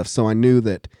their stuff. So I knew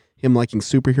that him liking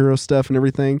superhero stuff and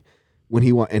everything, when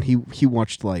he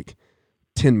watched like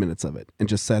 10 minutes of it and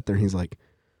just sat there and he's like,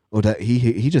 "Oh, Dad,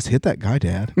 he just hit that guy,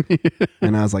 Dad."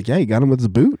 And I was like, "Yeah, he got him with his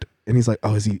boot." And he's like,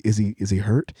 "Oh, is he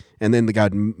hurt?" And then the guy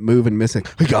move and miss it.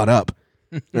 He got up.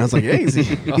 And I was like, "Hey,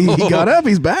 he got up.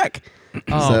 He's back."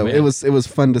 Oh, So man. it was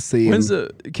fun to see.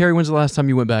 Carrie, when's the last time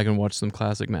you went back and watched some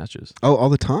classic matches? Oh, all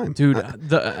the time, Dude,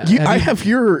 I have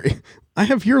your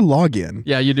login.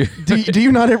 Yeah, you do. Do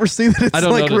you not ever see that it's I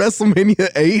don't like notice. WrestleMania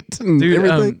 8 and Dude,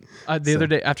 everything? The other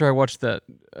day after I watched that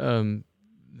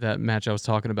match I was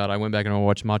talking about, I went back and I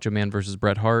watched Macho Man versus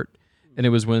Bret Hart, and it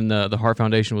was when the Hart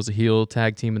Foundation was a heel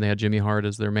tag team and they had Jimmy Hart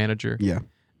as their manager. Yeah.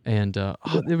 And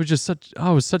it was just such.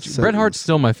 Bret Hart's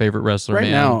still my favorite wrestler. Right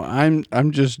man. now,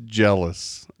 I'm just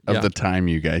jealous of Yeah. the time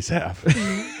you guys have.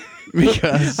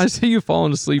 Because I see you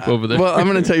falling asleep over there. well, I'm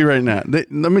going to tell you right now. Let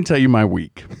me tell you my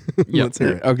week. Yeah. Let's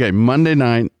hear it. Okay, Monday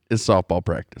night is softball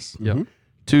practice. Yep.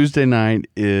 Tuesday night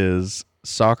is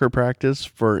soccer practice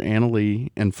for Anna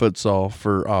Lee and futsal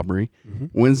for Aubrey.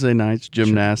 Wednesday night's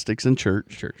gymnastics and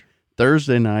church.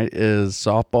 Thursday night is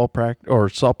softball practice or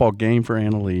softball game for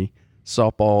Anna Lee,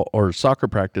 softball or soccer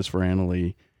practice for Anna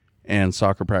Lee, and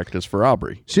soccer practice for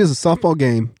Aubrey. She has a softball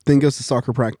game, then goes to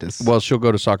soccer practice. Well, she'll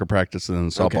go to soccer practice and then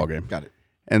the softball game. Got it.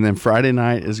 And then Friday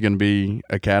night is going to be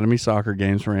academy soccer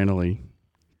games for Anna Lee.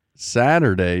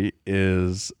 Saturday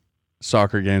is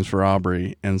soccer games for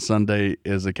Aubrey, and Sunday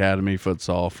is academy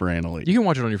futsal for Anna Lee. You can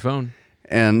watch it on your phone.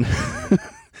 And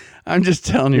I'm just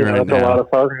telling you right that's now, a lot of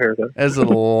soccer. that's a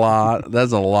lot.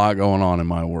 That's a lot going on in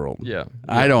my world. Yeah.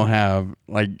 I don't have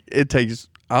it takes.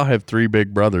 I'll have 3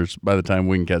 big brothers by the time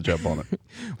we can catch up on it.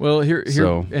 Well, here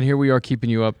So- and here we are keeping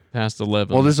you up past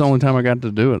 11. Well, this is the only time I got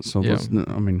to do it. So Yeah.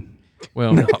 I mean,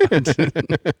 Well,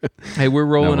 hey, we're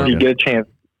rolling No, up. we're You get a chance.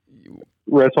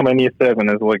 WrestleMania 7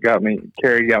 is what got me.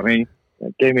 Carrie gave me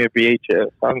a VHS.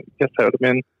 I guess that would have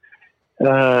been,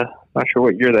 not sure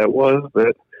what year that was,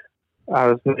 but I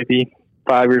was maybe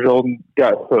 5 years old and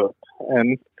got hooked.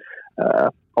 And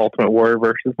Ultimate Warrior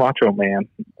versus Macho Man.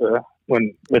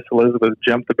 When Miss Elizabeth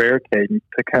jumped the barricade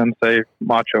to come save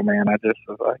Macho Man, I just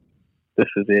was like, "This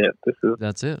is it.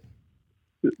 That's it.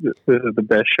 This is the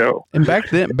best show." and back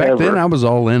then Ever. I was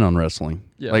all in on wrestling.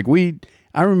 Yeah.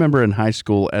 I remember in high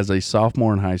school, as a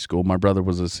sophomore in high school, my brother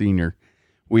was a senior.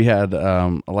 We had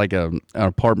an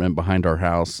apartment behind our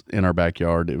house in our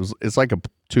backyard. It's like a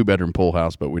 2-bedroom pool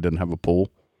house, but we didn't have a pool.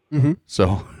 Mhm.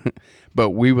 So,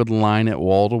 but we would line it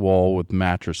wall to wall with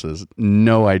mattresses.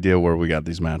 No idea where we got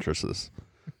these mattresses.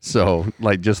 So,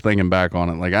 just thinking back on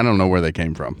it, I don't know where they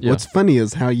came from. Yeah. What's funny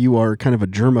is how you are kind of a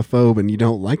germaphobe and you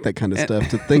don't like that kind of stuff.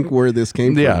 To think where this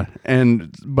came Yeah,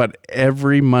 from. but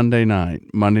every Monday Night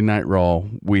Raw,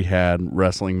 we had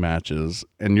wrestling matches,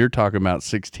 and you're talking about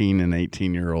 16 and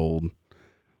 18-year-old,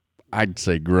 I'd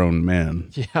say grown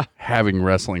men, Yeah. having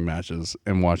wrestling matches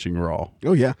and watching Raw.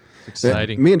 Oh yeah,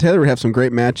 Exciting. Me and Taylor would have some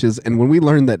great matches, and when we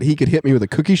learned that he could hit me with a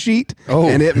cookie sheet, Oh.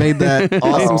 and it made that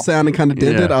awesome sound and kind of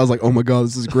dented, Yeah. I was like, "Oh my god,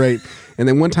 this is great!" And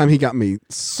then one time he got me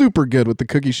super good with the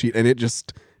cookie sheet, and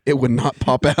it would not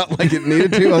pop out like it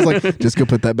needed to. I was like, "Just go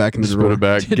put that back in the Just drawer." put it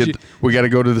back. Did We got to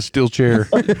go to the steel chair.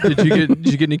 Did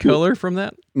you get any color from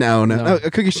that? No, No. a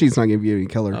cookie sheet's not going to give you any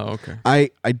color. Oh, okay.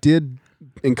 I did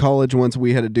in college once.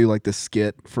 We had to do this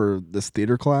skit for this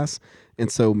theater class,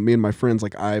 and so me and my friends,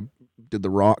 I did The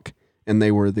Rock, and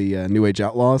they were the New Age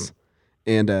Outlaws,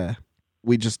 and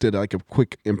we just did a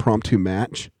quick impromptu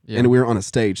match, Yeah. and we were on a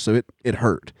stage, so it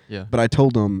hurt. Yeah. But I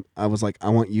told them, I was like, I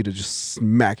want you to just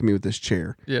smack me with this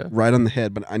chair, Yeah. right on the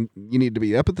head, but you need to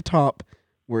be up at the top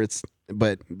where it's.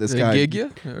 But this Did guy, it gig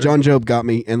you? John Job, got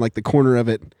me, and the corner of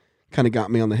it kind of got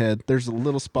me on the head. There's a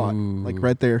little spot, Ooh.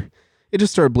 right there. It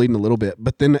just started bleeding a little bit,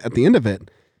 but then at the end of it,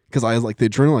 because I was the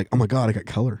adrenaline, oh my god, I got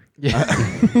color. Yeah.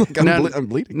 I'm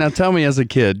bleeding. Now tell me, as a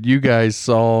kid, you guys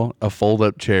saw a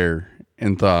fold-up chair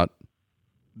and thought,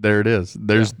 there it is.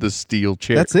 There's the steel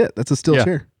chair. That's it. That's a steel Yeah.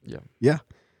 chair. Yeah. Yeah.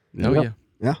 Oh yeah.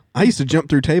 Yeah, I used to jump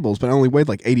through tables, but I only weighed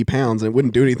like 80 pounds, and it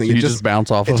wouldn't do anything. So it you just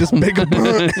bounce off it of just them. make a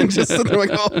bunt and just sit there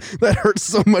like, oh, that hurts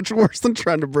so much worse than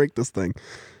trying to break this thing.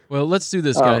 Well, let's do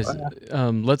this, guys.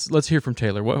 Let's hear from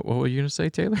Taylor. What were you going to say,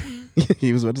 Taylor?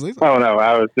 He was about to say something. Oh no,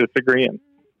 I was disagreeing.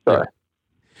 Sorry.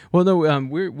 Well, no,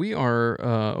 we are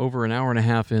over an hour and a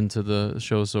half into the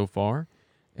show so far,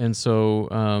 and so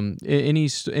any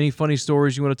funny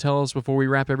stories you want to tell us before we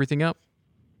wrap everything up?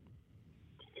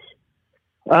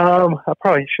 I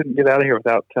probably shouldn't get out of here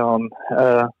without telling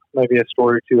maybe a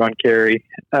story or two on Carrie.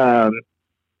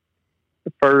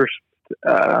 First,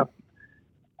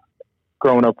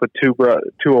 growing up with two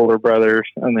older brothers,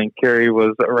 and then Carrie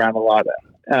was around a lot.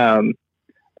 A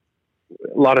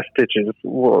lot of stitches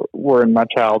were in my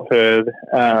childhood,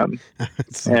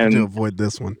 So and to avoid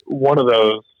this one. one of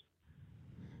those,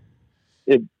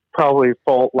 it probably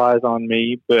fault lies on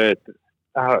me, but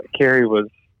Carrie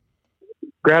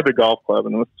grabbed a golf club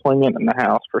and was swinging in the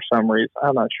house for some reason.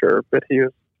 I'm not sure, but he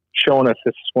was showing us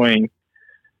his swing,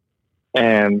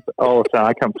 and all of a sudden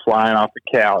I come flying off the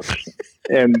couch,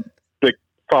 and the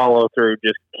follow through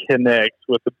just connects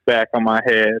with the back of my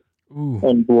head,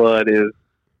 and blood is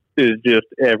just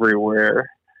everywhere.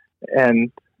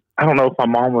 And I don't know if my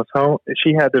mom was home.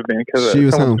 She had to have been because She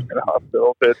was someone home. took me to the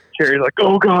hospital. But Carrie's like,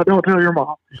 "Oh God, don't tell your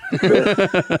mom."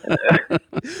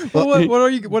 Well,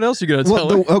 what else are you going to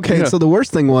tell her? So the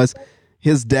worst thing was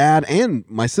his dad and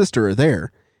my sister are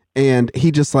there, and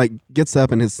he just like gets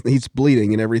up and he's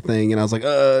bleeding and everything, and I was like,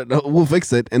 no, we'll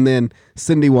fix it. And then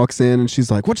Cindy walks in and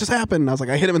she's like, what just happened? And I was like,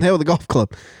 I hit him in the head with a golf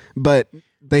club, but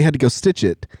they had to go stitch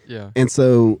it. Yeah. And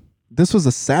so this was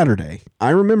a Saturday.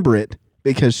 I remember it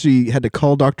because she had to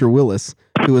call Dr. Willis,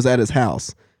 who was at his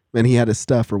house, and he had his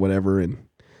stuff or whatever, and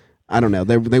I don't know.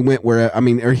 They went where,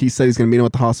 or he said he's going to meet him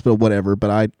at the hospital, whatever.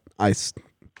 But I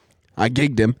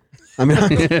gigged him. I mean,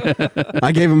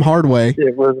 I gave him hard way.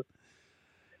 It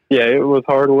was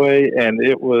hard way, and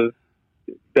it was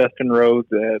Dustin Rhodes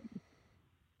at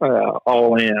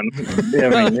all in. I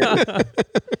mean,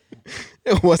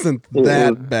 It wasn't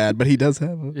that bad, but he does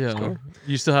have a Yeah. scar.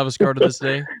 You still have a scar to this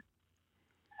day?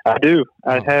 I do.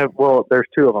 I have. Well, there's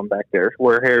two of them back there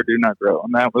where hair do not grow,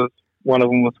 and that was one of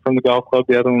them was from the golf club.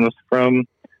 The other one was from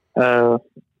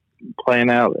playing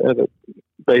out at a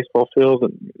baseball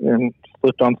field and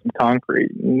slipped on some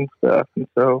concrete and stuff. And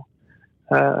so,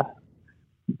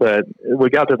 but we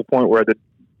got to the point where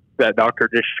that doctor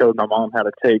just showed my mom how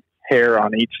to take hair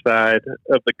on each side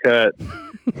of the cut,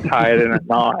 tie it in a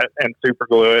knot, and super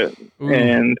glue it,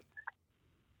 and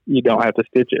you don't have to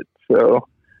stitch it. So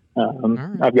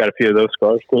right. I've got a few of those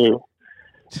scars too.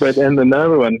 But then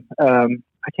another one,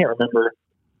 I can't remember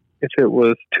if it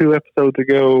was 2 episodes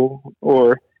ago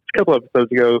or a couple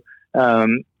episodes ago.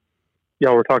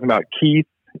 Y'all were talking about Keith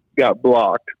got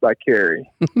blocked by Carrie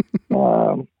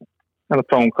on a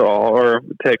phone call or a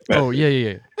text message. Oh,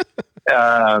 yeah.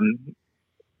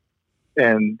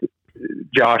 And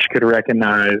Josh could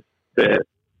recognize that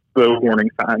the warning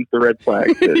signs, the red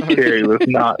flags, that Carrie was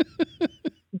not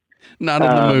in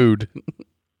the mood.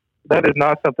 That is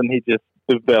not something he just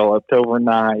developed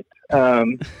overnight.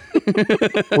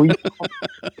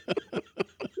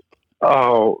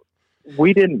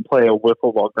 We didn't play a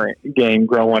wiffle ball game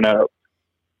growing up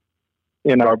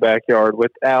in our backyard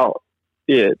without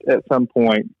it at some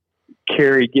point.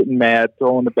 Carrie getting mad,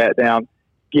 throwing the bat down,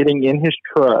 getting in his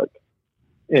truck,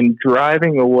 and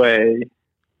driving away.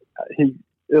 He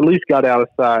at least got out of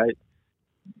sight,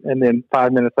 and then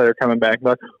 5 minutes later coming back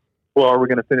like, well, are we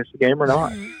going to finish the game or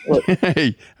not?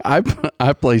 Hey, I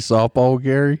play softball,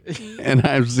 Gary, and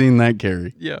I've seen that,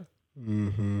 Gary. Yeah.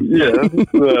 Mm-hmm. Yeah,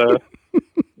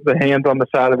 the hands on the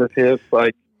side of his hips,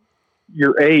 like,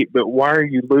 you're 8, but why are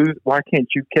you lose? Why can't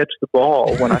you catch the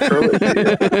ball when I throw it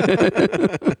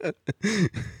to you?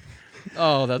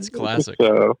 Oh, that's classic.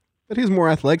 So, But he was more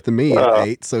athletic than me at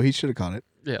 8, so he should have caught it.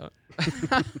 Yeah.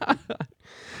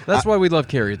 That's why we love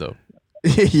Carrie, though.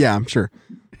 Yeah, I'm sure.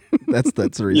 That's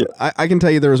the reason. Yeah. I can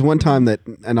tell you there was one time that,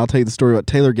 and I'll tell you the story about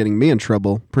Taylor getting me in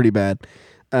trouble pretty bad.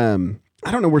 I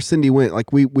don't know where Cindy went.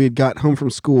 Like we had got home from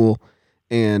school,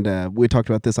 and we had talked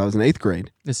about this. I was in 8th grade.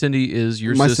 And Cindy is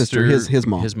your My sister, his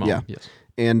mom. His mom, yeah. Yes.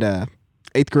 And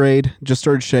 8th grade, just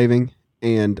started shaving,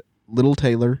 and little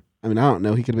Taylor, I mean, I don't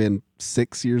know, he could have been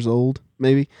 6 years old,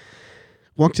 maybe,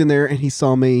 walked in there, and he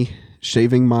saw me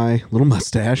shaving my little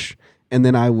mustache, and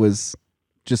then I was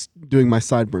just doing my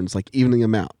sideburns, like evening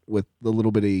them out with the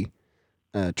little bitty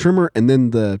trimmer and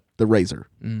then the razor.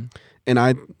 Mm. And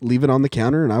I leave it on the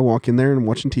counter, and I walk in there and I'm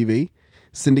watching TV.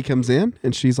 Cindy comes in,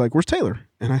 and she's like, where's Taylor?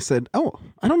 And I said, oh,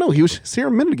 I don't know. He was just here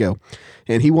a minute ago.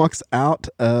 And he walks out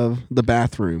of the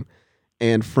bathroom,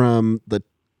 and from the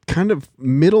kind of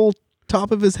middle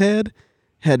top of his head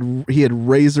he had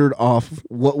razored off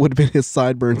what would have been his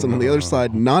sideburns, and on the other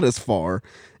side, not as far.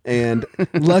 And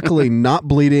luckily, not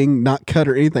bleeding, not cut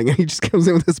or anything. And he just comes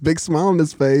in with this big smile on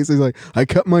his face. He's like, "I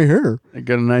cut my hair. I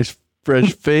got a nice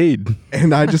fresh fade."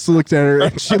 And I just looked at her,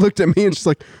 and she looked at me, and she's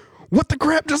like, "What the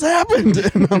crap just happened?"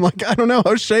 And I'm like, "I don't know.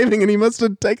 I was shaving, and he must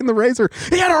have taken the razor.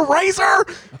 He had a razor."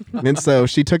 And so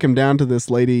she took him down to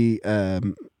this lady,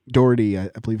 Doherty, I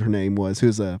believe her name was,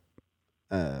 who's a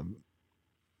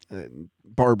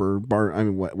barber,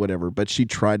 whatever. But she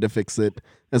tried to fix it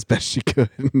as best she could.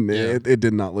 And it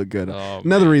did not look good. Oh,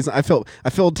 Another reason I felt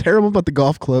terrible about the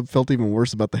golf club. Felt even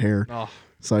worse about the hair. Oh.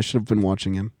 So I should have been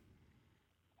watching him.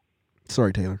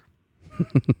 Sorry, Taylor.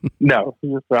 No, he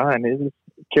was fine.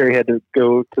 Carrie had to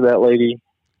go to that lady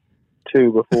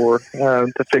too before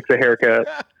to fix a haircut,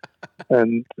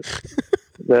 and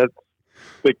that's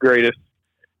the greatest.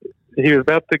 He was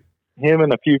about to. Him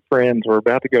and a few friends were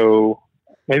about to go,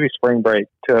 maybe spring break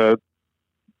to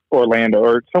Orlando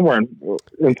or somewhere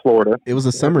in Florida. It was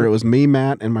a summer. It was me,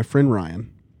 Matt, and my friend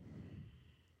Ryan.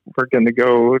 We're going to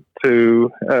go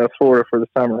to Florida for the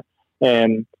summer,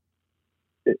 and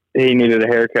he needed a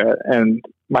haircut. And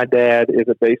my dad is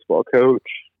a baseball coach,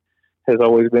 has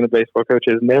always been a baseball coach,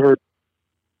 has never,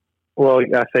 well,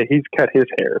 I say he's cut his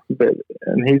hair,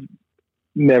 and he's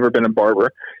never been a barber.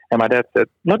 And my dad said,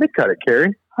 "Let me cut it,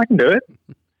 Carrie. I can do it.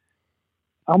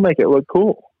 I'll make it look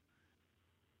cool."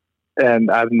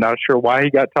 And I'm not sure why he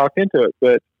got talked into it,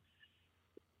 but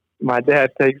my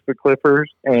dad takes the clippers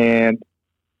and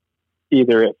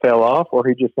either it fell off or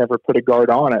he just never put a guard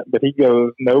on it. But he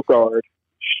goes no guard,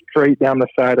 straight down the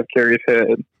side of Carrie's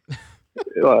head,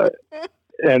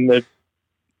 and it's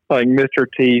like Mr.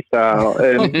 T style.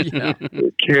 And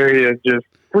Carrie is just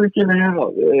freaking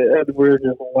out, and we're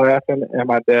just laughing. And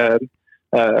my dad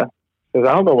says,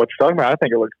 "I don't know what you're talking about. I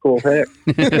think it looks cool as heck."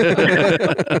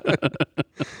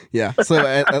 Yeah. So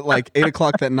at like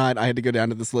 8:00 that night, I had to go down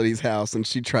to this lady's house, and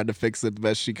she tried to fix it the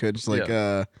best she could. She's like,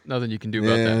 nothing you can do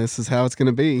about that. This is how it's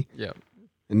gonna be. Yeah.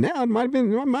 And now it might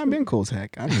have been cool as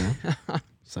heck. I don't know.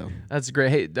 So that's great.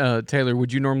 Hey, Taylor,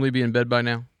 would you normally be in bed by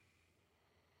now?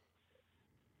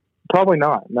 Probably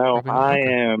not. No, Probably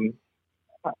not. Okay.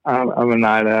 I'm a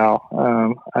night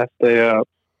owl. I stay up,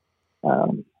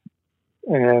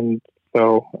 and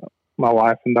so my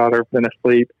wife and daughter have been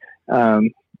asleep.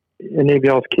 Any of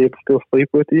y'all's kids still sleep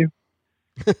with you?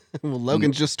 Well,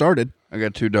 Logan's just started. I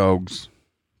got 2 dogs.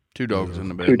 2 dogs in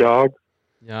the bed. 2 dogs?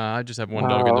 Yeah, I just have one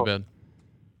dog in the bed.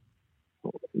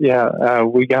 Yeah,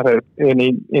 we got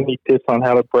any tips on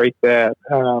how to break that?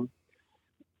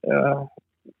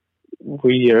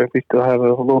 We still have a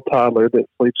little toddler that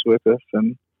sleeps with us,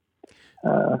 and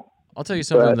I'll tell you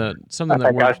something that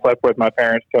I slept with my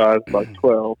parents till I was like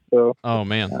 12. So oh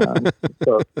man,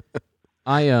 so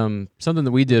something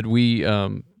that we did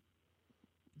to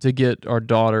get our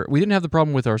daughter. We didn't have the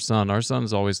problem with our son. Our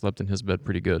son's always slept in his bed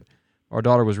pretty good. Our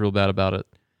daughter was real bad about it.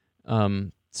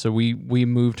 So we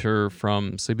moved her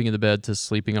from sleeping in the bed to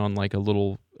sleeping on like a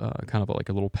little kind of like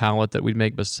a little pallet that we'd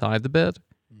make beside the bed,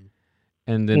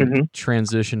 and then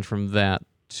transitioned from that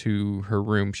to her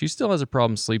room. She still has a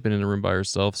problem sleeping in a room by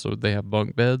herself, so they have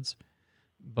bunk beds.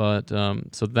 But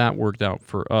so that worked out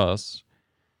for us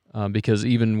because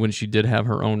even when she did have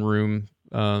her own room,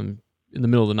 in the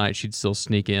middle of the night, she'd still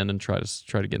sneak in and try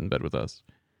to get in bed with us.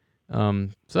 So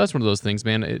that's one of those things,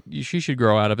 man. She should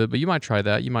grow out of it, but you might try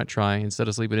that. You might try, instead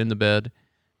of sleeping in the bed,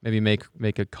 maybe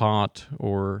make a cot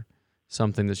or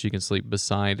something that she can sleep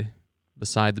beside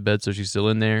the bed so she's still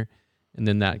in there, and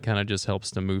then that kind of just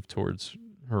helps to move towards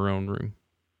her own room.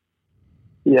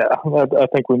 Yeah, I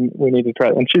think we need to try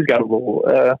it. And she's got a little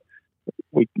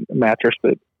mattress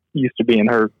that used to be in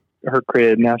her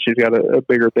crib. Now she's got a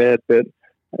bigger bed, but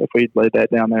if we laid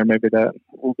that down there, maybe that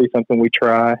will be something we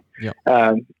try. Yep.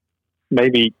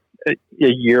 Maybe a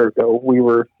year ago, we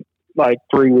were like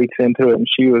 3 weeks into it, and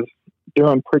she was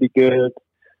doing pretty good.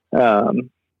 And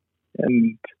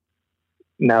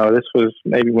no, this was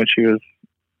maybe when she was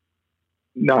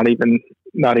not even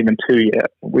 2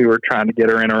 yet. We were trying to get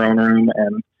her in her own room,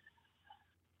 and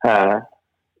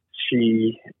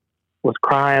she was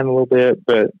crying a little bit,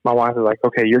 but my wife was like,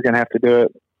 "Okay, you're going to have to do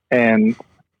it." And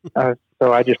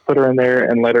so I just put her in there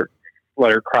and let her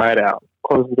cry it out.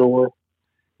 Close the door,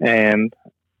 and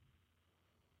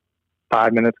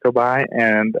 5 minutes go by,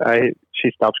 and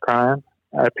she stops crying.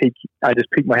 I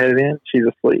just peek my head in. She's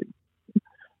asleep.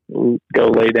 We go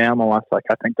lay down. My wife's like,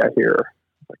 "I think I hear her."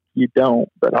 I'm like, "You don't,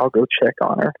 but I'll go check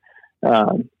on her."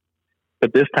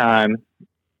 But this time,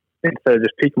 instead of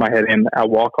just peeking my head in, I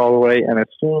walk all the way, and as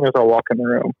soon as I walk in the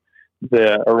room,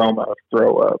 the aroma of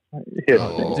throw up hit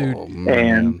me. Dude.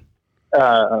 Man.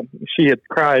 And she had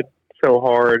cried so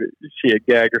hard, she had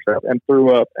gagged herself and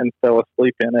threw up and fell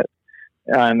asleep in it.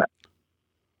 And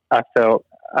I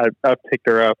picked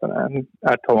her up and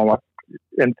I told my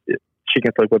and she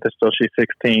can sleep with us till she's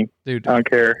 16. Dude, I don't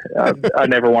care. I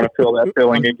never want to feel that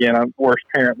feeling again. I'm the worst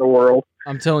parent in the world.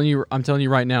 I'm telling you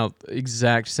right now,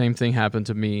 exact same thing happened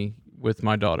to me with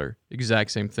my daughter.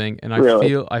 Exact same thing. And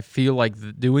I feel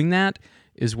like doing that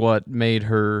is what made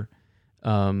her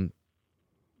not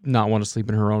want to sleep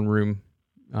in her own room.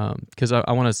 Because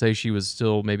I want to say she was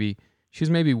maybe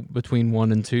between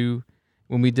 1 and 2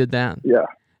 when we did that. Yeah.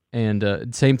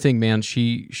 And same thing, man.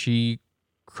 She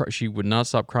would not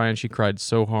stop crying. She cried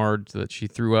so hard that she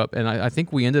threw up. And I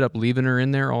think we ended up leaving her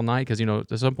in there all night because,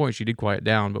 at some point she did quiet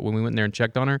down. But when we went in there and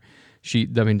checked on her,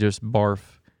 just barf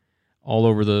all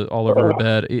over her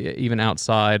bed, even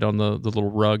outside on the little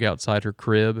rug outside her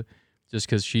crib, just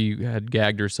because she had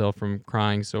gagged herself from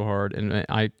crying so hard. And when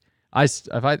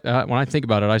I think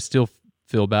about it, I still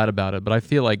feel bad about it. But I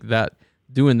feel like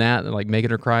doing that, like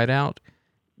making her cry it out,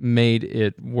 made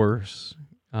it worse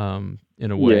in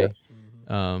a way.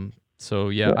 Yeah. So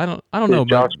yeah, I don't know.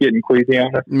 Josh getting queasy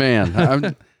on her.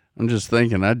 Man, I'm just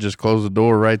thinking I'd just close the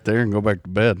door right there and go back to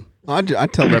bed. I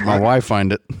tell Let that my wife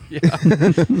find it.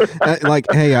 like,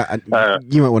 hey,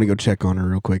 you might want to go check on her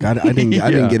real quick. I didn't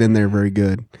get in there very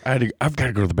good. I've got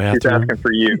to go to the He's bathroom. asking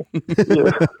for you.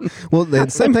 Well, the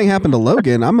same thing happened to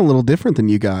Logan. I'm a little different than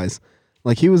you guys.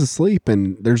 Like, he was asleep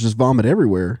and there's just vomit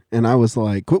everywhere, and I was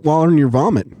like, "Quit wallowing in your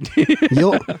vomit.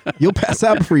 You'll pass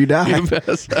out before you die." You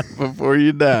pass out before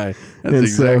you die. That's And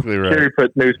exactly right. Sherry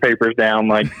put newspapers down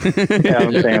like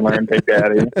Adam Sandler and Big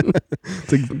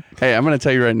Daddy. Hey, I'm going to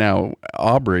tell you right now,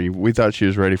 Aubrey, we thought she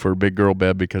was ready for a big girl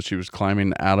bed because she was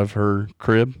climbing out of her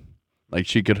crib. Like,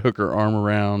 she could hook her arm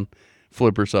around,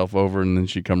 flip herself over, and then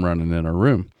she'd come running in her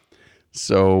room.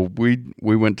 So we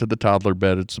went to the toddler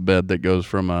bed. It's a bed that goes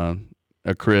from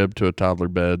a crib to a toddler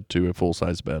bed to a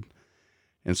full-size bed.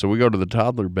 And so we go to the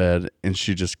toddler bed, and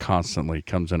she just constantly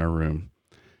comes in her room.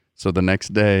 So the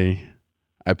next day,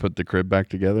 I put the crib back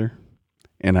together,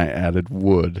 and I added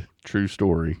wood, true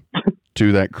story,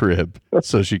 to that crib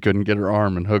so she couldn't get her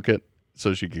arm and hook it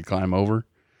so she could climb over.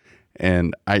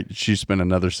 And she spent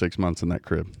another 6 months in that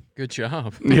crib. Good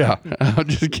job. Yeah, I'm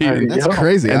just kidding. That's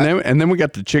crazy. And then we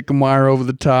got the chicken wire over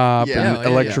the top and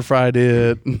electrified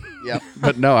it. Yeah.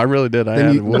 But no, I really did. I Then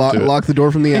added you wood to it. lock the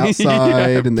door from the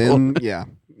outside, and then yeah.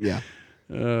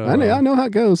 I know how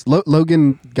it goes.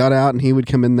 Logan got out, and he would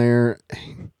come in there,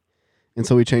 and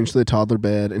so we changed to the toddler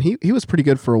bed, and he was pretty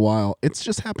good for a while. It's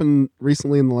just happened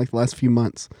recently in the last few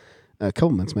months, a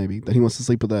couple months maybe, that he wants to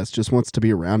sleep with us, just wants to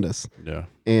be around us. Yeah.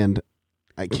 And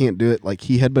I can't do it. Like,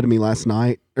 he headbutted me not last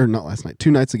night,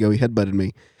 2 nights ago, he headbutted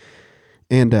me.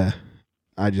 And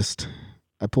I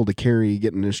pulled a Carrie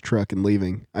getting in his truck and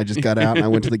leaving. I just got out and I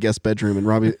went to the guest bedroom, and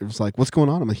Robbie was like, "What's going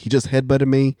on?" I'm like, "He just headbutted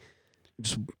me.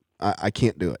 I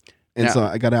can't do it." And so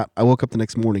I got out. I woke up the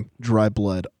next morning, dry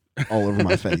blood all over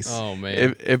my face. Oh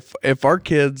man. If our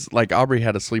kids, like Aubrey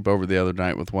had a sleepover the other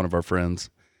night with one of our friends,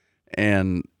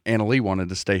 and Anna Lee wanted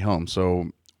to stay home.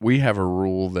 So we have a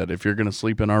rule that if you're going to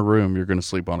sleep in our room, you're going to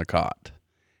sleep on a cot.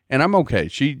 And I'm okay.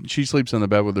 She sleeps in the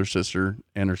bed with her sister,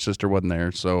 and her sister wasn't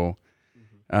there. So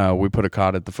we put a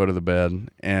cot at the foot of the bed,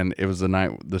 and it was the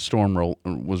night the storm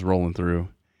was rolling through,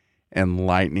 and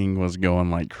lightning was going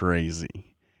like crazy.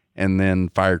 And then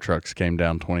fire trucks came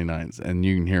down 29th, and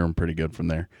you can hear them pretty good from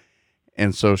there.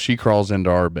 And so she crawls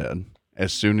into our bed.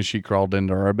 As soon as she crawled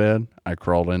into our bed, I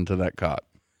crawled into that cot.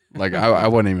 Like, I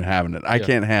wasn't even having it. I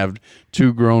can't have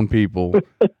 2 grown people,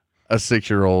 a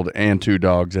 6-year-old, and 2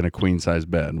 dogs in a queen-size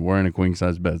bed. We're in a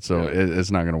queen-size bed, so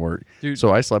it's not going to work. Dude,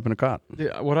 so I slept in a cot.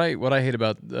 What I hate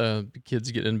about kids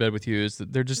getting in bed with you is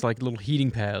that they're just like little heating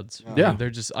pads. Yeah. They're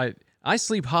just I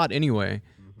sleep hot anyway,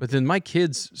 but then my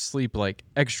kids sleep like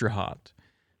extra hot,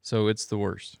 so it's the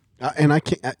worst. And I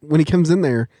can't. When he comes in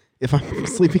there, if I'm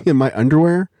sleeping in my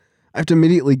underwear, I have to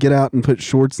immediately get out and put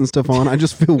shorts and stuff on. I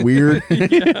just feel weird.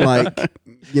 Like,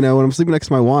 when I'm sleeping next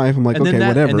to my wife, I'm like, and okay,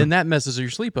 whatever. And then that messes your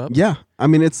sleep up. Yeah. I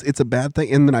mean, it's a bad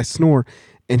thing. And then I snore,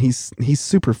 and he's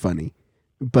super funny,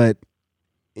 but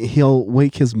he'll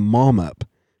wake his mom up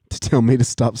to tell me to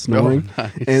stop snoring. Oh,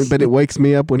 nice. But it wakes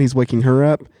me up when he's waking her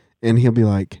up, and he'll be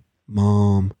like,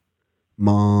 Mom,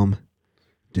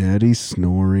 Daddy's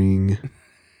snoring.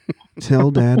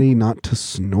 Tell Daddy not to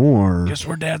snore. Guess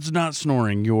where Dad's not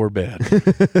snoring? Your bed.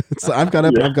 So I've got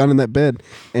up and I've gone in that bed,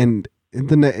 and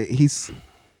then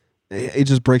it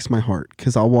just breaks my heart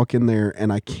because I'll walk in there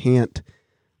and I can't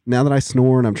now that I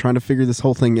snore and I'm trying to figure this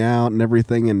whole thing out and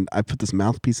everything, and I put this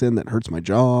mouthpiece in that hurts my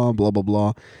jaw, blah, blah,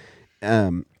 blah.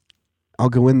 I'll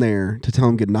go in there to tell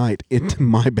him goodnight into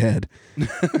my bed.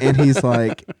 And he's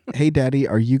like, hey, Daddy,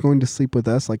 are you going to sleep with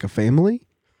us like a family?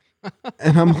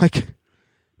 And I'm like,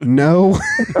 no.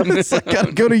 It's like, I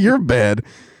gotta go to your bed.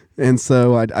 And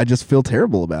so I just feel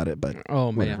terrible about it. But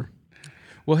Oh, man. whatever.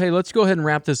 Well, hey, let's go ahead and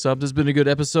wrap this up. This has been a good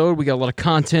episode. We got a lot of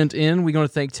content in. We want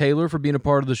to thank Taylor for being a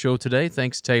part of the show today.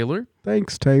 Thanks, Taylor.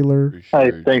 Thanks, Taylor.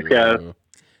 Hey, thanks, guys.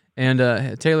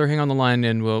 And Taylor, hang on the line,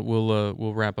 and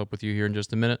we'll wrap up with you here in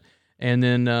just a minute. And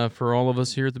then for all of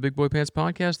us here at the Big Boy Pants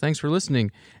Podcast, thanks for listening,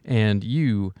 and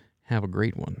you have a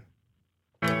great one.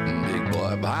 Big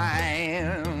boy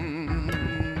pants,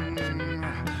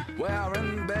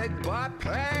 wearing big boy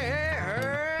pants,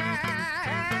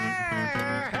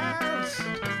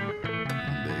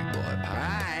 big boy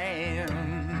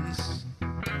pants.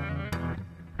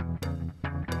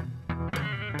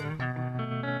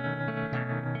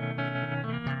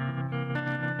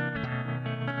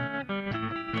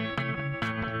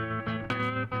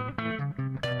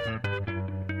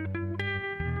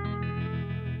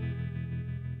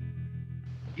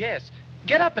 Yes,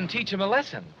 get up and teach him a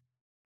lesson.